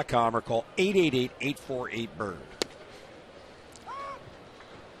Orioles.com or call 888-848-BIRD.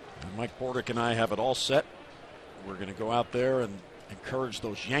 Mike Bordick and I have it all set. We're going to go out there and encourage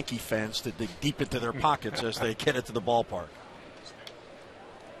those Yankee fans to dig deep into their pockets as they get into the ballpark.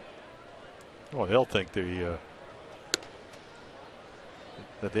 Well, they'll think that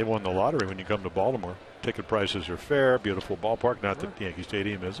they won the lottery when you come to Baltimore. Ticket prices are fair, beautiful ballpark. Not that Yankee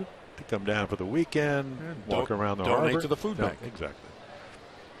Stadium isn't. They come down for the weekend, walk around the harbor. Donate to the food bank. Exactly.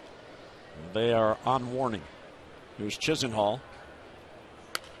 They are on warning. Here's Chisenhall.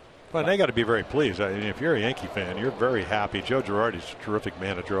 Well, they got to be very pleased. I mean, if you're a Yankee fan, you're very happy. Joe Girardi's a terrific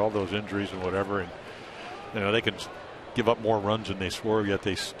manager. All those injuries and whatever, and they can give up more runs than they score, yet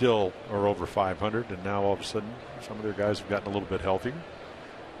they still are over 500. And now all of a sudden, some of their guys have gotten a little bit healthier,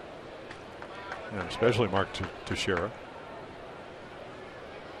 and especially Mark Teixeira.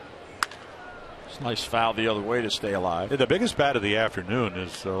 It's a nice foul the other way to stay alive. The biggest bat of the afternoon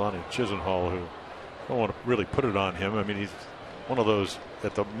is Lonnie Chisenhall, who I don't want to really put it on him. I mean, he's one of those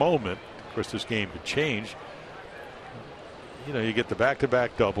at the moment. Of course, this game could change. You get the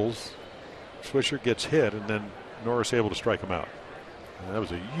back-to-back doubles. Swisher gets hit, and then Norris able to strike him out. And that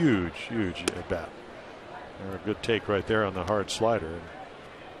was a huge, huge at bat. A good take right there on the hard slider. And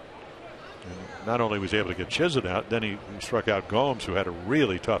not only was he able to get Chisholm out, then he struck out Gomes, who had a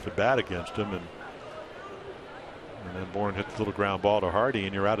really tough at bat against him, and then Bourne hit the little ground ball to Hardy,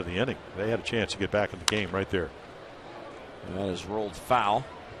 and you're out of the inning. They had a chance to get back in the game right there. That is rolled foul.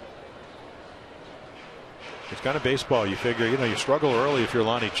 It's kind of baseball. You figure, you struggle early if you're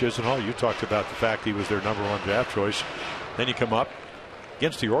Lonnie Chisenhall. You talked about the fact he was their #1 draft choice. Then you come up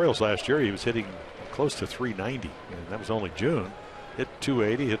against the Orioles last year. He was hitting close to 390, and that was only June. Hit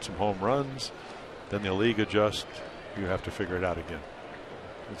 280, hit some home runs. Then the league adjusts. You have to figure it out again.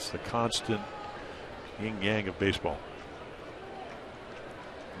 It's the constant yin yang of baseball.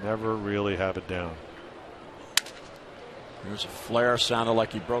 Never really have it down. There's a flare. Sounded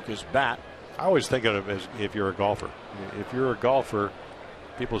like he broke his bat. I always think of it as if you're a golfer. If you're a golfer,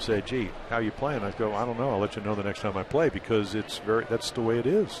 people say, gee, how are you playing? I go, I don't know. I'll let you know the next time I play, because that's the way it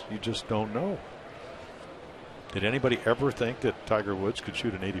is. You just don't know. Did anybody ever think that Tiger Woods could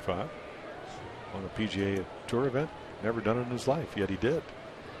shoot an 85 on a PGA Tour event? Never done it in his life, yet he did.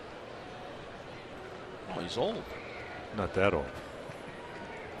 Well, he's old. Not that old.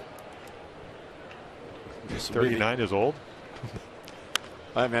 39 is old?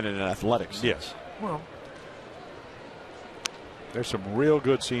 I meant in athletics. Yes. Well, there's some real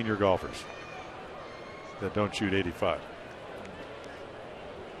good senior golfers that don't shoot 85.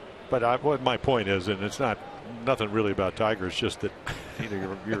 But what my point is, and it's nothing really about Tiger, it's just that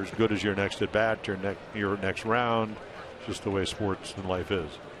you're as good as your next at bat, your next round. It's just the way sports and life is.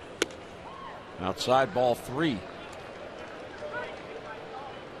 Outside, ball 3.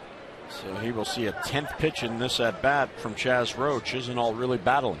 So he will see a 10th pitch in this at bat from Chaz Rowe. Chisenhall really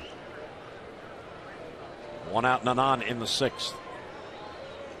battling. 1 out, none on in the 6th.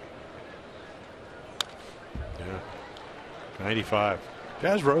 Yeah. 95.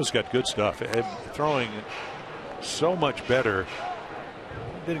 Chaz Rowe's got good stuff. Throwing so much better.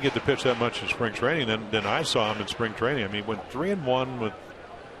 Didn't get to pitch that much in spring training than I saw him in spring training. I mean, went 3-1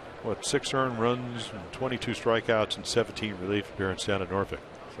 with 6 earned runs and 22 strikeouts and 17 relief appearances down at Norfolk.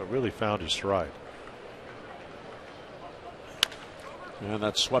 So really found his stride. And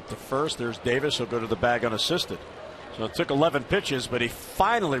that swept to first. There's Davis. He'll go to the bag unassisted. So it took 11 pitches, but he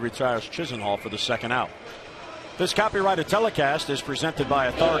finally retires Chisenhall for the 2nd out. This copyrighted telecast is presented by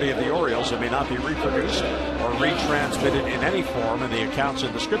authority of the Orioles and may not be reproduced or retransmitted in any form, and the accounts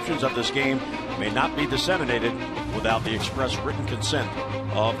and descriptions of this game may not be disseminated without the express written consent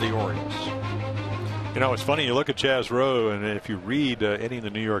of the Orioles. It's funny. You look at Chaz Rowe, and if you read any of the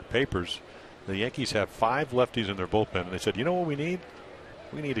New York papers, the Yankees have 5 lefties in their bullpen, and they said, you know what we need?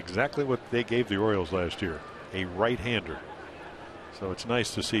 We need exactly what they gave the Orioles last year, a right-hander. So it's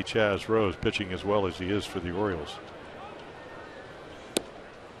nice to see Chaz Rowe pitching as well as he is for the Orioles.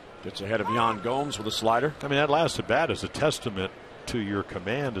 Gets ahead of Yan Gomes with a slider. I mean, that last at bat is a testament to your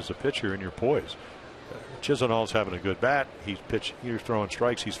command as a pitcher and your poise. Chisenhall's having a good bat. He's throwing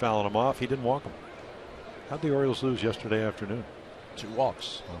strikes. He's fouling them off. He didn't walk them. How'd the Orioles lose yesterday afternoon? 2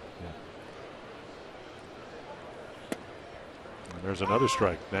 walks. Oh, yeah. And there's another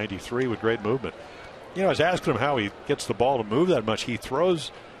strike. 93 with great movement. I was asking him how he gets the ball to move that much. He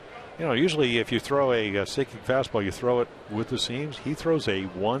throws, usually if you throw a sinking fastball, you throw it with the seams. He throws a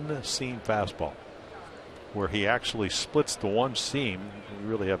 1-seam fastball where he actually splits the 1 seam. You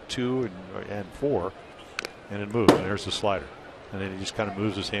really have 2 and 4, and it moves. And there's the slider. And then he just kind of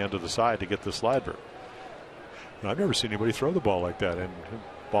moves his hand to the side to get the slider. I've never seen anybody throw the ball like that, and the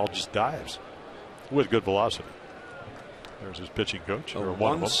ball just dives with good velocity. There's his pitching coach. A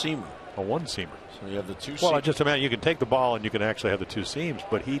 1-seamer. A 1-seamer. So you have the 2 seams. Well, I just imagine you can take the ball and you can actually have the 2 seams,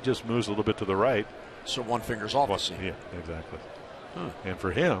 but he just moves a little bit to the right. So 1 finger's off the seam. Yeah, exactly. And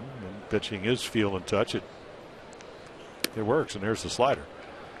for him, pitching his feel and touch, it works. And there's the slider,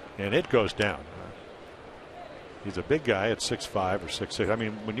 and it goes down. He's a big guy at 6'5" or 6'6". I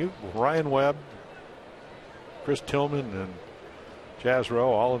mean, when Ryan Webb, Chris Tillman, and Chaz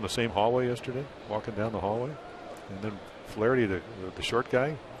Rowe all in the same hallway yesterday, walking down the hallway, and then Flaherty, the short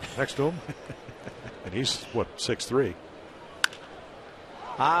guy next to him, and he's what, 6'3".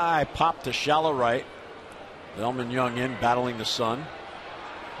 High pop to shallow right. Delman Young in battling the sun.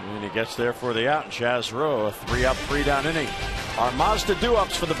 And he gets there for the out. And Chaz Rowe, a 3-up, 3-down inning. Our Mazda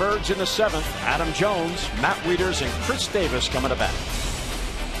do-ups for the Birds in the 7th. Adam Jones, Matt Wieters, and Chris Davis coming to bat.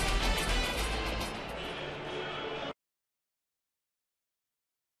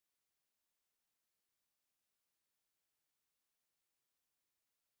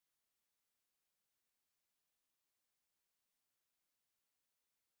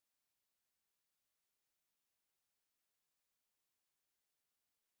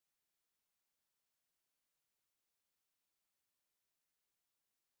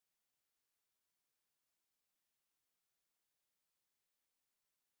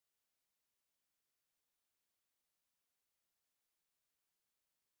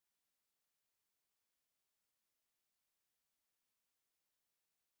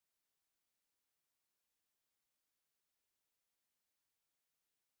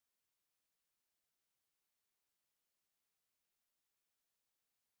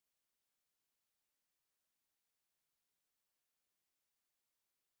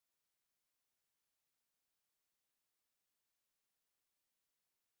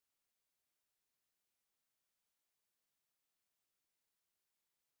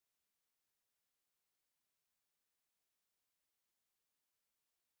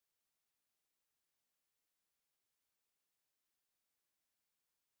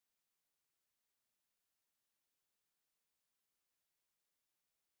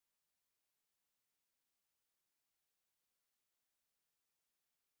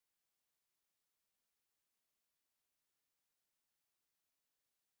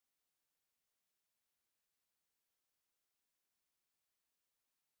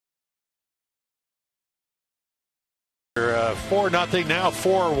 They're 4-0 now,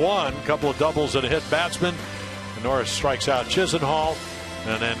 4-1. Couple of doubles and a hit batsman. And Norris strikes out Chisenhall.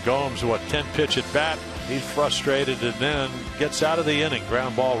 And then Gomes, 10-pitch at bat. He's frustrated and then gets out of the inning.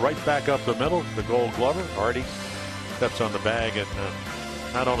 Ground ball right back up the middle. The Gold Glover, Hardy, steps on the bag. And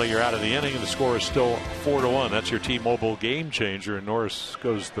not only you're out of the inning, the score is still 4-1. That's your T-Mobile game changer. And Norris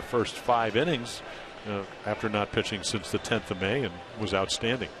goes the first 5 innings after not pitching since the 10th of May and was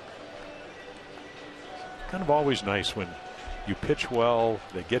outstanding. Kind of always nice when you pitch well,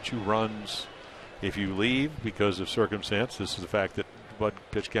 they get you runs. If you leave because of circumstance, this is the fact that Bud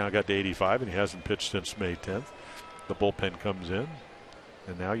pitch count got to 85 and he hasn't pitched since May 10th. The bullpen comes in,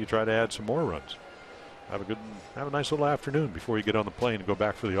 and now you try to add some more runs. Have a nice little afternoon before you get on the plane and go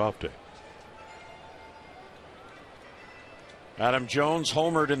back for the off day. Adam Jones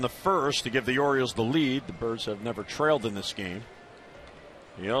homered in the first to give the Orioles the lead. The Birds have never trailed in this game.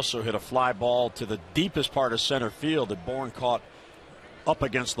 He also hit a fly ball to the deepest part of center field that Bourne caught up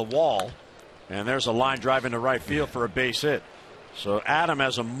against the wall. And there's a line drive into right field for a base hit. So Adam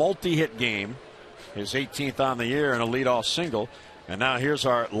has a multi-hit game, his 18th on the year, and a leadoff single. And now here's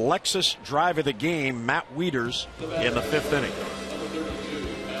our Lexus drive of the game, Matt Wieters, in the 5th inning.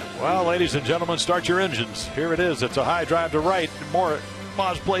 Well, ladies and gentlemen, start your engines. Here it is. It's a high drive to right.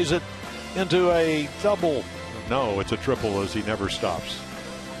 Moz plays it into a double. No, it's a triple as he never stops.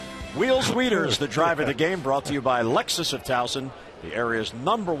 Wheels Wieters, the drive of the game, brought to you by Lexus of Towson, the area's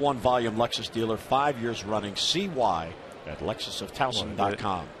 #1 volume Lexus dealer, 5 years running. See why at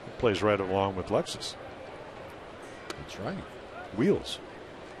LexusofTowson.com. It plays right along with Lexus. That's right. Wheels.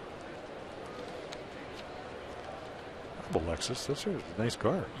 I have a Lexus. That's a nice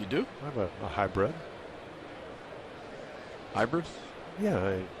car. You do? I have a hybrid. Hybrid? Yeah,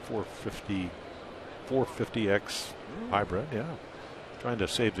 a 450X hybrid, yeah. Trying to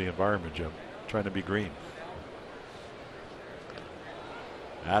save the environment, Jim. Trying to be green.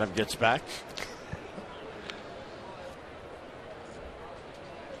 Adam gets back.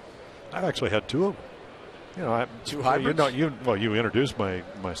 I've actually had 2 of them. You know, 2 hybrids. You introduced my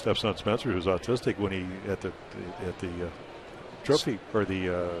stepson Spencer, who's autistic, when he at the trophy or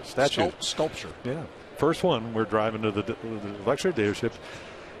the statue sculpture. Yeah, first one. We're driving to the lecture dealership.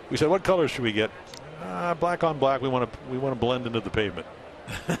 We said, "What colors should we get?" Black on black. We want to blend into the pavement.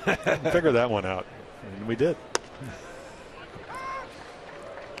 Figure that one out, and we did.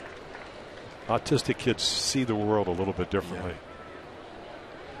 Autistic kids see the world a little bit differently.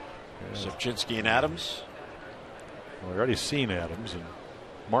 Yeah. Sipchinski and Adams. Well, we've already seen Adams, and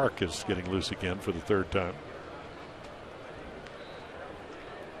Mark is getting loose again for the 3rd time.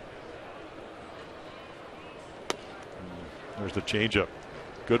 There's the changeup.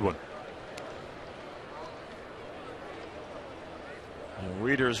 Good one.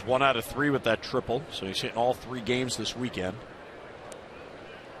 Wieters 1 out of 3 with that triple, so he's hitting all 3 games this weekend.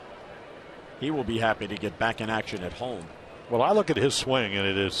 He will be happy to get back in action at home. Well, I look at his swing, and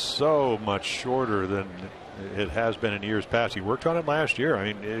it is so much shorter than it has been in years past. He worked on it last year.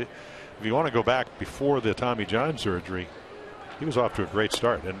 I mean, if you want to go back before the Tommy John surgery, he was off to a great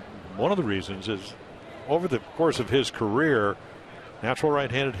start. And one of the reasons is over the course of his career, natural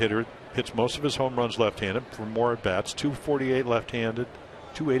right-handed hitter, hits most of his home runs left-handed for more at-bats, 248 left-handed,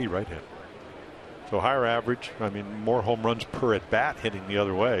 280 right-handed. So higher average, I mean, more home runs per at-bat hitting the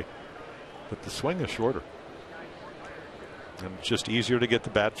other way. But the swing is shorter. And it's just easier to get the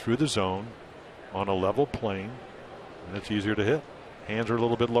bat through the zone on a level plane, and it's easier to hit. Hands are a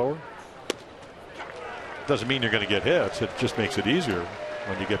little bit lower. Doesn't mean you're going to get hits. It just makes it easier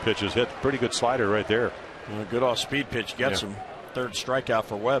when you get pitches hit. Pretty good slider right there. A good off-speed pitch gets him. 3rd strikeout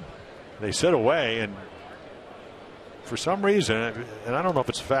for Webb. They sit away, and for some reason, and I don't know if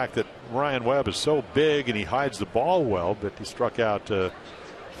it's the fact that Ryan Webb is so big and he hides the ball well, but he struck out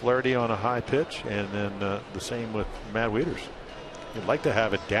Flaherty on a high pitch, and then the same with Matt Wieters. He'd like to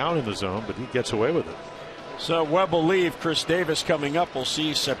have it down in the zone, but he gets away with it. So Webb will leave. Chris Davis coming up. We'll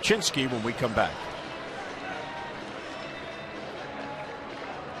see Sepchinski when we come back.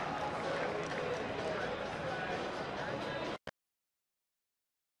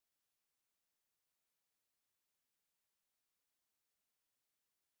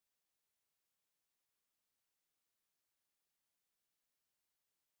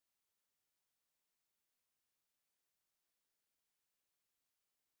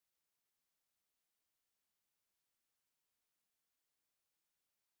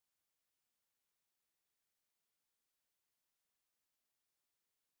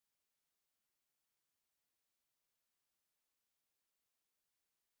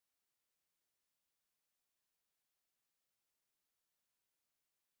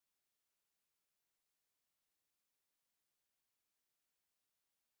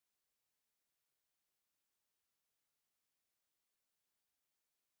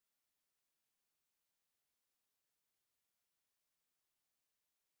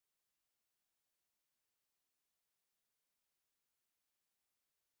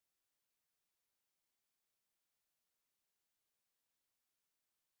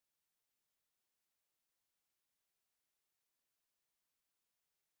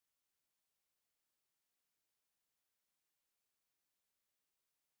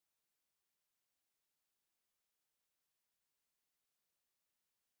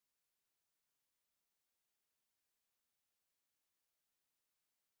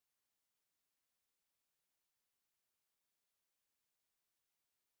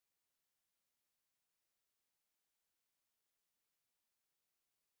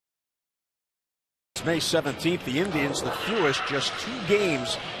 May 17th, the Indians, the fewest, just 2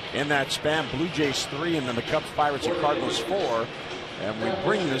 games in that span. Blue Jays 3, and then the Cubs, Pirates, and Cardinals 4. And we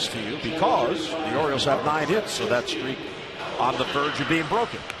bring this to you because the Orioles have 9 hits, so that streak on the verge of being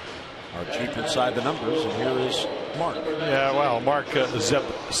broken. Our chief inside the numbers, and here is Mark. Yeah, well, Mark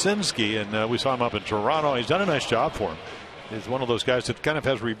Zepsinski, and we saw him up in Toronto. He's done a nice job for him. He's one of those guys that kind of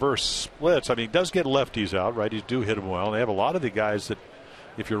has reverse splits. I mean, he does get lefties out, righties do hit him well. And they have a lot of the guys that,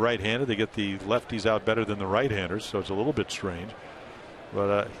 if you're right-handed, they get the lefties out better than the right-handers, so it's a little bit strange.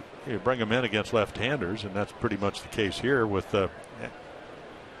 But you bring them in against left-handers, and that's pretty much the case here with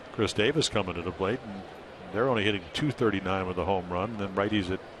Chris Davis coming to the plate. And they're only hitting 239 with a home run, and then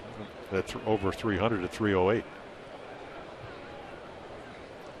righties at over 300 at 308.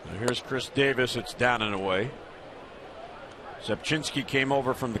 Now here's Chris Davis. It's down and away. Zepchinski came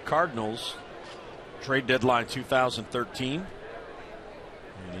over from the Cardinals, trade deadline 2013.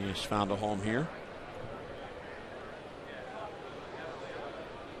 And he has found a home here.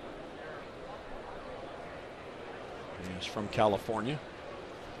 He's from California.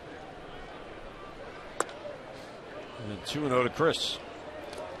 And then 2-0 to Chris.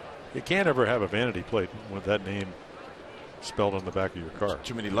 You can't ever have a vanity plate with that name spelled on the back of your car.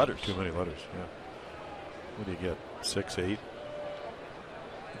 Too many letters. Too many letters, yeah. What do you get? 6, 8?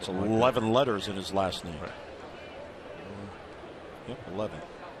 It's 11 letters in his last name. Right. Yep, 11.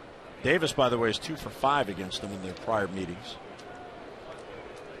 Davis, by the way, is 2 for 5 against them in their prior meetings.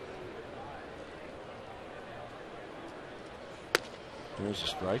 There's a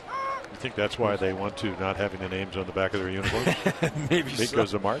strike. You think that's why they want to not having the names on the back of their uniforms? Maybe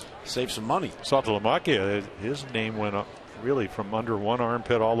because of Mark. Save some money. Saltalamacchia, his name went up really from under one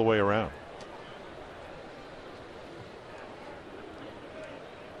armpit all the way around.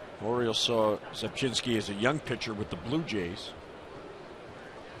 Orioles saw Zepchinski as a young pitcher with the Blue Jays.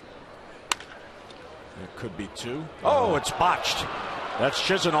 It could be 2. Oh, it's botched. That's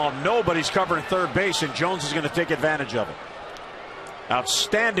Chisenhall. Nobody's covering third base, and Jones is going to take advantage of it.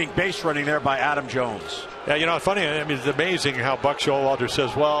 Outstanding base running there by Adam Jones. Yeah, you know, it's funny. I mean, it's amazing how Buck Showalter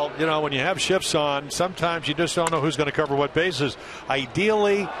says, well, you know, when you have shifts on, sometimes you just don't know who's going to cover what bases.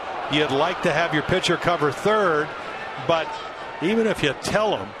 Ideally, you'd like to have your pitcher cover third, but even if you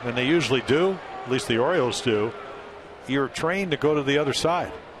tell them, and they usually do, at least the Orioles do, you're trained to go to the other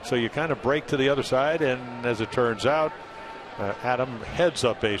side. So you kind of break to the other side, and as it turns out, Adam heads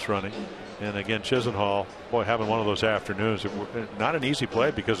up base running. And again, Chisenhall, boy, having one of those afternoons. Not an easy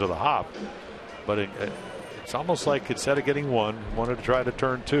play because of the hop, but it's almost like instead of getting one, wanted to try to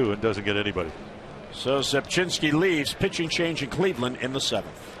turn two and doesn't get anybody. So Zepchinski leaves. Pitching change in Cleveland in the 7th.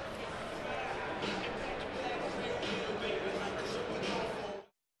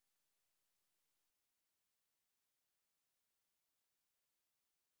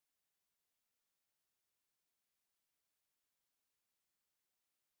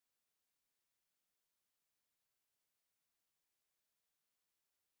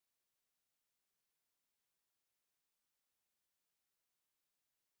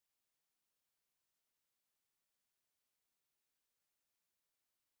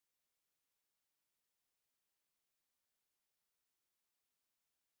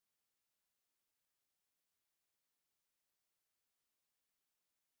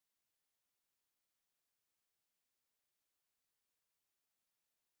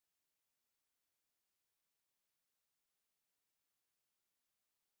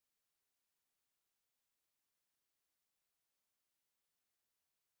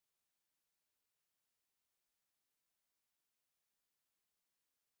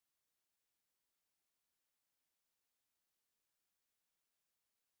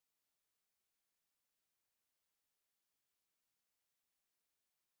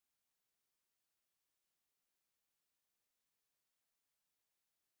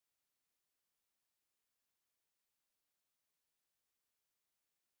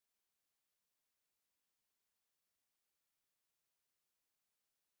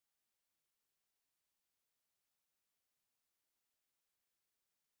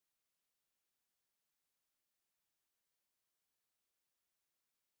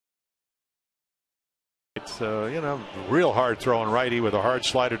 It's you know, real hard throwing righty with a hard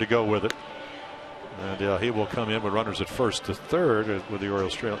slider to go with it, and he will come in with runners at first to third with the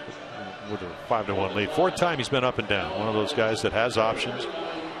Orioles trail with a 5-1 lead. Fourth time he's been up and down. One of those guys that has options.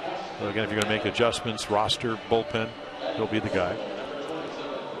 So again, if you're going to make adjustments, roster, bullpen, he'll be the guy.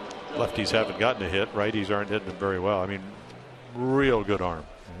 Lefties haven't gotten a hit. Righties aren't hitting them very well. I mean, real good arm,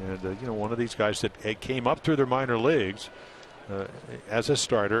 and you know, one of these guys that came up through their minor leagues as a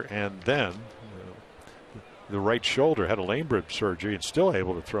starter, and then the right shoulder, had a lame rib surgery, and still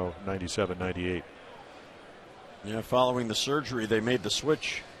able to throw 97, 98. Yeah, following the surgery, they made the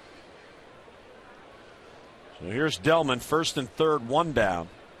switch. So here's Delman, first and third, one down.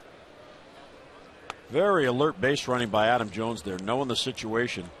 Very alert base running by Adam Jones there, knowing the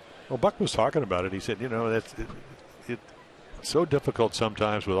situation. Well, Buck was talking about it. He said, you know, it's so difficult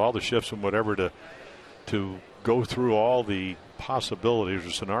sometimes with all the shifts and whatever to go through all the possibilities or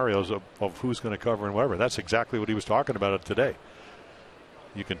scenarios of who's going to cover and whatever. That's exactly what he was talking about today.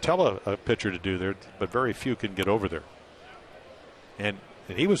 You can tell a pitcher to do there, but very few can get over there. And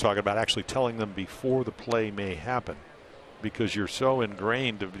he was talking about actually telling them before the play may happen, because you're so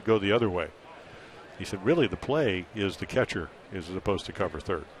ingrained to go the other way. He said, really, the play is the catcher as opposed to cover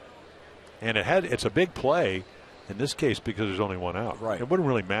third. And it's a big play in this case because there's only one out. Right. It wouldn't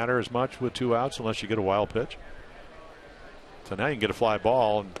really matter as much with 2 outs unless you get a wild pitch. So now you can get a fly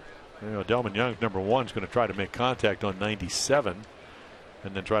ball, and you know, Delman Young's number 1 is going to try to make contact on 97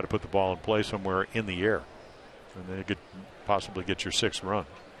 and then try to put the ball in play somewhere in the air. And then you could possibly get your 6th run.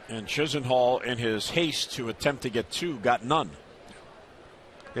 And Chisenhall, in his haste to attempt to get 2, got none.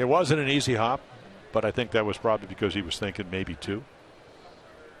 It wasn't an easy hop, but I think that was probably because he was thinking maybe 2.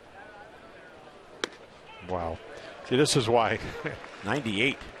 Wow. See, this is why.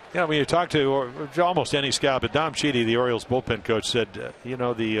 98. Yeah, when you talk to almost any scout, but Dom Chidi, the Orioles bullpen coach, said, you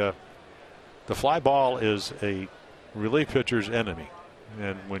know, the fly ball is a relief pitcher's enemy.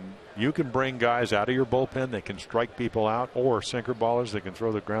 And when you can bring guys out of your bullpen that can strike people out, or sinker ballers that can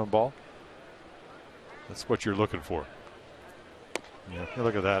throw the ground ball, that's what you're looking for. Yeah,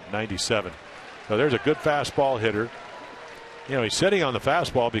 look at that, 97. So there's a good fastball hitter. You know, he's sitting on the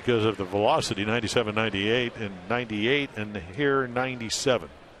fastball because of the velocity, 97, 98, and 98, and here 97.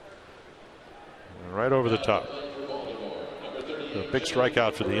 Right over the top. A big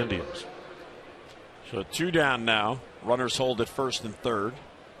strikeout for the Indians. So 2 down now. Runners hold at first and third.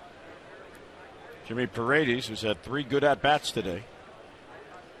 Jimmy Paredes, who's had 3 good at-bats today.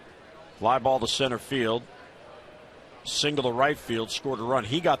 Fly ball to center field. Single to right field, scored a run.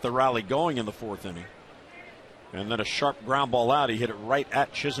 He got the rally going in the 4th inning. And then a sharp ground ball out. He hit it right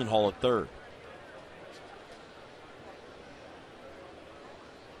at Chisenhall at third.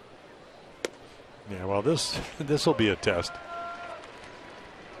 Yeah, well, this will be a test.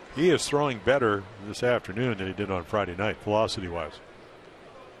 He is throwing better this afternoon than he did on Friday night, velocity-wise.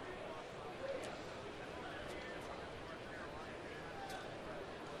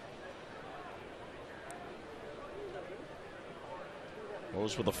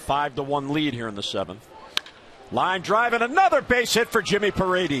 Goes with a 5-1 lead here in the 7th. Line drive and another base hit for Jimmy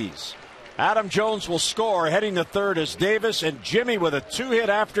Paredes. Adam Jones will score. Heading to third is Davis, and Jimmy with a 2-hit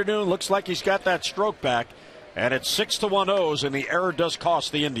afternoon. Looks like he's got that stroke back. And it's 6-1 O's, and the error does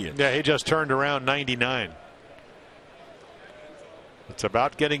cost the Indians. Yeah, he just turned around 99. It's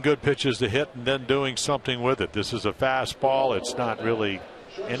about getting good pitches to hit and then doing something with it. This is a fastball. It's not really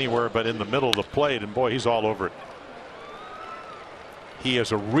anywhere but in the middle of the plate, and boy, he's all over it. He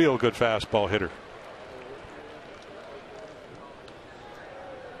is a real good fastball hitter.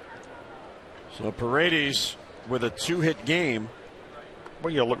 So Paredes with a 2-hit game.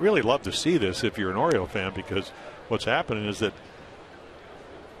 Well, you'll really love to see this if you're an Oriole fan, because what's happening is that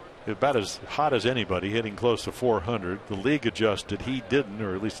about as hot as anybody, hitting close to 400. The league adjusted. He didn't,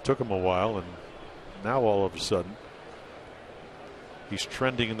 or at least it took him a while, and now all of a sudden he's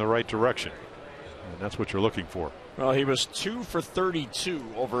trending in the right direction, and that's what you're looking for. Well, he was 2 for 32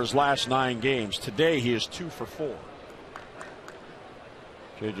 over his last 9 games. Today he is 2 for 4.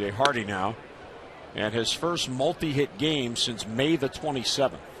 J.J. Hardy now, and his first multi-hit game since May the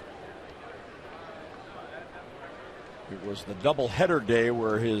 27th. It was the doubleheader day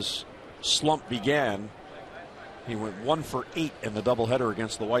where his slump began. He went 1 for 8 in the doubleheader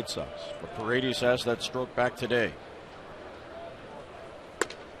against the White Sox. But Paredes has that stroke back today.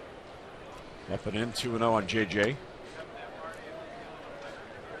 Up and in, 2-0 on J.J.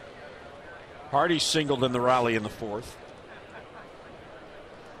 Hardy singled in the rally in the 4th.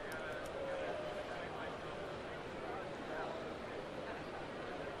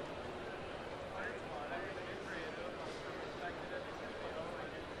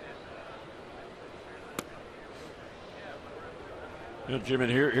 You know, Jim,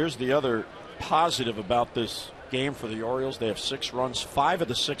 and here's the other positive about this game for the Orioles. They have 6 runs. 5 of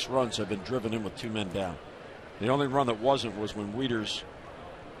the 6 runs have been driven in with 2 men down. The only run that wasn't was when Wieters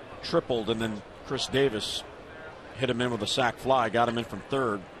tripled and then Chris Davis hit him in with a sac fly, got him in from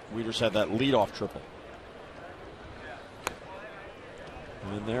third. Wieters had that leadoff triple.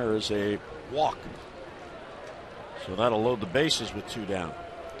 And there is a walk. So that'll load the bases with 2 down.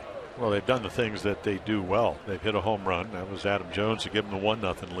 Well, they've done the things that they do well. They've hit a home run. That was Adam Jones to give them the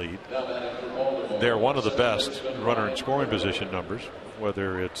 1-0 lead. They're one of the best runner in scoring position numbers,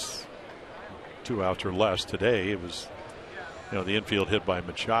 whether it's 2 outs or less. Today it was, the infield hit by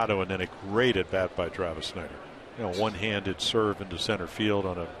Machado and then a great at bat by Travis Snyder. One-handed serve into center field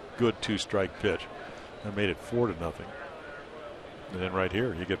on a good 2-strike pitch. That made it 4-0. And then right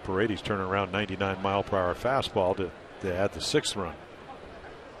here you get Paredes turning around 99-mile-per-hour fastball to add the 6th run.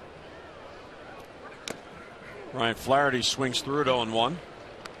 Ryan Flaherty swings through it 0-1.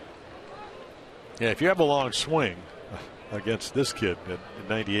 Yeah, if you have a long swing against this kid at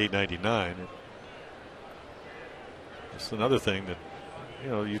 98, 99, it's another thing that,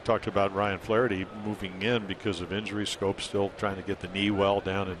 you talked about Ryan Flaherty moving in because of injury. Scope still trying to get the knee well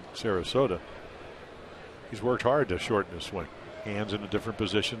down in Sarasota. He's worked hard to shorten his swing. Hands in a different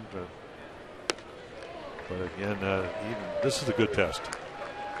position. But again, this is a good test.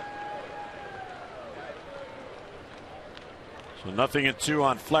 So 0-2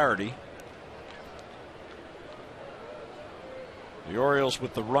 on Flaherty. The Orioles,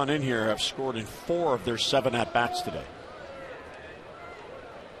 with the run in here, have scored in 4 of their 7 at-bats today.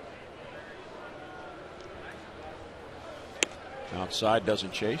 Outside,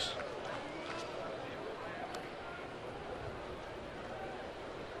 doesn't chase.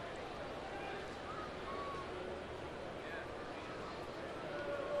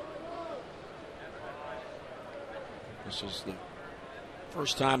 This is the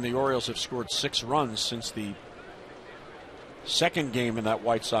first time the Orioles have scored 6 runs since the second game in that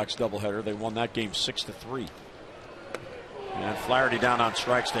White Sox doubleheader. They won that game 6-3. And Flaherty down on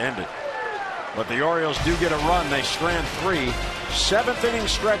strikes to end it. But the Orioles do get a run. They strand 3. 7th inning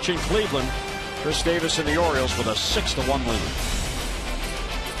stretch in Cleveland. Chris Davis and the Orioles with a 6-1 lead.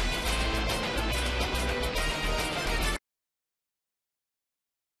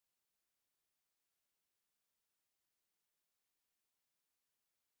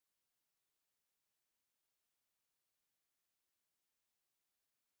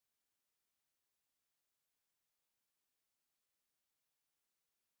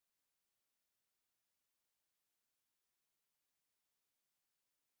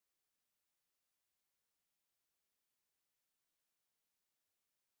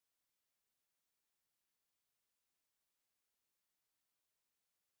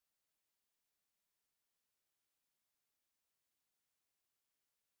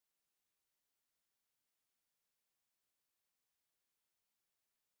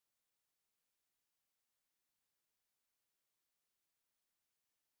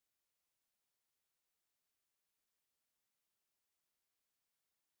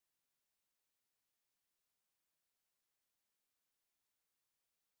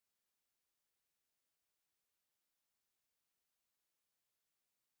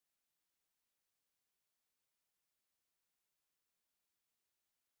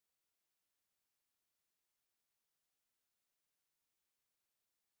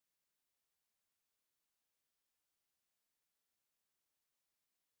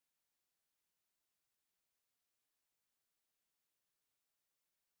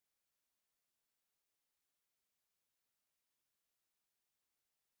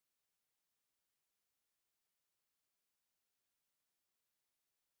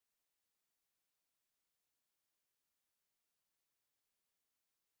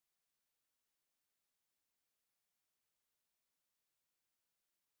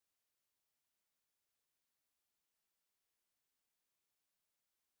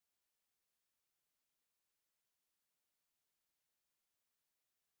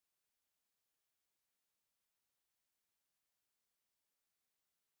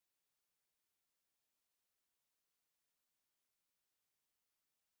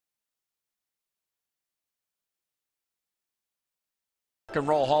 Rock and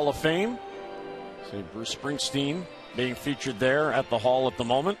Roll Hall of Fame. See Bruce Springsteen being featured there at the Hall at the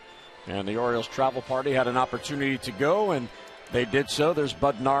moment. And the Orioles travel party had an opportunity to go, and they did so. There's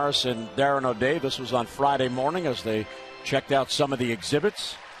Bud Norris and Darren O'Day. This was on Friday morning as they checked out some of the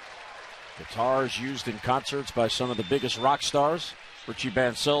exhibits. Guitars used in concerts by some of the biggest rock stars. Richie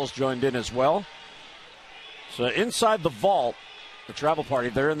Bancel's joined in as well. So inside the vault, the travel party,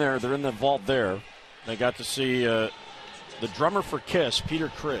 they're in there. They're in the vault there. They got to see the drummer for Kiss, Peter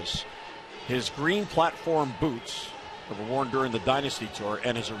Criss, his green platform boots that were worn during the Dynasty Tour,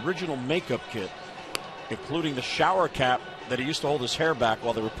 and his original makeup kit, including the shower cap that he used to hold his hair back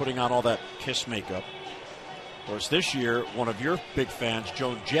while they were putting on all that Kiss makeup. Of course, this year, one of your big fans,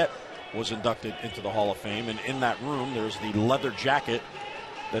 Joan Jett, was inducted into the Hall of Fame, and in that room, there's the leather jacket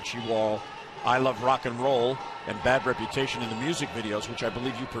that you all, I Love Rock and Roll and Bad Reputation in the music videos, which I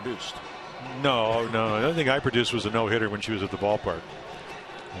believe you produced. No. The only thing I produced was a no-hitter when she was at the ballpark.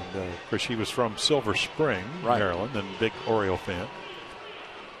 And, of course, she was from Silver Spring, right, Maryland, and a big Oriole fan.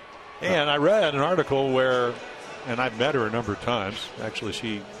 And I read an article where, and I've met her a number of times. Actually,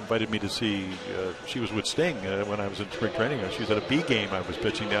 she invited me to see, she was with Sting when I was in spring training. She was at a B game I was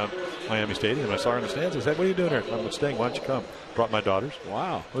pitching down Miami Stadium. I saw her in the stands. I said, "What are you doing here?" "I'm with Sting. Why don't you come?" Brought my daughters.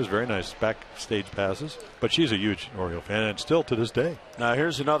 Wow. It was very nice. Backstage passes. But she's a huge Oriole fan, and still to this day. Now,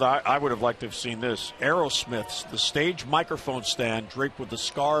 here's another. I would have liked to have seen this. Aerosmith's, the stage microphone stand draped with the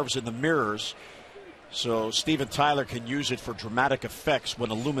scarves and the mirrors, so Steven Tyler can use it for dramatic effects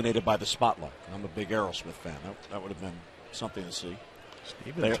when illuminated by the spotlight. I'm a big Aerosmith fan. That would have been something to see.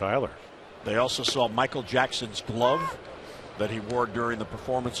 Steven Tyler. They also saw Michael Jackson's glove that he wore during the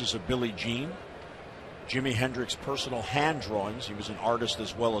performances of Billie Jean. Jimi Hendrix's personal hand drawings. He was an artist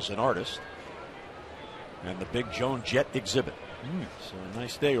as well as an artist. And the big Joan Jett exhibit. So a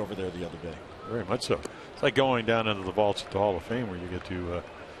nice day over there the other day. Very much so. It's like going down into the vaults at the Hall of Fame where you get to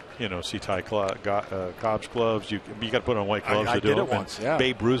see Ty Cobb's gloves. You got to put on white gloves I to do did it it once, yeah.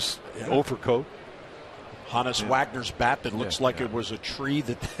 Babe Ruth's overcoat. Hannes Wagner's bat that looks like it was a tree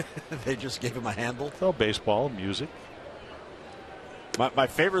that they just gave him a handle. Oh, baseball, music. My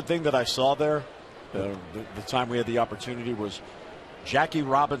favorite thing that I saw there, the time we had the opportunity, was Jackie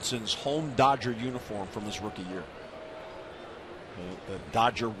Robinson's home Dodger uniform from his rookie year. The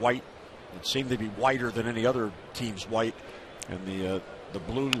Dodger white, it seemed to be whiter than any other team's white, and the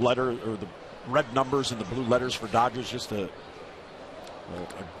blue letter, or the red numbers and the blue letters for Dodgers, just a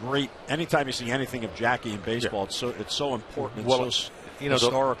great. Anytime you see anything of Jackie in baseball, it's so important. It's so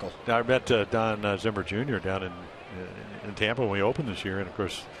historical. I met Don Zimmer Jr. down in Tampa when we opened this year, and of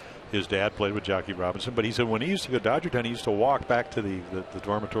course his dad played with Jackie Robinson. But he said when he used to go to Dodger Town, he used to walk back to the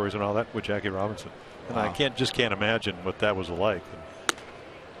dormitories and all that with Jackie Robinson. And wow. I can't imagine what that was like.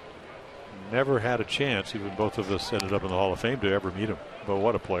 Never had a chance, even both of us ended up in the Hall of Fame, to ever meet him. But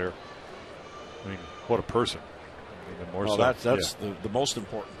what a player. I mean, what a person. Even more so. That's the most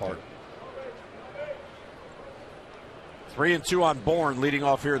important part. 3-2 on Bourne, leading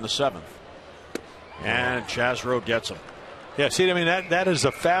off here in the 7th. And Chaz Rowe gets him. Yeah, see, I mean, that is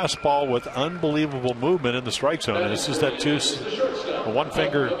a fastball with unbelievable movement in the strike zone. And it's just that a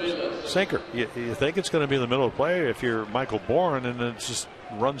one-finger sinker. You think it's going to be in the middle of the play if you're Michael Bourne, and it just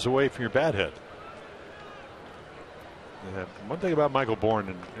runs away from your bat head. Yeah, one thing about Michael Bourne,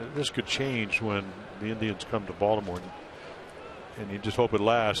 and this could change when the Indians come to Baltimore, and you just hope it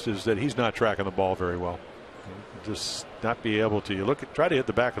lasts, is that he's not tracking the ball very well. Just not be able to. Try to hit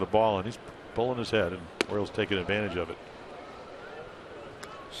the back of the ball, and he's pulling his head, and Orioles taking advantage of it.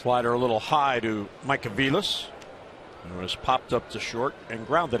 Slider a little high to Mike Aviles. It was popped up to short and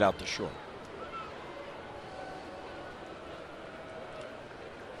grounded out to short.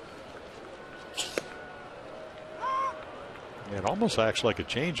 It almost acts like a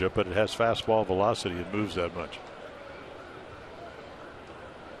changeup, but it has fastball velocity. It moves that much.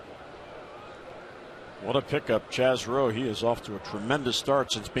 What a pickup, Chaz Rowe. He is off to a tremendous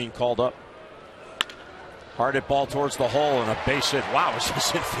start since being called up. Hard hit ball towards the hole and a base hit. Wow, is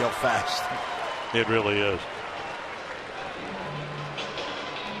this infield fast? It really is.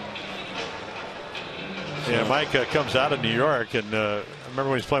 Yeah, Mike comes out of New York, and I remember when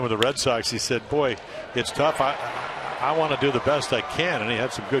he was playing with the Red Sox, he said, "Boy, it's tough. I want to do the best I can," and he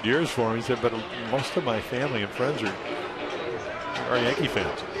had some good years for him. He said, "But most of my family and friends are Yankee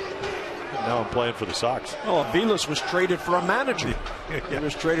fans. Now I'm playing for the Sox." Well, Aviles was traded for a manager. He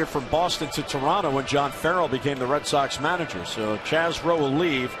was traded from Boston to Toronto when John Farrell became the Red Sox manager. So Chaz Rowe will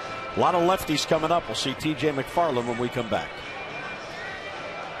leave. A lot of lefties coming up. We'll see T.J. McFarland when we come back.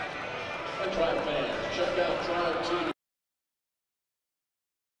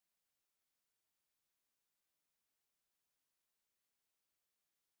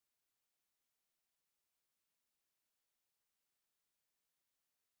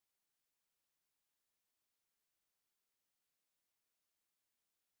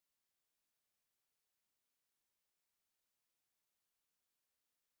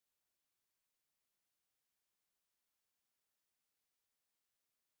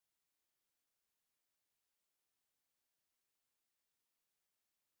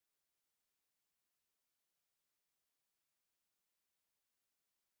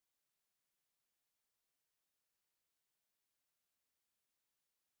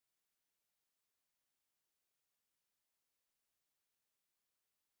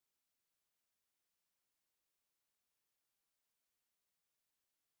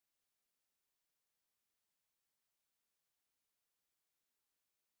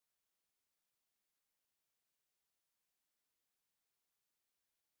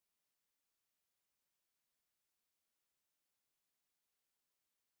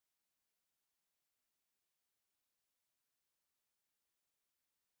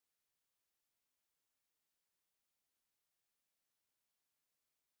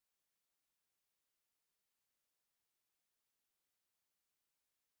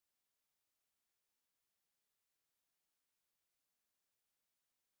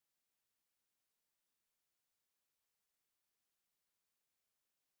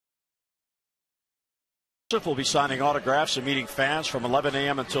 will be signing autographs and meeting fans from 11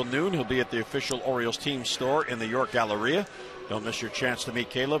 a.m. until noon. He'll be at the official Orioles team store in the York Galleria. Don't miss your chance to meet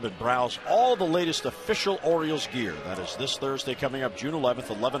Caleb and browse all the latest official Orioles gear. That is this Thursday coming up, June 11th,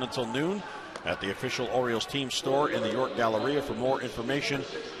 11 until noon, at the official Orioles team store in the York Galleria. For more information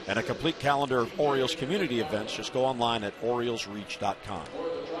and a complete calendar of Orioles community events, just go online at oriolesreach.com.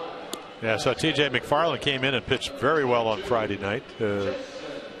 Yeah, so T.J. McFarland came in and pitched very well on Friday night.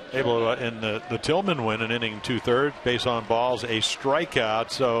 Able to, in the Tillman win, an inning 2/3, base on balls, a strikeout.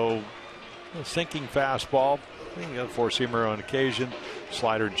 So a sinking fastball, a four-seamer on occasion,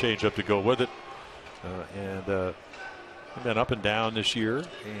 slider and changeup to go with it. And been up and down this year,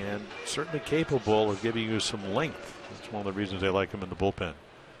 and certainly capable of giving you some length. That's one of the reasons they like him in the bullpen.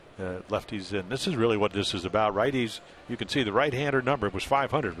 Lefties in. This is really what this is about. Righties, you can see the right-hander number was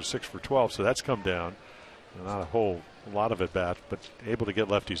 500, was 6 for 12, so that's come down. Not a whole lot of at bat, but able to get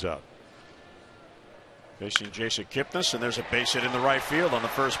lefties out. Facing Jason Kipnis, and there's a base hit in the right field on the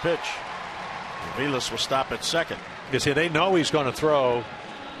first pitch. Vilas will stop at second. You see, they know he's going to throw,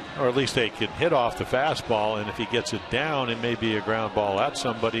 or at least they can hit off the fastball, and if he gets it down, it may be a ground ball at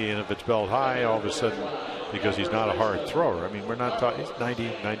somebody, and if it's belled high, all of a sudden, because he's not a hard thrower. I mean, we're not talking, he's 90,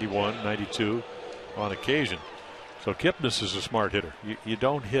 91, 92 on occasion. So Kipnis is a smart hitter. You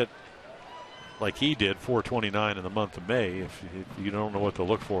don't hit like he did, 429 in the month of May, if you don't know what to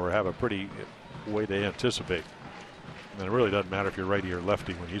look for or have a pretty way they anticipate. And it really doesn't matter if you're righty or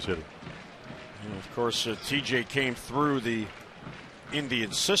lefty when he's hitting. And of course, TJ came through the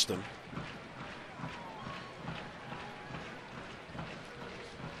Indian system.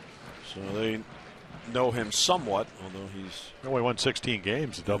 So they know him somewhat, although he's only won 16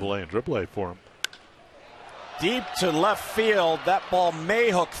 games at AA and AAA for him. Deep to left field. That ball may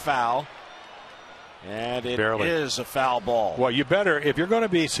hook foul. And it is a foul ball. Well, you better, if you're going to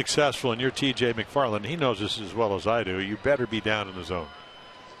be successful and you're T.J. McFarland, he knows this as well as I do, you better be down in the zone.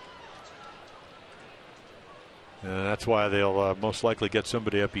 And that's why they'll most likely get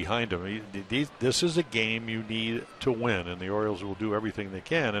somebody up behind him. This is a game you need to win, and the Orioles will do everything they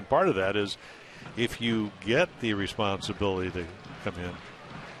can. And part of that is if you get the responsibility to come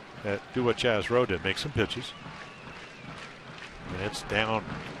in, do what Chaz Rowe did, make some pitches. And it's down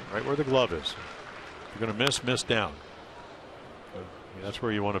right where the glove is. You're going to miss down. That's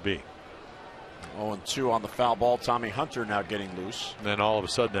where you want to be. 0-2 on the foul ball. Tommy Hunter now getting loose. And then all of a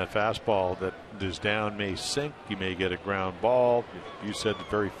sudden that fastball that is down may sink. You may get a ground ball. You said the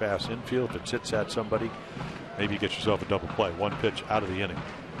very fast infield. If it sits at somebody, maybe you get yourself a double play. One pitch out of the inning.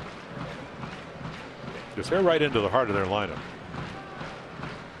 Because they're right into the heart of their lineup.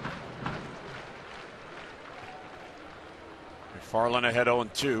 McFarland ahead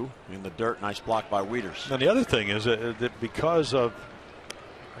 0-2 in the dirt. Nice block by Wieters. And the other thing is that because of,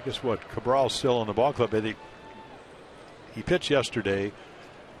 I guess what, Cabral's still in the ball club. He pitched yesterday,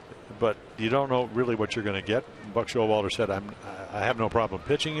 but you don't know really what you're going to get. Buck Showalter said, I have no problem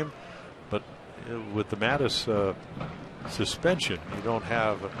pitching him, but with the Mattis suspension, you don't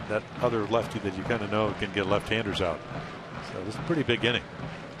have that other lefty that you kind of know can get left-handers out. So this is a pretty big inning.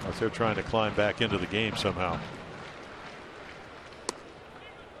 As they're trying to climb back into the game somehow.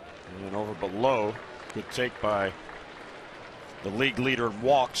 And over below, good take by the league leader in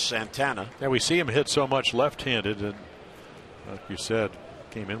walks, Santana. Yeah, we see him hit so much left-handed, and like you said,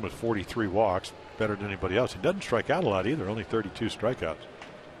 came in with 43 walks, better than anybody else. He doesn't strike out a lot either, only 32 strikeouts.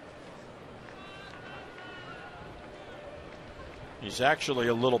 He's actually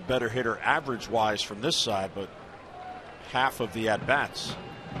a little better hitter average-wise from this side, but half of the at-bats.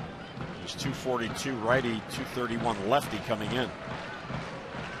 He's 242 righty, 231 lefty coming in.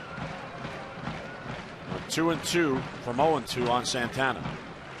 2-2 from 0-2 on Santana.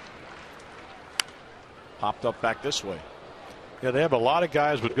 Popped up back this way. Yeah, they have a lot of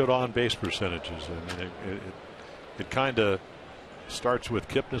guys with good on-base percentages. I mean, it kind of starts with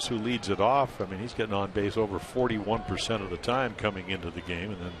Kipnis, who leads it off. I mean, he's getting on base over 41% of the time coming into the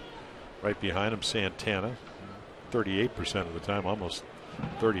game, and then right behind him, Santana, 38% of the time, almost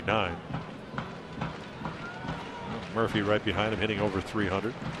 39. Murphy right behind him, hitting over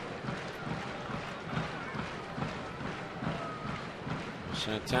 300.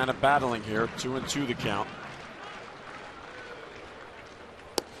 Santana battling here, 2-2 the count.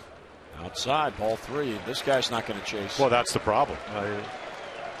 Outside, ball 3. This guy's not going to chase. Well, that's the problem.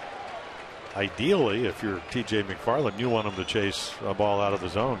 Ideally, if you're T.J. McFarland, you want him to chase a ball out of the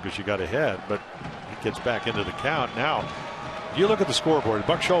zone because you got ahead, but he gets back into the count. Now, you look at the scoreboard.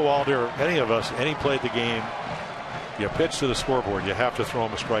 Buck Showalter, any of us, any played the game, you pitch to the scoreboard, you have to throw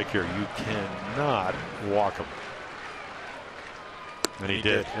him a strike here. You cannot walk him. And he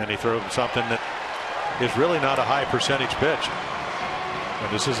did. And he threw him something that is really not a high percentage pitch.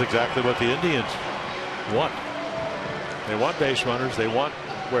 And this is exactly what the Indians want. They want base runners. They want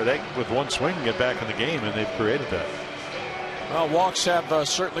where they, with one swing, get back in the game, and they've created that. Well, walks have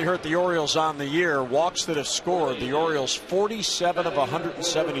certainly hurt the Orioles on the year. Walks that have scored, the Orioles 47 of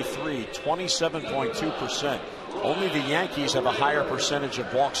 173, 27.2%. Only the Yankees have a higher percentage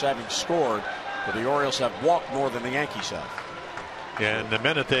of walks having scored, but the Orioles have walked more than the Yankees have. And the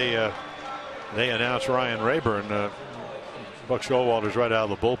minute they announce Ryan Rayburn, Buck Showalter's right out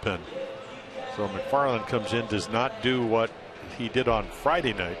of the bullpen. So McFarland comes in, does not do what he did on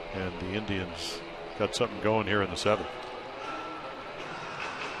Friday night, and the Indians got something going here in the 7th.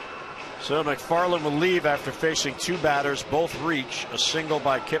 So McFarland will leave after facing 2 batters, both reach, a single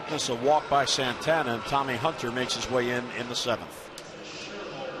by Kipnis, a walk by Santana, and Tommy Hunter makes his way in the 7th.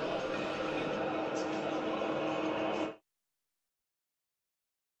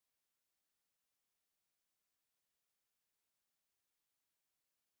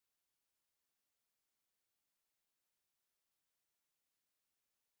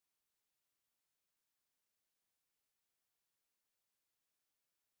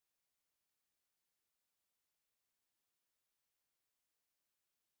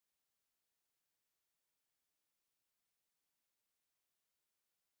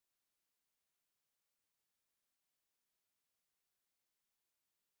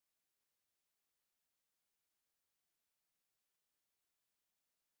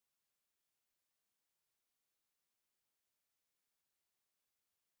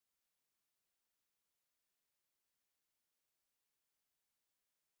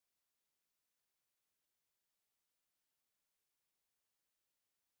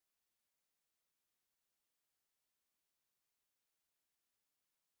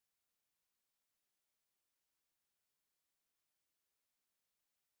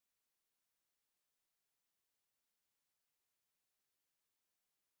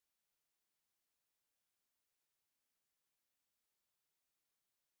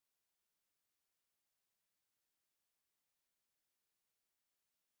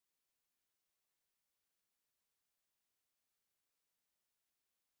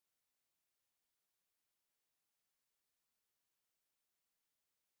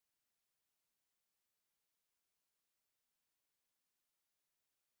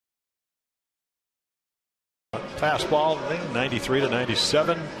 Fastball, 93 to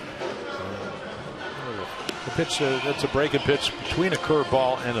 97. The pitch, that's a breaking pitch between a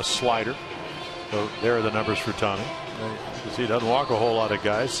curveball and a slider. So there are the numbers for Tommy. He doesn't walk a whole lot of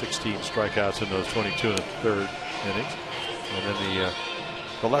guys. 16 strikeouts in those 22 and a third innings. And then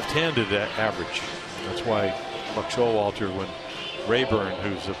the left-handed average. That's why Buck Showalter, when Rayburn,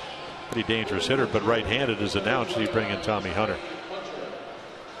 who's a pretty dangerous hitter but right-handed, is announced, you bring in Tommy Hunter.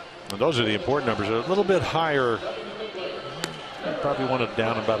 And those are the important numbers. A little bit higher. Probably want it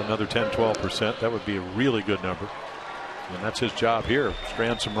down about another 10-12%. That would be a really good number. And that's his job here.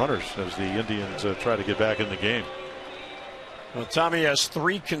 Strand some runners as the Indians try to get back in the game. Well, Tommy has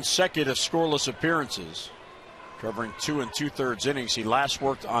 3 consecutive scoreless appearances, covering 2 2/3 innings. He last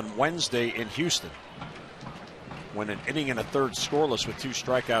worked on Wednesday in Houston, when an inning and a third scoreless with 2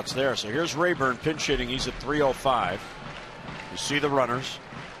 strikeouts there. So here's Rayburn pinch hitting. He's at 305. You see the runners.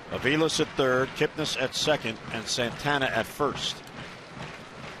 Aviles at third, Kipnis at second, and Santana at first.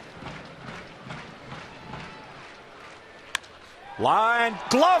 Line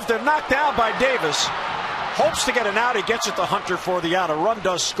gloved and knocked down by Davis. Hopes to get an out. He gets it to Hunter for the out. A run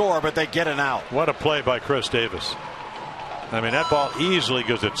does score, but they get an out. What a play by Chris Davis. I mean, that ball easily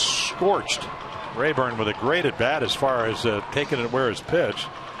goes, it scorched Rayburn with a great at bat as far as taking it where his pitch.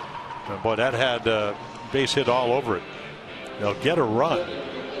 Boy, that had base hit all over it. They'll get a run,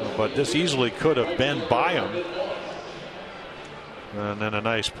 but this easily could have been by him. And then a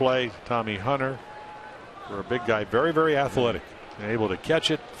nice play, Tommy Hunter, for a big guy, very, very athletic, able to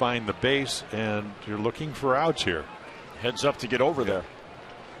catch it, find the base, and you're looking for outs here. Heads up to get over there.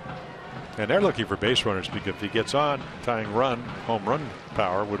 And they're looking for base runners, because if he gets on, tying run, home run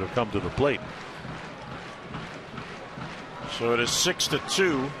power would have come to the plate. So it is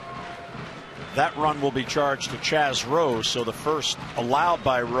 6-2. That run will be charged to Chaz Rose, so the first allowed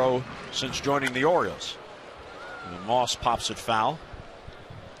by Rowe since joining the Orioles. And Moss pops it foul.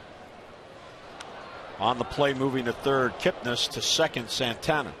 On the play, moving to third, Kipnis, to second,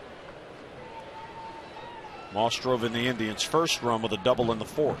 Santana. Moss drove in the Indians' first run with a double in the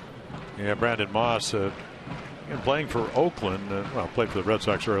fourth. Yeah, Brandon Moss, playing for Oakland, well, played for the Red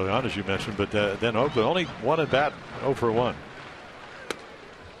Sox early on, as you mentioned, but then Oakland only one at bat, 0 for 1.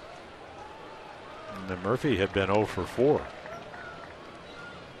 And then Murphy had been 0 for 4.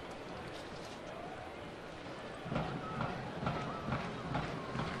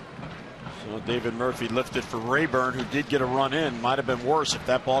 David Murphy lifted for Rayburn, who did get a run in. Might have been worse if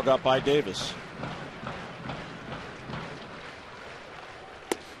that ball got by Davis.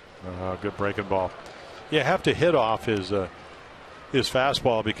 Good breaking ball. You have to hit off his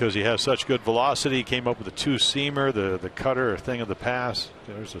fastball because he has such good velocity. He came up with a two-seamer, the cutter, a thing of the pass.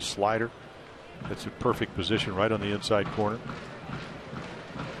 There's a slider. That's a perfect position right on the inside corner.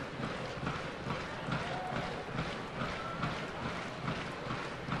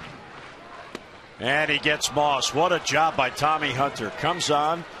 And he gets Moss. What a job by Tommy Hunter. Comes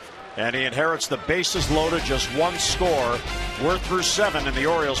on, and he inherits the bases loaded, just one score. We're through 7, and the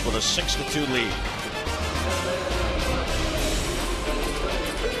Orioles with a 6-2 lead.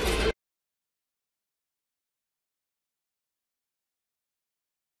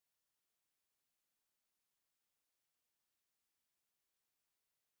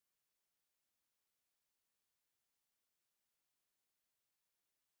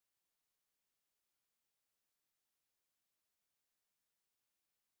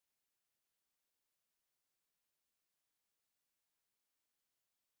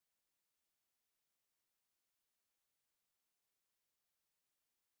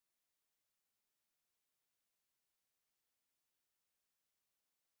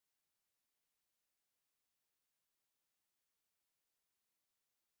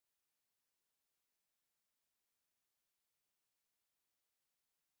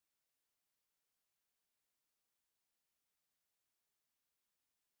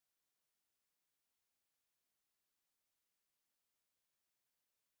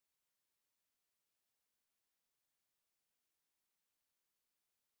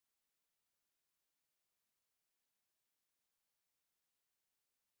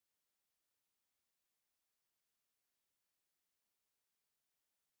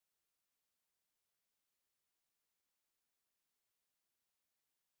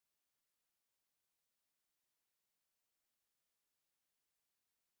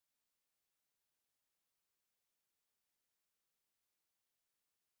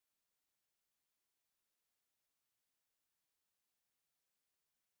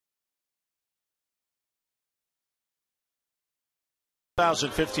 The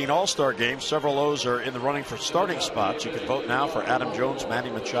 2015 All-Star Game. Several O's are in the running for starting spots. You can vote now for Adam Jones, Manny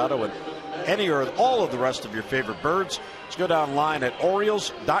Machado, and any or all of the rest of your favorite birds. Just go down online at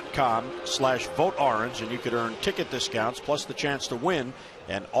Orioles.com/voteorange, and you could earn ticket discounts plus the chance to win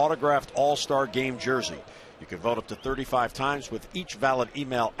an autographed All-Star Game jersey. You can vote up to 35 times with each valid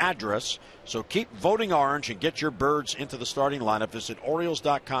email address. So keep voting orange and get your birds into the starting lineup. Visit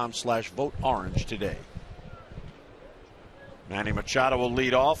Orioles.com/voteorange today. Manny Machado will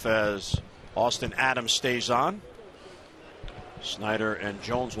lead off as Austin Adams stays on. Snyder and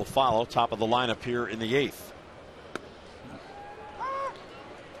Jones will follow. Top of the lineup here in the 8th.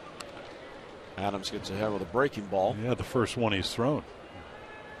 Adams gets ahead with a breaking ball. Yeah, the first one he's thrown.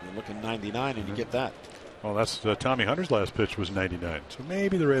 You're looking 99 and you get that. Well, that's Tommy Hunter's last pitch was 99. So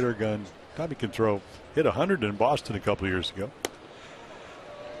maybe the radar gun, Tommy can throw, hit 100 in Boston a couple of years ago.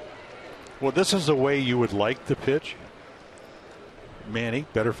 Well, this is the way you would like to pitch. Manny,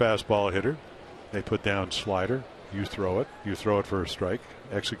 better fastball hitter. They put down slider. You throw it. You throw it for a strike.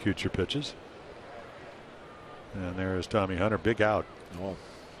 Execute your pitches. And there is Tommy Hunter. Big out. Oh,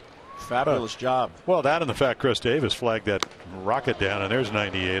 fabulous job. Well, that and the fact Chris Davis flagged that rocket down, and there's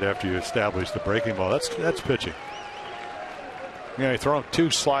 98 after you establish the breaking ball. That's pitching. You know, he thrown 2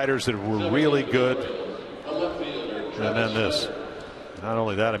 sliders that were really good. And then this. Not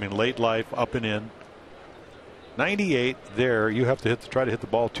only that, I mean, late life, up and in. 98 there. You have to try to hit the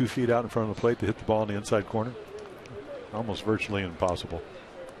ball 2 feet out in front of the plate to hit the ball in the inside corner. Almost virtually impossible.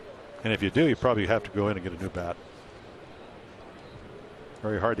 And if you do, you probably have to go in and get a new bat.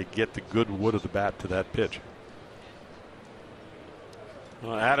 Very hard to get the good wood of the bat to that pitch.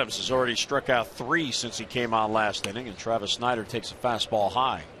 Well, Adams has already struck out 3 since he came on last inning, and Travis Snyder takes a fastball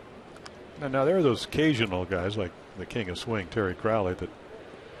high. Now there are those occasional guys like the king of swing, Terry Crowley, that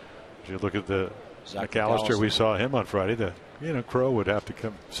if you look at the McAllister, we saw him on Friday. Crow would have to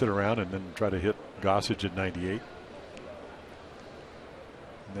come sit around and then try to hit Gossage at 98.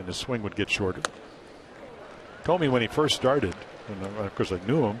 And then his swing would get shorter. Told me when he first started, and of course I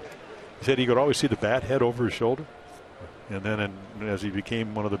knew him, he said he could always see the bat head over his shoulder. And then as he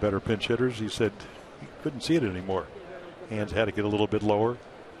became one of the better pinch hitters, he said he couldn't see it anymore. Hands had to get a little bit lower,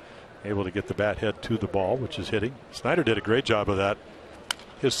 able to get the bat head to the ball, which is hitting. Snyder did a great job of that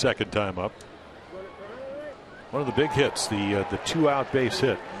his second time up. One of the big hits, the 2-out base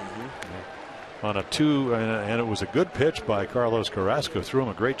hit. On a 2, and it was a good pitch by Carlos Carrasco. Threw him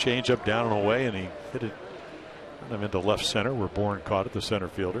a great changeup down and away, and he hit it into left center where Bourne caught it, the center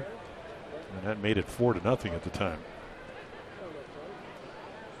fielder. And that made it 4-0 at the time.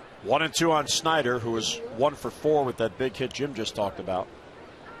 1-2 on Snyder, who was 1 for 4 with that big hit Jim just talked about.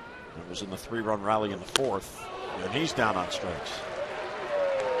 It was in the 3-run rally in the 4th, and he's down on strikes.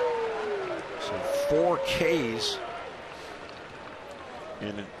 So 4 Ks in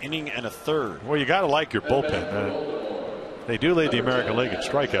an inning and a third. Well, you got to like your bullpen. They do lead the American League in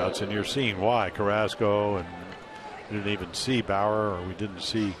strikeouts, and you're seeing why. Carrasco, and we didn't even see Bauer, or we didn't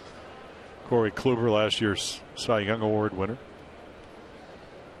see Corey Kluber, last year's Cy Young Award winner.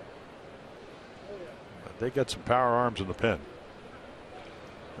 But they got some power arms in the pen.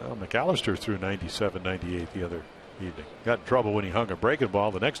 Well, McAllister threw 97, 98 the other evening. Got in trouble when he hung a breaking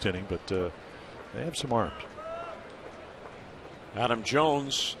ball the next inning, but they have some arms. Adam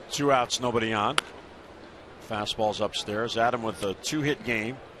Jones, 2 outs, nobody on. Fastball's upstairs. Adam with a 2-hit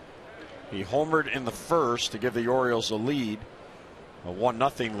game. He homered in the first to give the Orioles a lead, a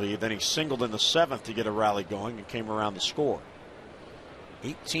 1-0 lead. Then he singled in the 7th to get a rally going and came around to score.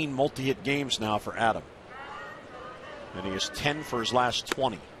 18 multi-hit games now for Adam. And he is 10 for his last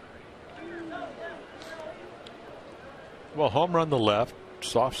 20. Well, home run to left,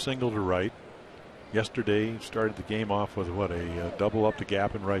 soft single to right. Yesterday started the game off with what, a double up the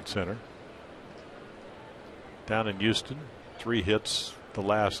gap in right center. Down in Houston, 3 hits the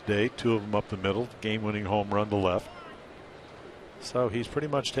last day, 2 of them up the middle, game-winning home run to left. So he's pretty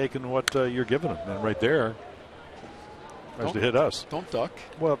much taken what you're giving him, and right there tries to hit us. Don't duck.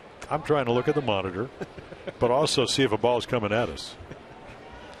 Well, I'm trying to look at the monitor, but also see if a ball is coming at us.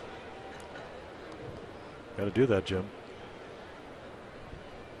 Got to do that, Jim.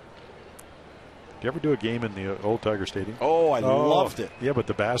 Did you ever do a game in the old Tiger Stadium? Oh, I loved it. Yeah, but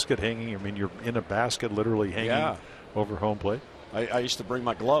the basket hanging, I mean, you're in a basket literally hanging over home plate. I used to bring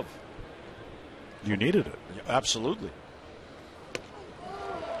my glove. You needed it. Yeah, absolutely.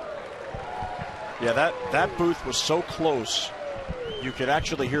 Yeah, that booth was so close, you could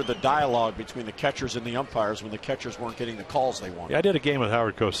actually hear the dialogue between the catchers and the umpires when the catchers weren't getting the calls they wanted. Yeah, I did a game with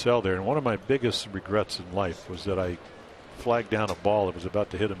Howard Cosell there, and one of my biggest regrets in life was that I flagged down a ball that was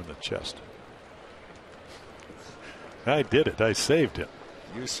about to hit him in the chest. I did it. I saved him.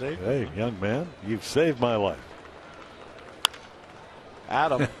 You saved him? Hey, young man, you've saved my life.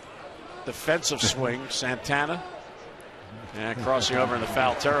 Adam, defensive swing, Santana. And crossing over in the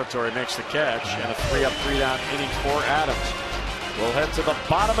foul territory makes the catch. And a 3-up, 3-down inning for Adams. We'll head to the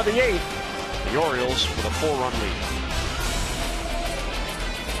bottom of the 8th. The Orioles with a 4-run lead.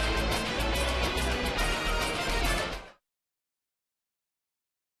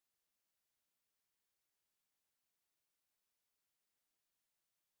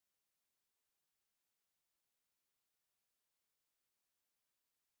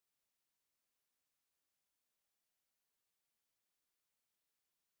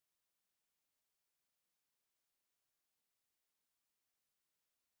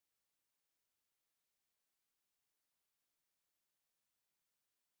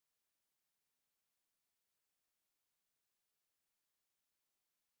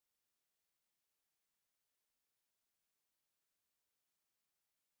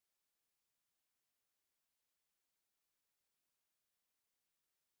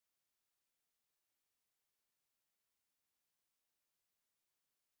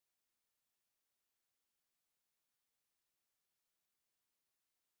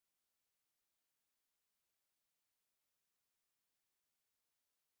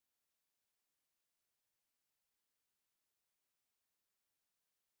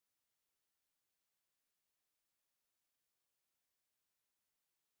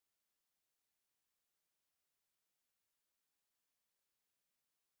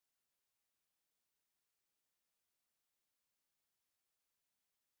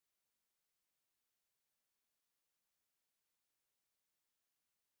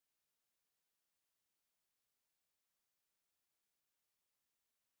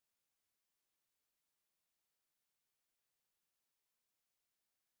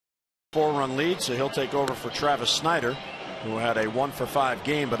 Four-run lead, so he'll take over for Travis Snyder, who had a 1-for-5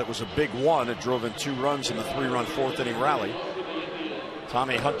 game, but it was a big one. It drove in 2 runs in the 3-run 4th-inning rally.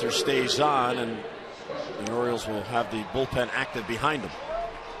 Tommy Hunter stays on, and the Orioles will have the bullpen active behind him.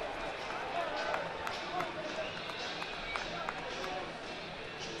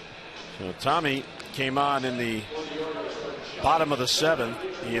 So Tommy came on in the bottom of the 7th.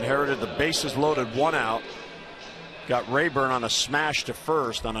 He inherited the bases loaded 1 out. Got Rayburn on a smash to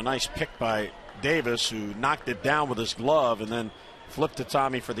first on a nice pick by Davis, who knocked it down with his glove and then flipped to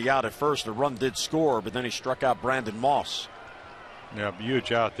Tommy for the out at first. The run did score, but then he struck out Brandon Moss. Yeah,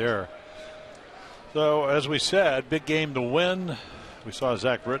 huge out there. So, as we said, big game to win. We saw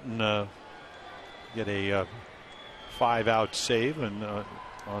Zach Britton get a 5-out save and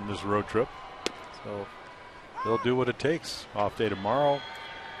on this road trip. So they'll do what it takes. Off day tomorrow.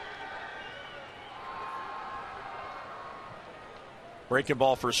 Breaking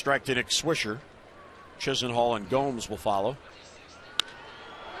ball for a strike to Nick Swisher. Chisenhall and Gomes will follow.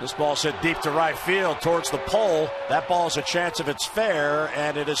 This ball's hit deep to right field towards the pole. That ball has a chance if it's fair,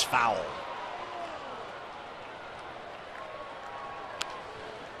 and it is foul.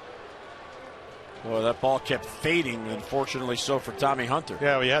 Boy, that ball kept fading, unfortunately so for Tommy Hunter.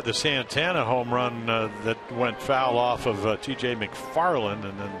 Yeah, we had the Santana home run that went foul off of T.J. McFarland,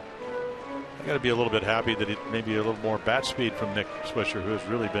 and then I got to be a little bit happy that it maybe a little more bat speed from Nick Swisher, who has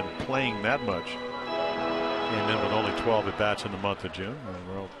really been playing that much. Came in with only 12 at bats in the month of June.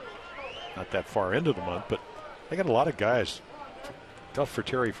 Well, not that far into the month, but they got a lot of guys. Tough for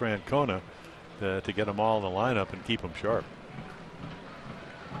Terry Francona to get them all in the lineup and keep them sharp.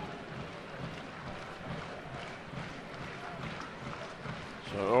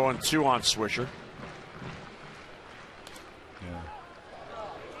 So 0-2 on Swisher. Yeah.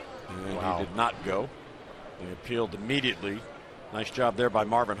 And wow. He did not go. He appealed immediately. Nice job there by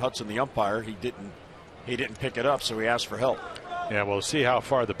Marvin Hudson, the umpire. He didn't pick it up, so he asked for help. Yeah, we'll see how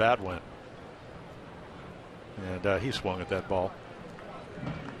far the bat went. And he swung at that ball.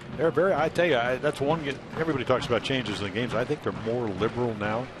 They're very, I tell you, that's one. Everybody talks about changes in the games. I think they're more liberal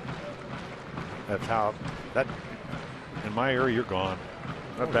now. That's how that. In my area, you're gone.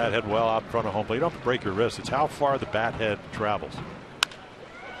 That bat head well out in front of home plate. You don't have to break your wrist. It's how far the bat head travels.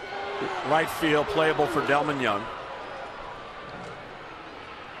 Right field, playable for Delman Young.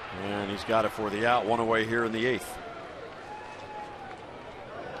 And he's got it for the out. One away here in the 8th.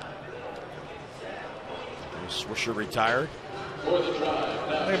 Swisher retired. For the drive.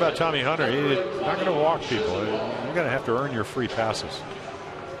 The thing about Tommy Hunter, he's not going to walk people. You're going to have to earn your free passes.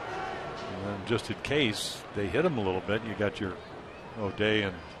 And just in case they hit him a little bit, you got your O'Day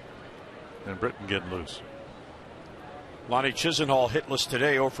and Britton getting loose. Lonnie Chisenhall hitless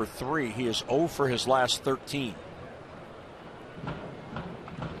today, 0 for 3. He is 0 for his last 13.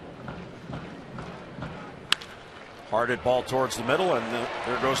 Hard hit ball towards the middle, and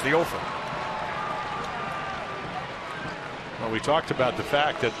there goes the 0 for. Well, we talked about the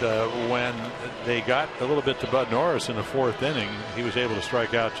fact that when they got a little bit to Bud Norris in the 4th inning, he was able to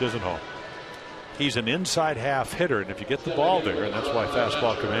strike out Chisenhall. He's an inside half hitter, and if you get the ball there, and that's why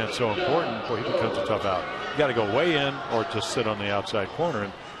fastball command is so important, boy, he becomes a tough out. You got to go way in or just sit on the outside corner.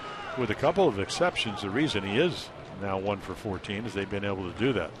 And with a couple of exceptions, the reason he is now 1 for 14 is they've been able to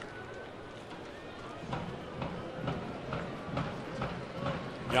do that.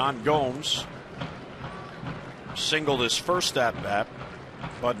 Yan Gomes singled his first at bat.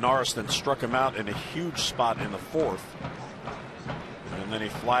 Bud Norris then struck him out in a huge spot in the 4th. And then he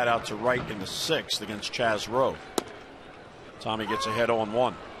flied out to right in the 6th against Chaz Rowe. Tommy gets ahead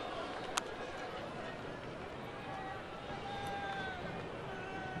 0-1.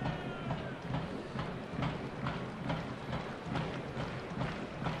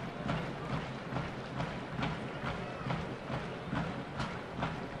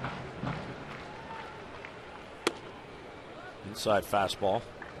 Inside fastball.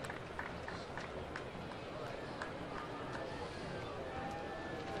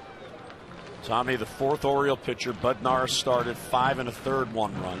 Tommy, the 4th Oriole pitcher. Bud Norris started 5 1/3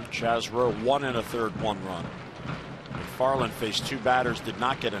 1-run. Chaz Rowe 1 1/3 1-run. McFarland faced 2 batters, did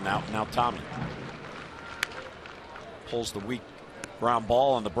not get an out. Now Tommy pulls the weak ground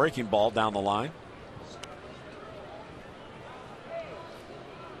ball and the breaking ball down the line.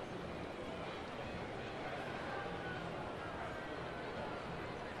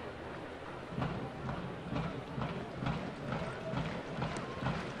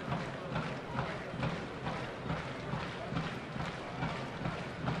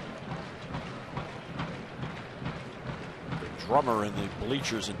 Drummer in the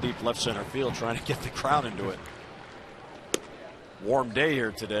bleachers in deep left center field trying to get the crowd into it. Warm day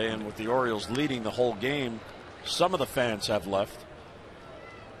here today, and with the Orioles leading the whole game, some of the fans have left.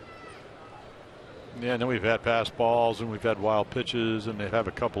 Yeah, and then we've had pass balls and we've had wild pitches and they have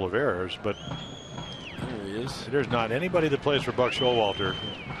a couple of errors, but there he is. There's not anybody that plays for Buck Showalter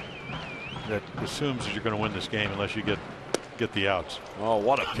that assumes that you're going to win this game unless you get the outs. Oh,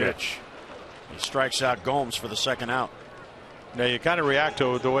 what a pitch. He strikes out Gomes for the 2nd out. Now you kind of react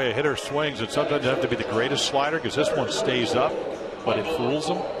to the way a hitter swings, and sometimes you have to be the greatest slider because this one stays up, but it fools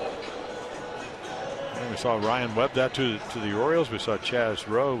them. And we saw Ryan Webb that to the Orioles. We saw Chaz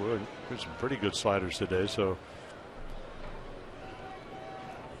Rowe. There's some pretty good sliders today. So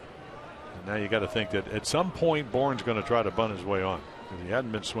now you got to think that at some point Bourne's going to try to bunt his way on because he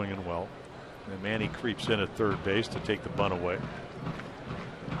hadn't been swinging well. And Manny creeps in at third base to take the bunt away.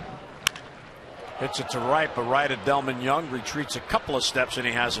 Hits it to right, but right at Delman Young, retreats a couple of steps, and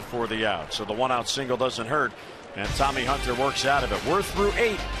he has it for the out. So the 1-out single doesn't hurt, and Tommy Hunter works out of it. We're through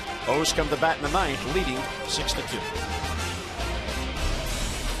 8. O's come to bat in the 9th, leading 6-2.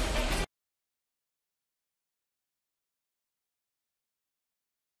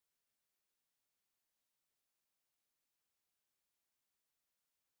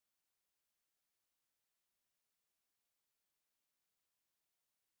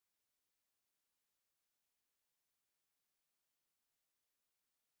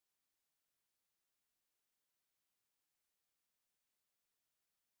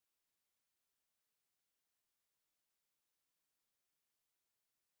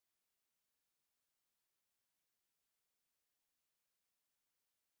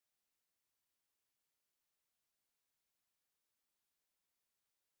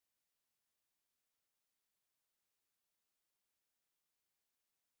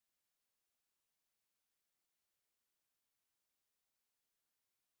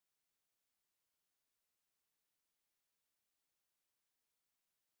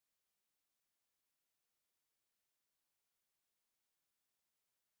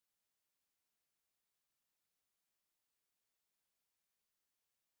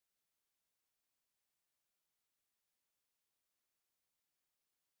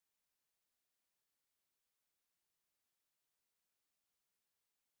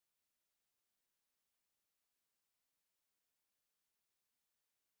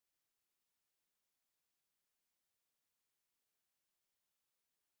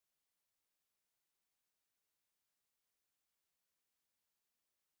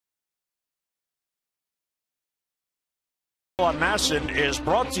 On Masson is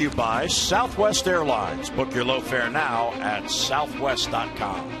brought to you by Southwest Airlines. Book your low fare now at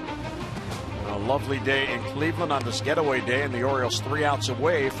southwest.com. A lovely day in Cleveland on this getaway day, and the Orioles 3 outs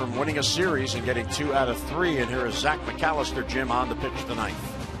away from winning a series and getting 2 out of 3. And here is Zach McAllister, Jim, on the pitch tonight.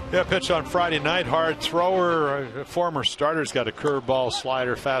 Yeah, pitch on Friday night. Hard thrower. Former starter's got a curveball,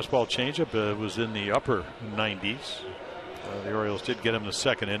 slider, fastball, changeup. It was in the upper 90s. The Orioles did get him the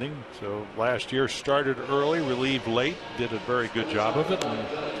second inning. So last year started early, relieved late, did a very good job of it, and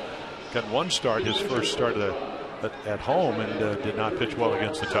got one start, his first start at home, and did not pitch well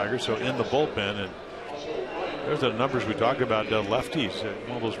against the Tigers. So in the bullpen, and there's the numbers we talked about. Lefties,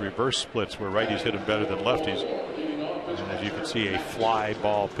 one of those reverse splits where righties hit him better than lefties. And as you can see, a fly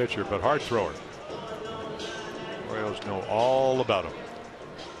ball pitcher, but hard thrower. Orioles know all about him.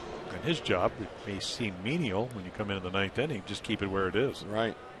 And his job, it may seem menial when you come in the 9th inning, just keep it where it is.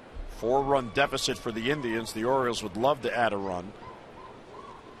 Right. 4-run deficit for the Indians. The Orioles would love to add a run.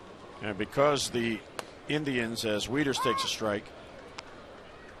 And because the Indians, as Wieters takes a strike,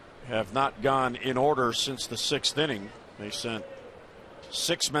 have not gone in order since the 6th inning, they sent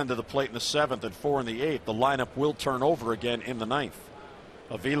 6 men to the plate in the 7th and 4 in the 8th. The lineup will turn over again in the 9th.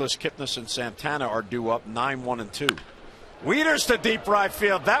 Aviles, Kipnis, and Santana are due up 9-1-2. Wieters to deep right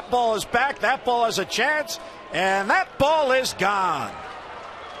field. That ball is back. That ball has a chance. And that ball is gone.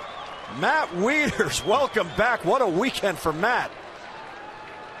 Matt Wieters, welcome back. What a weekend for Matt.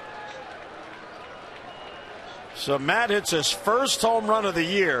 So Matt hits his first home run of the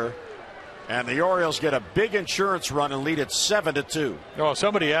year. And the Orioles get a big insurance run and lead it 7-2. Well,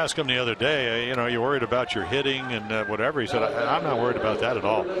 somebody asked him the other day, you know, you worried about your hitting and whatever. He said, I'm not worried about that at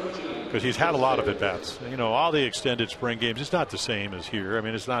all, because he's had a lot of at-bats. You know, all the extended spring games, it's not the same as here. I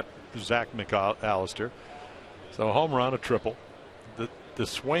mean, it's not Zach McAllister. So a home run, a triple. The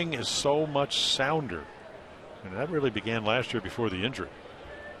swing is so much sounder. And that really began last year before the injury.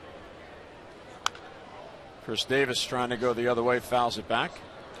 Chris Davis trying to go the other way, fouls it back.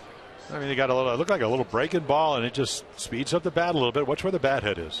 I mean, he got a little, it looked like a little breaking ball, and it just speeds up the bat a little bit. Watch where the bat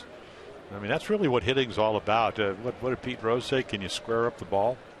head is. I mean, that's really what hitting's all about. What did Pete Rose say? Can you square up the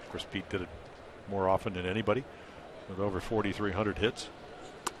ball? Of course, Pete did it more often than anybody with over 4,300 hits.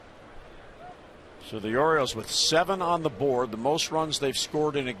 So the Orioles with 7 on the board, the most runs they've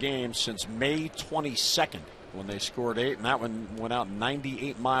scored in a game since May 22nd when they scored 8, and that one went out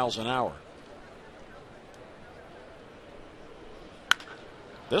 98 miles an hour.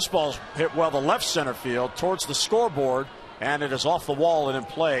 This ball's hit well to left center field towards the scoreboard, and it is off the wall and in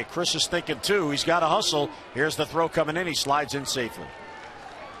play. Chris is thinking too. He's got to hustle. Here's the throw coming in. He slides in safely.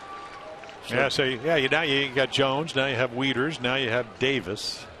 Yeah, so now you got Jones. Now you have Wieters. Now you have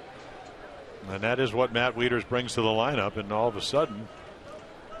Davis. And that is what Matt Wieters brings to the lineup. And all of a sudden,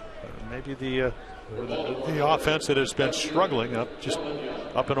 maybe the offense that has been struggling up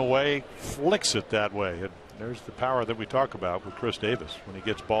and away flicks it that way. There's the power that we talk about with Chris Davis when he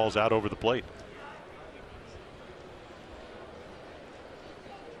gets balls out over the plate.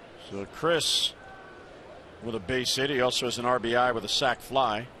 So Chris with a base hit. He also has an RBI with a sac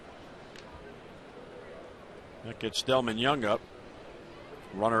fly. That gets Delman Young up.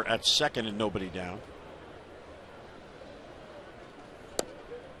 Runner at second and nobody down.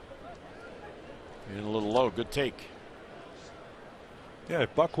 And a little low. Good take. Yeah,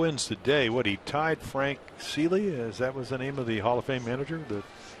 if Buck wins today, he tied Frank Sealy? That was the name of the Hall of Fame manager?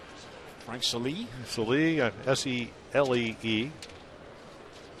 Frank Sealy? Sealy, S-E-L-E-E.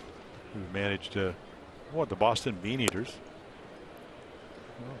 Who managed the Boston Bean Eaters.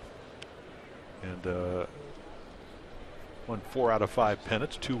 And won 4 out of 5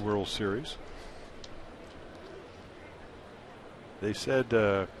 pennants, 2 World Series. They said,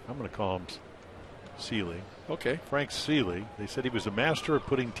 I'm going to call him Sealy. Okay. Frank Sealy. They said he was a master of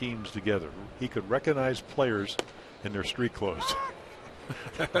putting teams together. He could recognize players in their street clothes.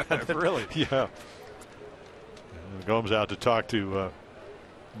 Really? Yeah. And Gomes out to talk to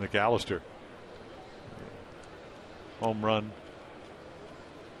McAllister. Home run,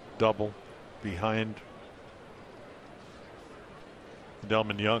 double behind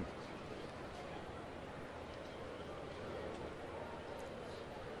Delman Young.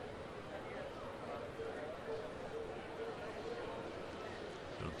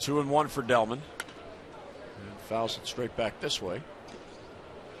 So 2-1 for Delman. And fouls it straight back this way.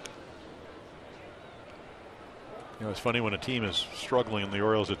 You know, it's funny when a team is struggling and the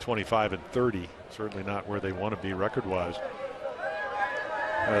Orioles at 25-30, certainly not where they want to be record-wise.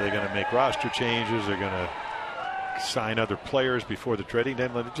 Are they going to make roster changes? They're going to sign other players before the trading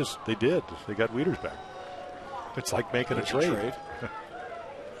deadline? They did. They got Wieters back. It's like making a trade.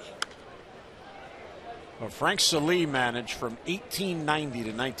 Well, Frank Sealy managed from 1890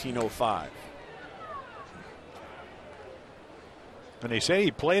 to 1905. And they say he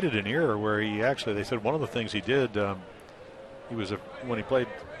played at an era where they said one of the things he did, when he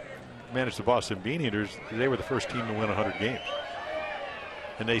managed the Boston Bean Eaters, they were the first team to win 100 games.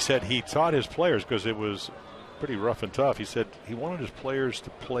 And they said he taught his players, because it was pretty rough and tough, he said he wanted his players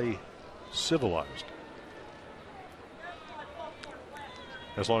to play civilized.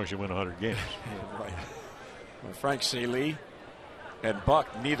 As long as you win 100 games. Right. Well, Frank Sealy and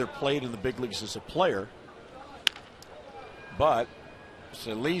Buck neither played in the big leagues as a player, but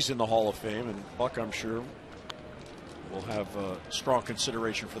Sealy's in the Hall of Fame, and Buck, I'm sure, will have strong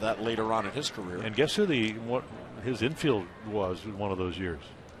consideration for that later on in his career. And guess who his infield was in one of those years?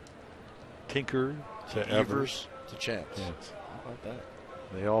 Tinker to Evers to Chance. Yes. How about that?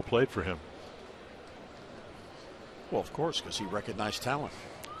 They all played for him. Well, of course, because he recognized talent.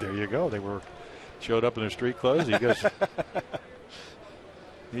 There you go. They showed up in their street clothes.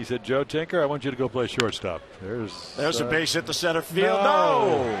 He said, Joe Tinker, I want you to go play shortstop. There's a base hit the center field.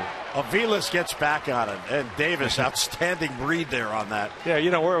 No! Aviles gets back on it. And Davis, outstanding read there on that. Yeah,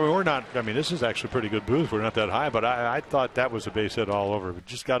 we're not, this is actually a pretty good booth. We're not that high, but I thought that was a base hit all over. It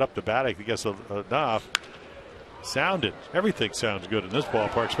just got up the bat, I guess, enough. Everything sounds good in this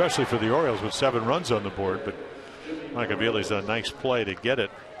ballpark, especially for the Orioles with 7 runs on the board. But Mike Aviles, a nice play to get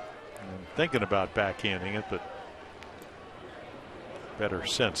it. I'm thinking about backhanding it, but better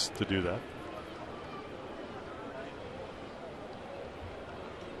sense to do that.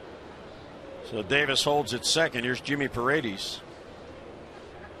 So Davis holds at second. Here's Jimmy Paredes.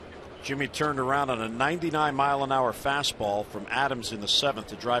 Jimmy turned around on a 99-mile-an-hour fastball from Adams in the 7th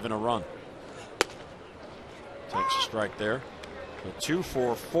to drive in a run. Takes a strike there. A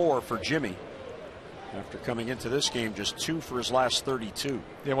 2-for-4 for Jimmy. After coming into this game, just 2 for his last 32.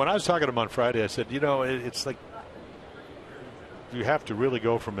 Yeah, when I was talking to him on Friday, I said, it's like you have to really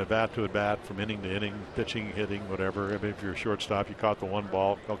go from at bat to at bat, from inning to inning, pitching, hitting, whatever. If you're a shortstop, you caught the one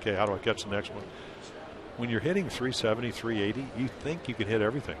ball. Okay, how do I catch the next one? When you're hitting 370, 380, you think you can hit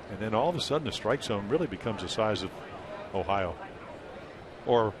everything. And then all of a sudden, the strike zone really becomes the size of Ohio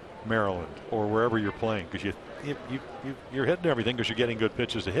or Maryland or wherever you're playing, because you're hitting everything because you're getting good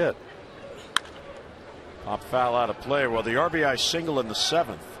pitches to hit. Pop foul out of play. Well, the RBI single in the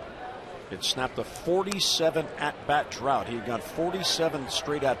 7th. It snapped a 47 at-bat drought. He had gone 47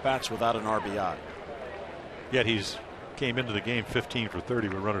 straight at-bats without an RBI. Yet he's came into the game 15 for 30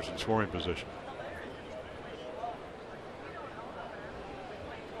 with runners in scoring position.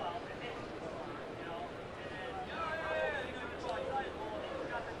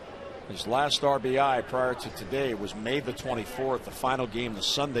 His last RBI prior to today was May the 24th, the final game the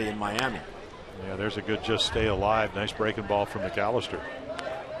Sunday in Miami. Yeah, there's a good just stay alive. Nice breaking ball from McAllister.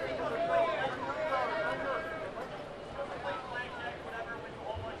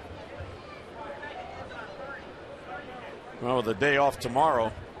 Well, with the day off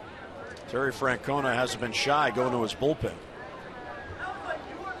tomorrow, Terry Francona hasn't been shy going to his bullpen.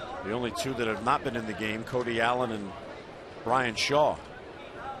 The only two that have not been in the game, Cody Allen and Brian Shaw.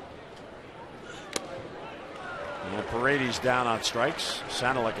 And Paredes down on strikes.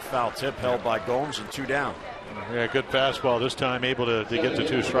 Sounded like a foul tip held by Gomes, and 2 down. Yeah, good fastball this time, able to get the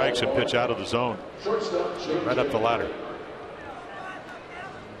 2 strikes and pitch out of the zone. Right up the ladder.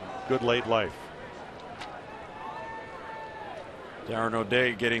 Good late life. Darren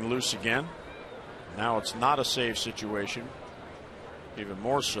O'Day getting loose again. Now it's not a save situation. Even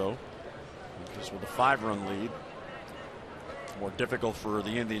more so, because with a 5-run lead, more difficult for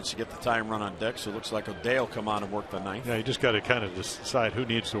the Indians to get the tying run on deck. So it looks like O'Day will come on and work the 9th. Yeah, you just got to kind of decide who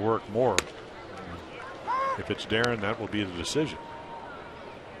needs to work more. If it's Darren, that will be the decision.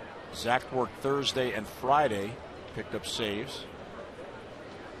 Zach worked Thursday and Friday, picked up saves.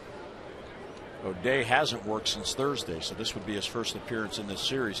 O'Day hasn't worked since Thursday, so this would be his first appearance in this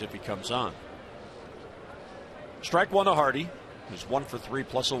series if he comes on. Strike 1 to Hardy. He's 1 for 3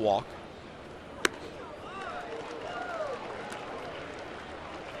 plus a walk.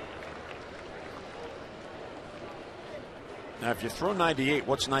 Now, if you throw 98,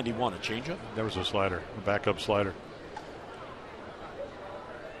 what's 91? A changeup? There was a slider, a backup slider.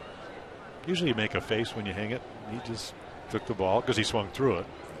 Usually you make a face when you hang it. He just took the ball because he swung through it.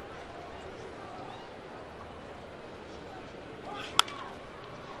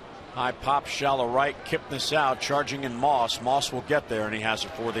 High pop, shallow right, Kipnis out, charging in Moss. Moss will get there, and he has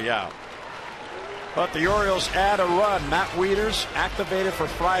it for the out. But the Orioles add a run. Matt Wieters activated for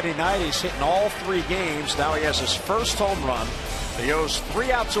Friday night. He's hitting all 3 games. Now he has his first home run. He goes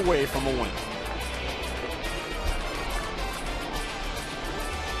 3 outs away from a win.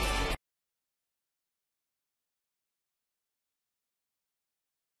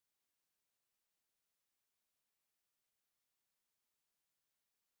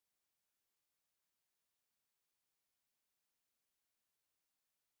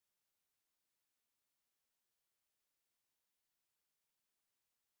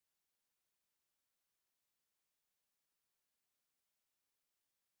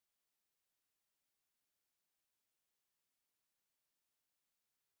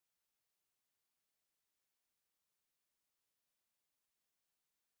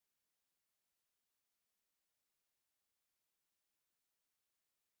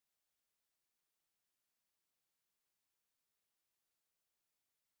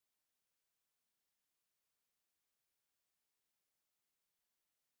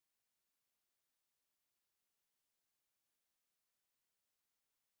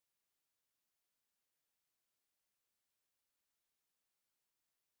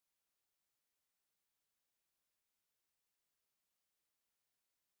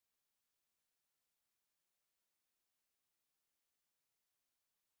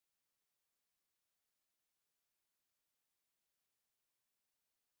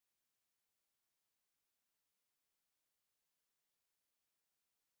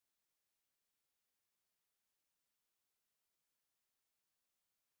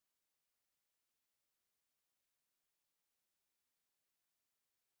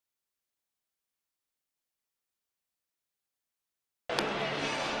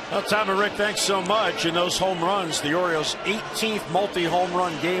 Well, Tom and Rick, thanks so much. In those home runs, the Orioles' 18th multi-home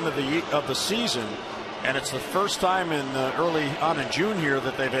run game of the season, and it's the first time in early on in June here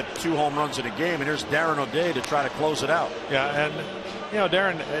that they've had 2 home runs in a game. And here's Darren O'Day to try to close it out. Yeah, and you know,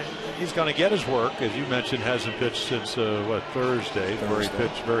 Darren, he's going to get his work, as you mentioned. Hasn't pitched since Thursday, where he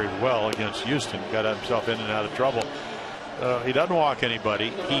pitched very well against Houston. Got himself in and out of trouble. He doesn't walk anybody.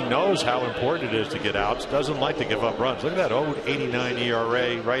 He knows how important it is to get outs. Doesn't like to give up runs. Look at that 0.89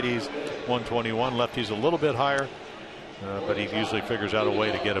 ERA. Righties 121. Lefties a little bit higher, but he usually figures out a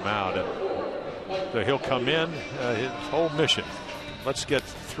way to get him out. And so he'll come in. His whole mission: let's get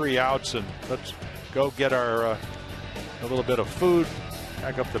 3 outs and let's go get our a little bit of food.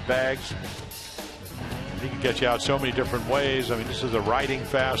 Pack up the bags. He can get you out so many different ways. I mean, this is a riding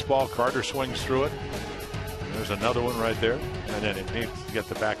fastball. Carter swings through it. There's another one right there, and then it needs to get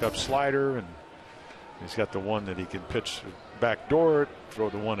the backup slider, and he's got the one that he can pitch back door, throw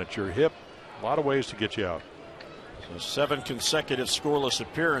the one at your hip. A lot of ways to get you out. So 7 consecutive scoreless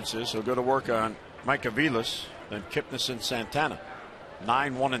appearances. He'll go to work on Mike Aviles, then Kipnis and Santana.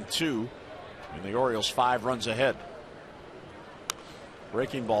 9-1-2, and the Orioles 5 runs ahead.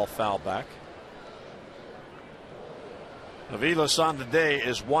 Breaking ball foul back. Aviles on the day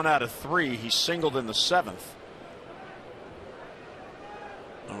is 1 out of 3. He singled in the 7th.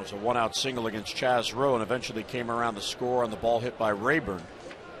 It was a 1-out single against Chaz Rowe, and eventually came around to score on the ball hit by Rayburn.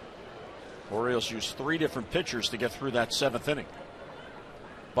 Orioles used 3 different pitchers to get through that 7th inning.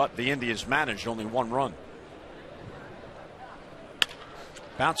 But the Indians managed only 1 run.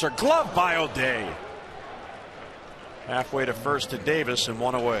 Bouncer glove by O'Day. Halfway to first to Davis and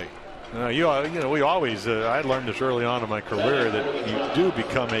 1 away. We always, I learned this early on in my career that you do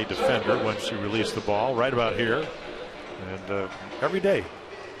become a defender once you release the ball, right about here. And every day,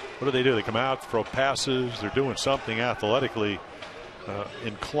 what do? They come out, throw passes. They're doing something athletically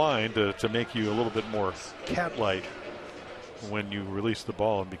inclined to make you a little bit more cat-like when you release the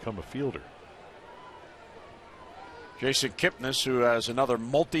ball and become a fielder. Jason Kipnis, who has another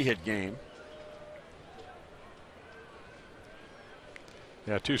multi-hit game.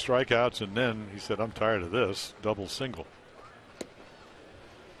 Yeah, 2 strikeouts, and then he said, I'm tired of this. Double single.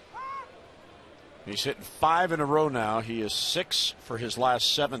 He's hitting 5 in a row now. He is 6 for his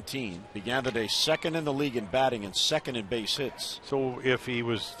last 17. Began the day 2nd in the league in batting and 2nd in base hits. So if he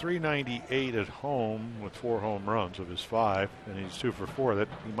was 398 at home with 4 home runs of his 5, and he's 2 for 4, that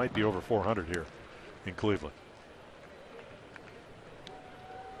he might be over 400 here in Cleveland.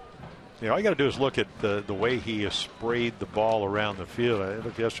 All you got to do is look at the way he has sprayed the ball around the field. I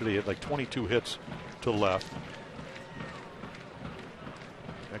looked yesterday, he had like 22 hits to left.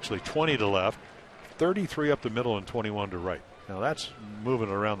 Actually 20 to left, 33 up the middle, and 21 to right. Now that's moving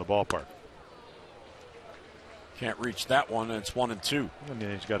around the ballpark. Can't reach that one, and it's 1 and 2. I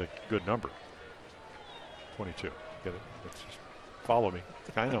mean, he's got a good number. 22. Get it? Just follow me.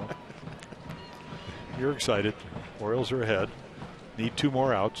 I know. You're excited. Orioles are ahead. Need 2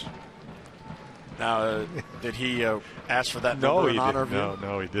 more outs. Now, did he ask for that number in honor of you?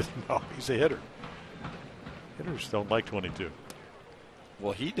 No, he didn't. No, he's a hitter. Hitters don't like 22.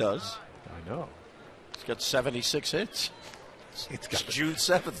 Well, he does. I know. He's got 76 hits. It's got June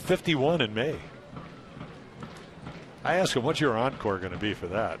 7th. 51 in May. I asked him, what's your encore going to be for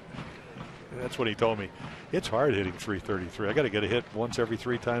that? That's what he told me. It's hard hitting 333. I got to get a hit once every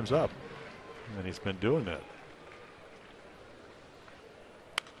 3 times up. And he's been doing that.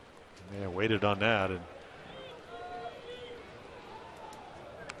 Yeah, waited on that. And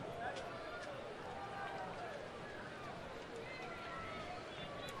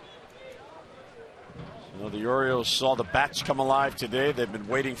the Orioles saw the bats come alive today. They've been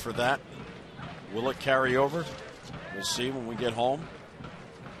waiting for that. Will it carry over? We'll see when we get home.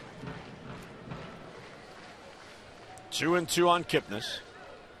 2 and 2 on Kipnis.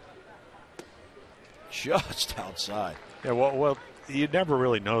 Just outside. Yeah, well, you never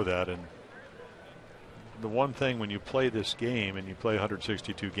really know that. And the one thing when you play this game and you play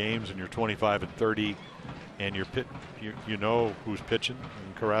 162 games and you're 25 and 30 and you know who's pitching.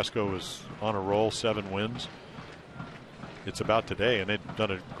 And Carrasco is on a roll, 7 wins. It's about today, and they've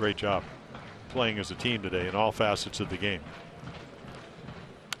done a great job playing as a team today in all facets of the game.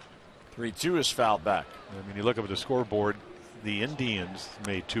 3-2 is fouled back. I mean, you look up at the scoreboard, the Indians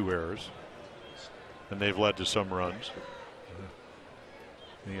made 2 errors, and they've led to some runs.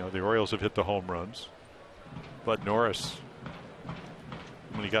 The Orioles have hit the home runs, but Norris,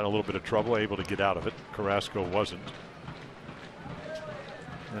 when he got in a little bit of trouble, able to get out of it. Carrasco wasn't.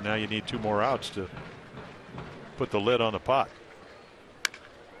 And now you need 2 more outs to put the lid on the pot.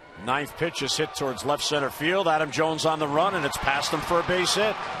 9th pitch is hit towards left center field. Adam Jones on the run, and it's past him for a base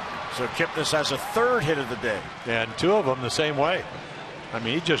hit. So Kipnis has a 3rd hit of the day. And 2 of them the same way. I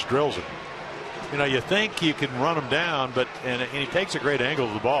mean, he just drills it. You think you can run him down, and he takes a great angle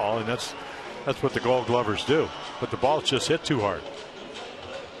to the ball, and that's what the Gold Glovers do. But the ball's just hit too hard.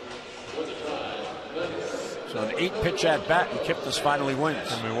 So an 8-pitch at bat, and Kipnis finally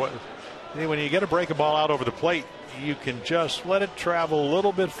wins. I mean, when you get a breaking ball out over the plate, you can just let it travel a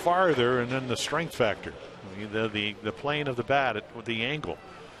little bit farther, and then the strength factor, the plane of the bat with the angle.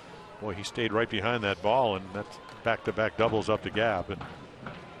 Boy, he stayed right behind that ball, and that's back-to-back doubles up the gap. And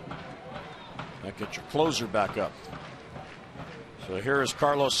that gets your closer back up. So here is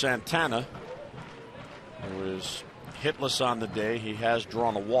Carlos Santana, who is hitless on the day. He has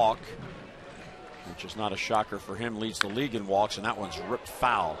drawn a walk, which is not a shocker for him. Leads the league in walks, and that one's ripped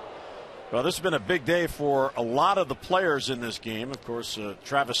foul. Well, this has been a big day for a lot of the players in this game. Of course,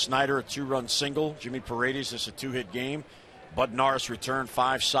 Travis Snyder, a 2-run single. Jimmy Paredes, this is a 2-hit game. Bud Norris returned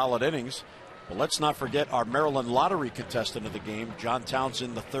 5 solid innings. But let's not forget our Maryland lottery contestant of the game, John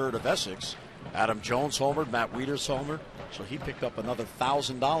Townsend III of Essex. Adam Jones homered, Matt Wieters homered. So he picked up another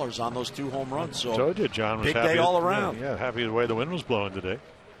 $1,000 on those 2 home runs. So I told you, John was big happy. Day all around. Yeah, happy the way the wind was blowing today.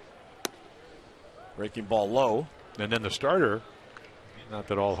 Breaking ball low. And then the starter, not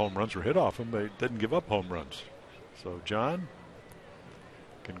that all home runs were hit off him, but he didn't give up home runs. So, John,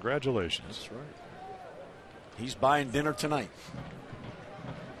 congratulations. That's right. He's buying dinner tonight.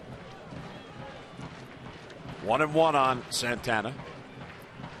 1-1 on Santana.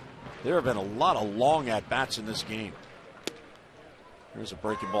 There have been a lot of long at-bats in this game. Here's a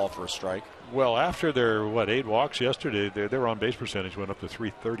breaking ball for a strike. Well, after their 8 walks yesterday, their on-base percentage went up to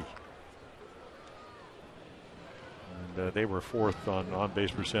 .330. And they were 4th on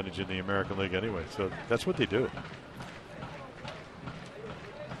base percentage in the American League anyway. So that's what they do.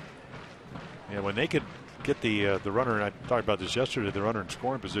 Yeah, when they could get the runner, and I talked about this yesterday, the runner in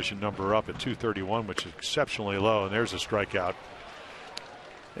scoring position number up at 231, which is exceptionally low, and there's a strikeout.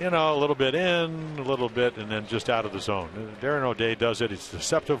 A little bit in, a little bit, and then just out of the zone. Darren O'Day does it. It's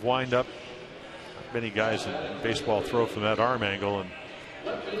deceptive windup. Many guys in baseball throw from that arm angle. And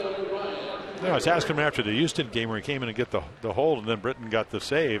I was asking him after the Houston game where he came in and get the hold, and then Britton got the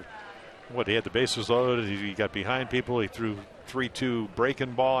save. He had the bases loaded. He got behind people. He threw 3-2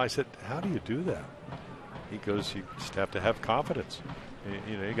 breaking ball. I said, how do you do that? He goes, you just have to have confidence.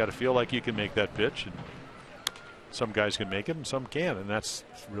 You got to feel like you can make that pitch. And some guys can make it and some can't, and that's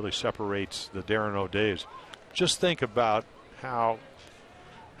really separates the Darren O'Days. Just think about how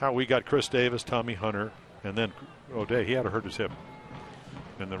we got Chris Davis, Tommy Hunter, and then O'Day. He had to hurt his hip,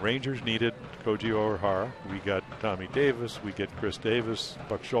 and the Rangers needed Koji O'Hara. We got Tommy Davis. We get Chris Davis.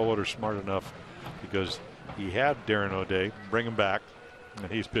 Buck Showalter smart enough because he had Darren O'Day. Bring him back,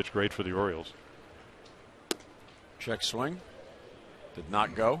 and he's pitched great for the Orioles. Check swing did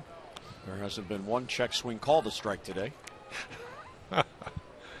not go. There hasn't been one check swing called a strike today.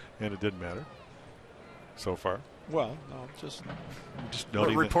 And it didn't matter so far. Well, no, just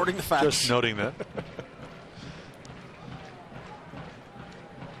noting reporting the facts. Just noting that.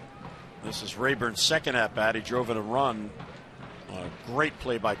 This is Rayburn's second at bat. He drove in a run. A great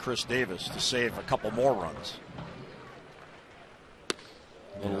play by Chris Davis to save a couple more runs.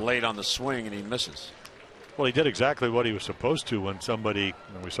 A little late on the swing, and he misses. Well, he did exactly what he was supposed to when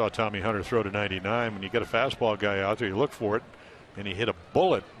we saw Tommy Hunter throw to 99. When you get a fastball guy out there, you look for it, and he hit a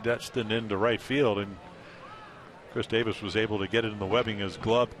bullet destined into right field. And Chris Davis was able to get it in the webbing. His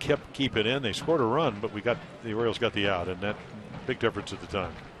glove keep it in. They scored a run, but the Orioles got the out, and that big difference at the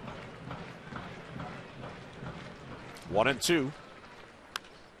time. 1-2.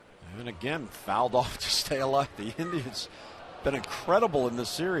 And again, fouled off to stay alive. The Indians been incredible in this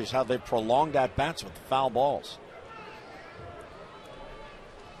series, how they prolonged at bats with the foul balls.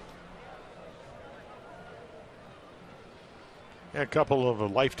 Yeah, a couple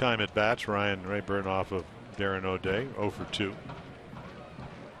of lifetime at bats. Ryan Rayburn off of Darren O'Day, 0 for 2.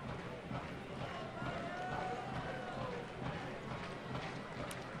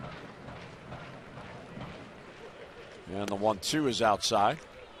 And the 1-2 is outside.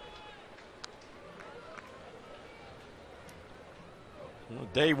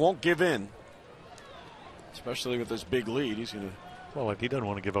 Day won't give in, especially with this big lead. He's going to. Well, he doesn't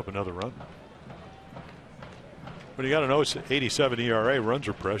want to give up another run. But you got to know it's 87 ERA. Runs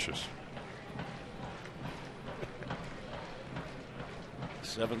are precious.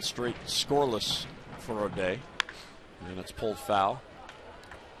 7 straight scoreless for O'Day, and it's pulled foul.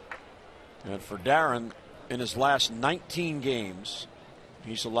 And for Darren, in his last 19 games,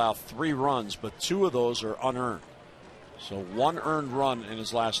 he's allowed 3 runs, but 2 of those are unearned. So 1 earned run in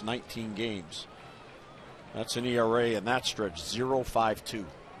his last 19 games. That's an ERA in that stretch, 0.52.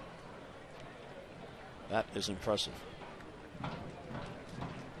 That is impressive. And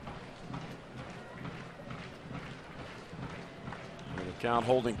the count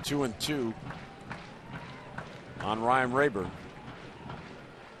holding 2-2 on Ryan Rayburn.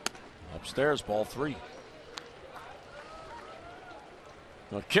 Upstairs, ball 3.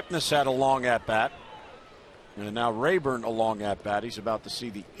 Now Kipnis had a long at bat. And now Rayburn a long at bat. He's about to see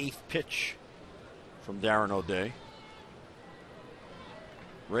the 8th pitch from Darren O'Day.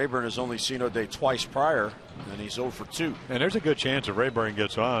 Rayburn has only seen O'Day twice prior, and he's 0 for 2. And there's a good chance if Rayburn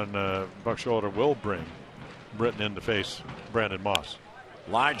gets on, Buck Showalter will bring Britton in to face Brandon Moss.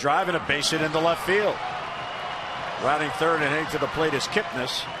 Line drive and a base hit into left field. Rounding third and heading to the plate is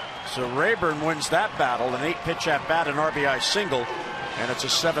Kipnis. So Rayburn wins that battle, an 8-pitch at bat, an RBI single, and it's a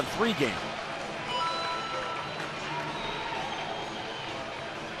 7-3 game.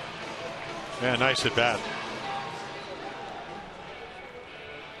 Yeah, nice at bat.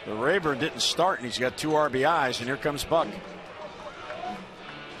 The Rayburn didn't start, and he's got 2 RBIs, and here comes Buck.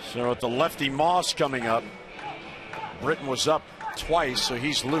 So with the lefty Moss coming up, Britton was up twice, so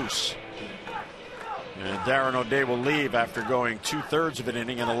he's loose. And Darren O'Day will leave after going 2/3 of an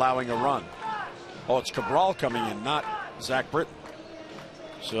inning and allowing a run. Oh, it's Cabral coming in, not Zach Britton.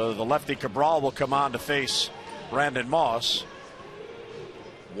 So the lefty Cabral will come on to face Brandon Moss.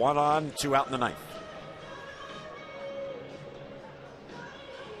 1 on, 2 out in the 9th.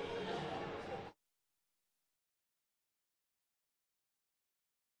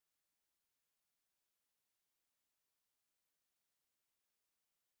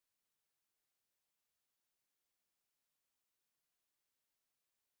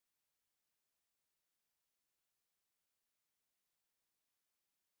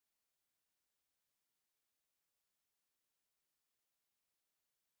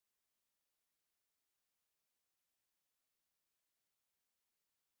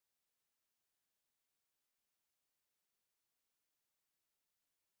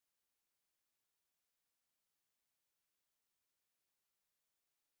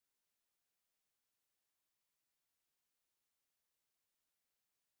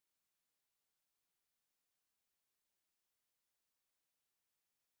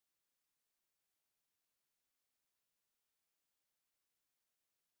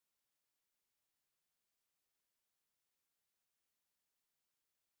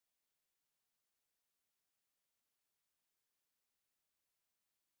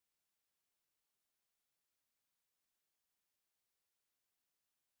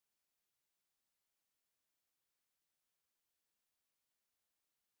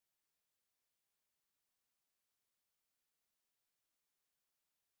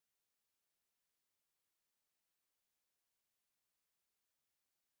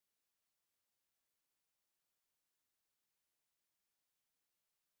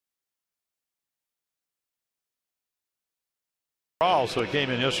 So he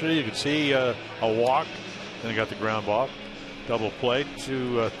came in yesterday. You could see a walk, then he got the ground ball, double play,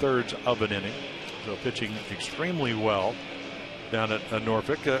 2/3 of an inning. So pitching extremely well down at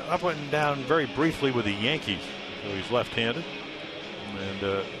Norfolk. Up and down very briefly with the Yankees. So he's left-handed, and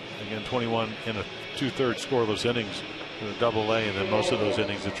again 21 in a 2/3 scoreless innings in a Double A, and then most of those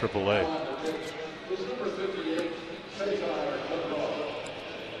innings in Triple A.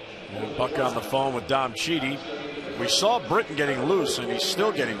 And Buck on the phone with Dom Cheedy. We saw Britton getting loose, and he's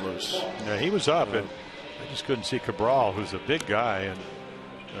still getting loose. Yeah, he was up, and I just couldn't see Cabral, who's a big guy, and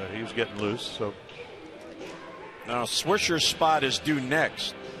he was getting loose. So now Swisher's spot is due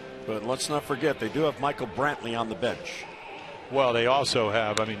next, but let's not forget they do have Michael Brantley on the bench. Well, they also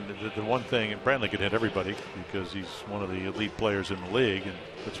have, I mean, the one thing, Brantley could hit everybody because he's one of the elite players in the league,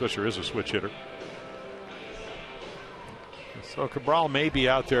 but Swisher is a switch hitter. So Cabral may be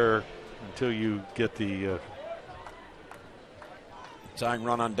out there until you get the tying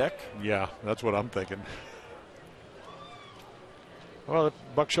run on deck. Yeah, that's what I'm thinking. Well,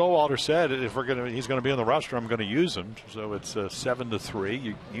 Buck Showalter said if he's going to be on the roster, I'm going to use him. So it's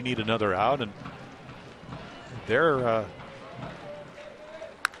 7-3. You need another out, and they're.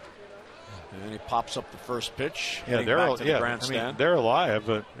 And he pops up the first pitch. Yeah, they're alive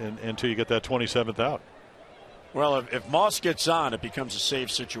until you get that 27th out. Well, if Moss gets on, it becomes a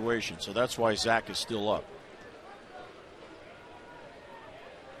save situation. So that's why Zach is still up.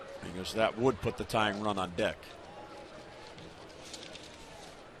 Because that would put the tying run on deck.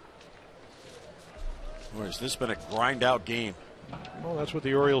 Boy, has this been a grind out game? Well, that's what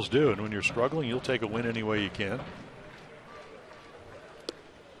the Orioles do. And when you're struggling, you'll take a win any way you can.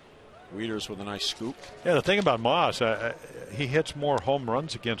 Wieters with a nice scoop. Yeah, the thing about Moss, he hits more home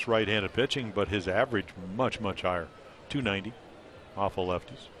runs against right-handed pitching, but his average much higher, 290 off of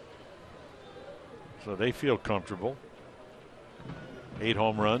lefties. So they feel comfortable. 8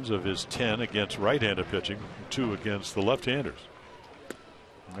 home runs of his 10 against right-handed pitching, 2 against the left-handers.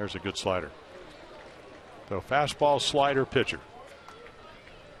 And there's a good slider. So fastball slider pitcher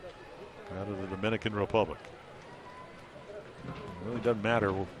out of the Dominican Republic. It really doesn't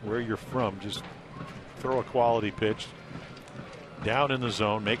matter where you're from. Just throw a quality pitch down in the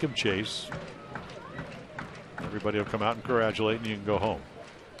zone, make him chase. Everybody will come out and congratulate, and you can go home.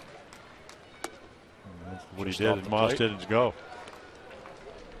 And that's what he did, and Moss didn't go.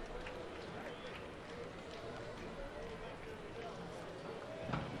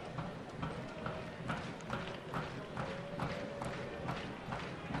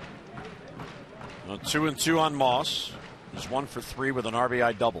 Well, 2-2 on Moss. He's 1 for 3 with an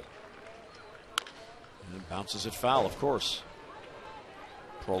RBI double. And bounces it foul, of course.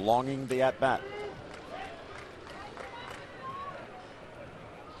 Prolonging the at-bat.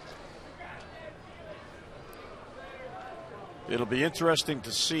 It'll be interesting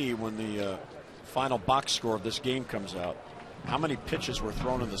to see when the final box score of this game comes out, how many pitches were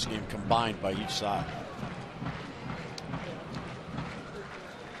thrown in this game combined by each side.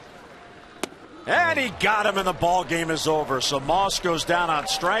 And he got him, and the ball game is over. So Moss goes down on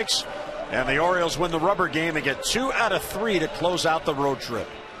strikes, and the Orioles win the rubber game and get 2 out of 3 to close out the road trip.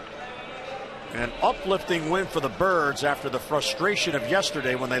 An uplifting win for the Birds after the frustration of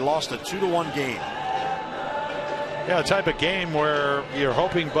yesterday when they lost a 2-1 game. Yeah, a type of game where you're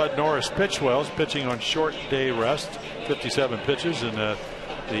hoping Bud Norris pitched well. He's pitching on short day rest, 57 pitches, and the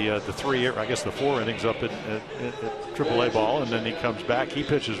 4 innings up at AAA ball, and then he comes back. He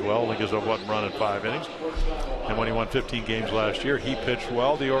pitches well, only gives up 1 run in 5 innings. And when he won 15 games last year, he pitched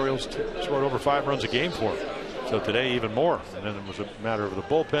well. The Orioles scored over 5 runs a game for him. So today, even more. And then it was a matter of the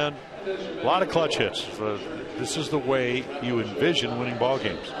bullpen. A lot of clutch hits. This is the way you envision winning ball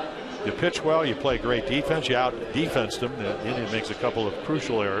games. You pitch well, you play great defense, you out-defensed them. The Indian makes a couple of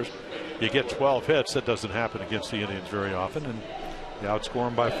crucial errors. You get 12 hits. That doesn't happen against the Indians very often, and you outscore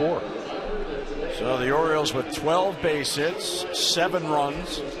them by 4. So the Orioles with 12 base hits, 7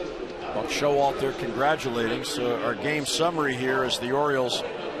 runs. Buck Showalter congratulating. So our game summary here is the Orioles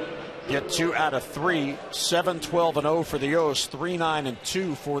get 2 out of 3, 7-12-0 for the O's,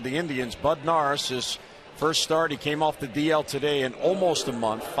 3-9-2 for the Indians. Bud Norris, his first start, he came off the DL today in almost a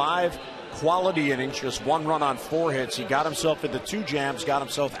month. 5 quality innings, just 1 run on 4 hits. He got himself into 2 jams, got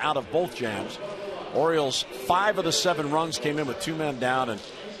himself out of both jams. Orioles, 5 of the 7 runs came in with 2 men down, and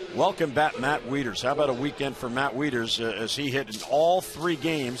welcome back Matt Wieters. How about a weekend for Matt Wieters as he hit in all 3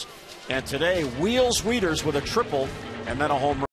 games, and today wheels Wieters with a triple and then a home run.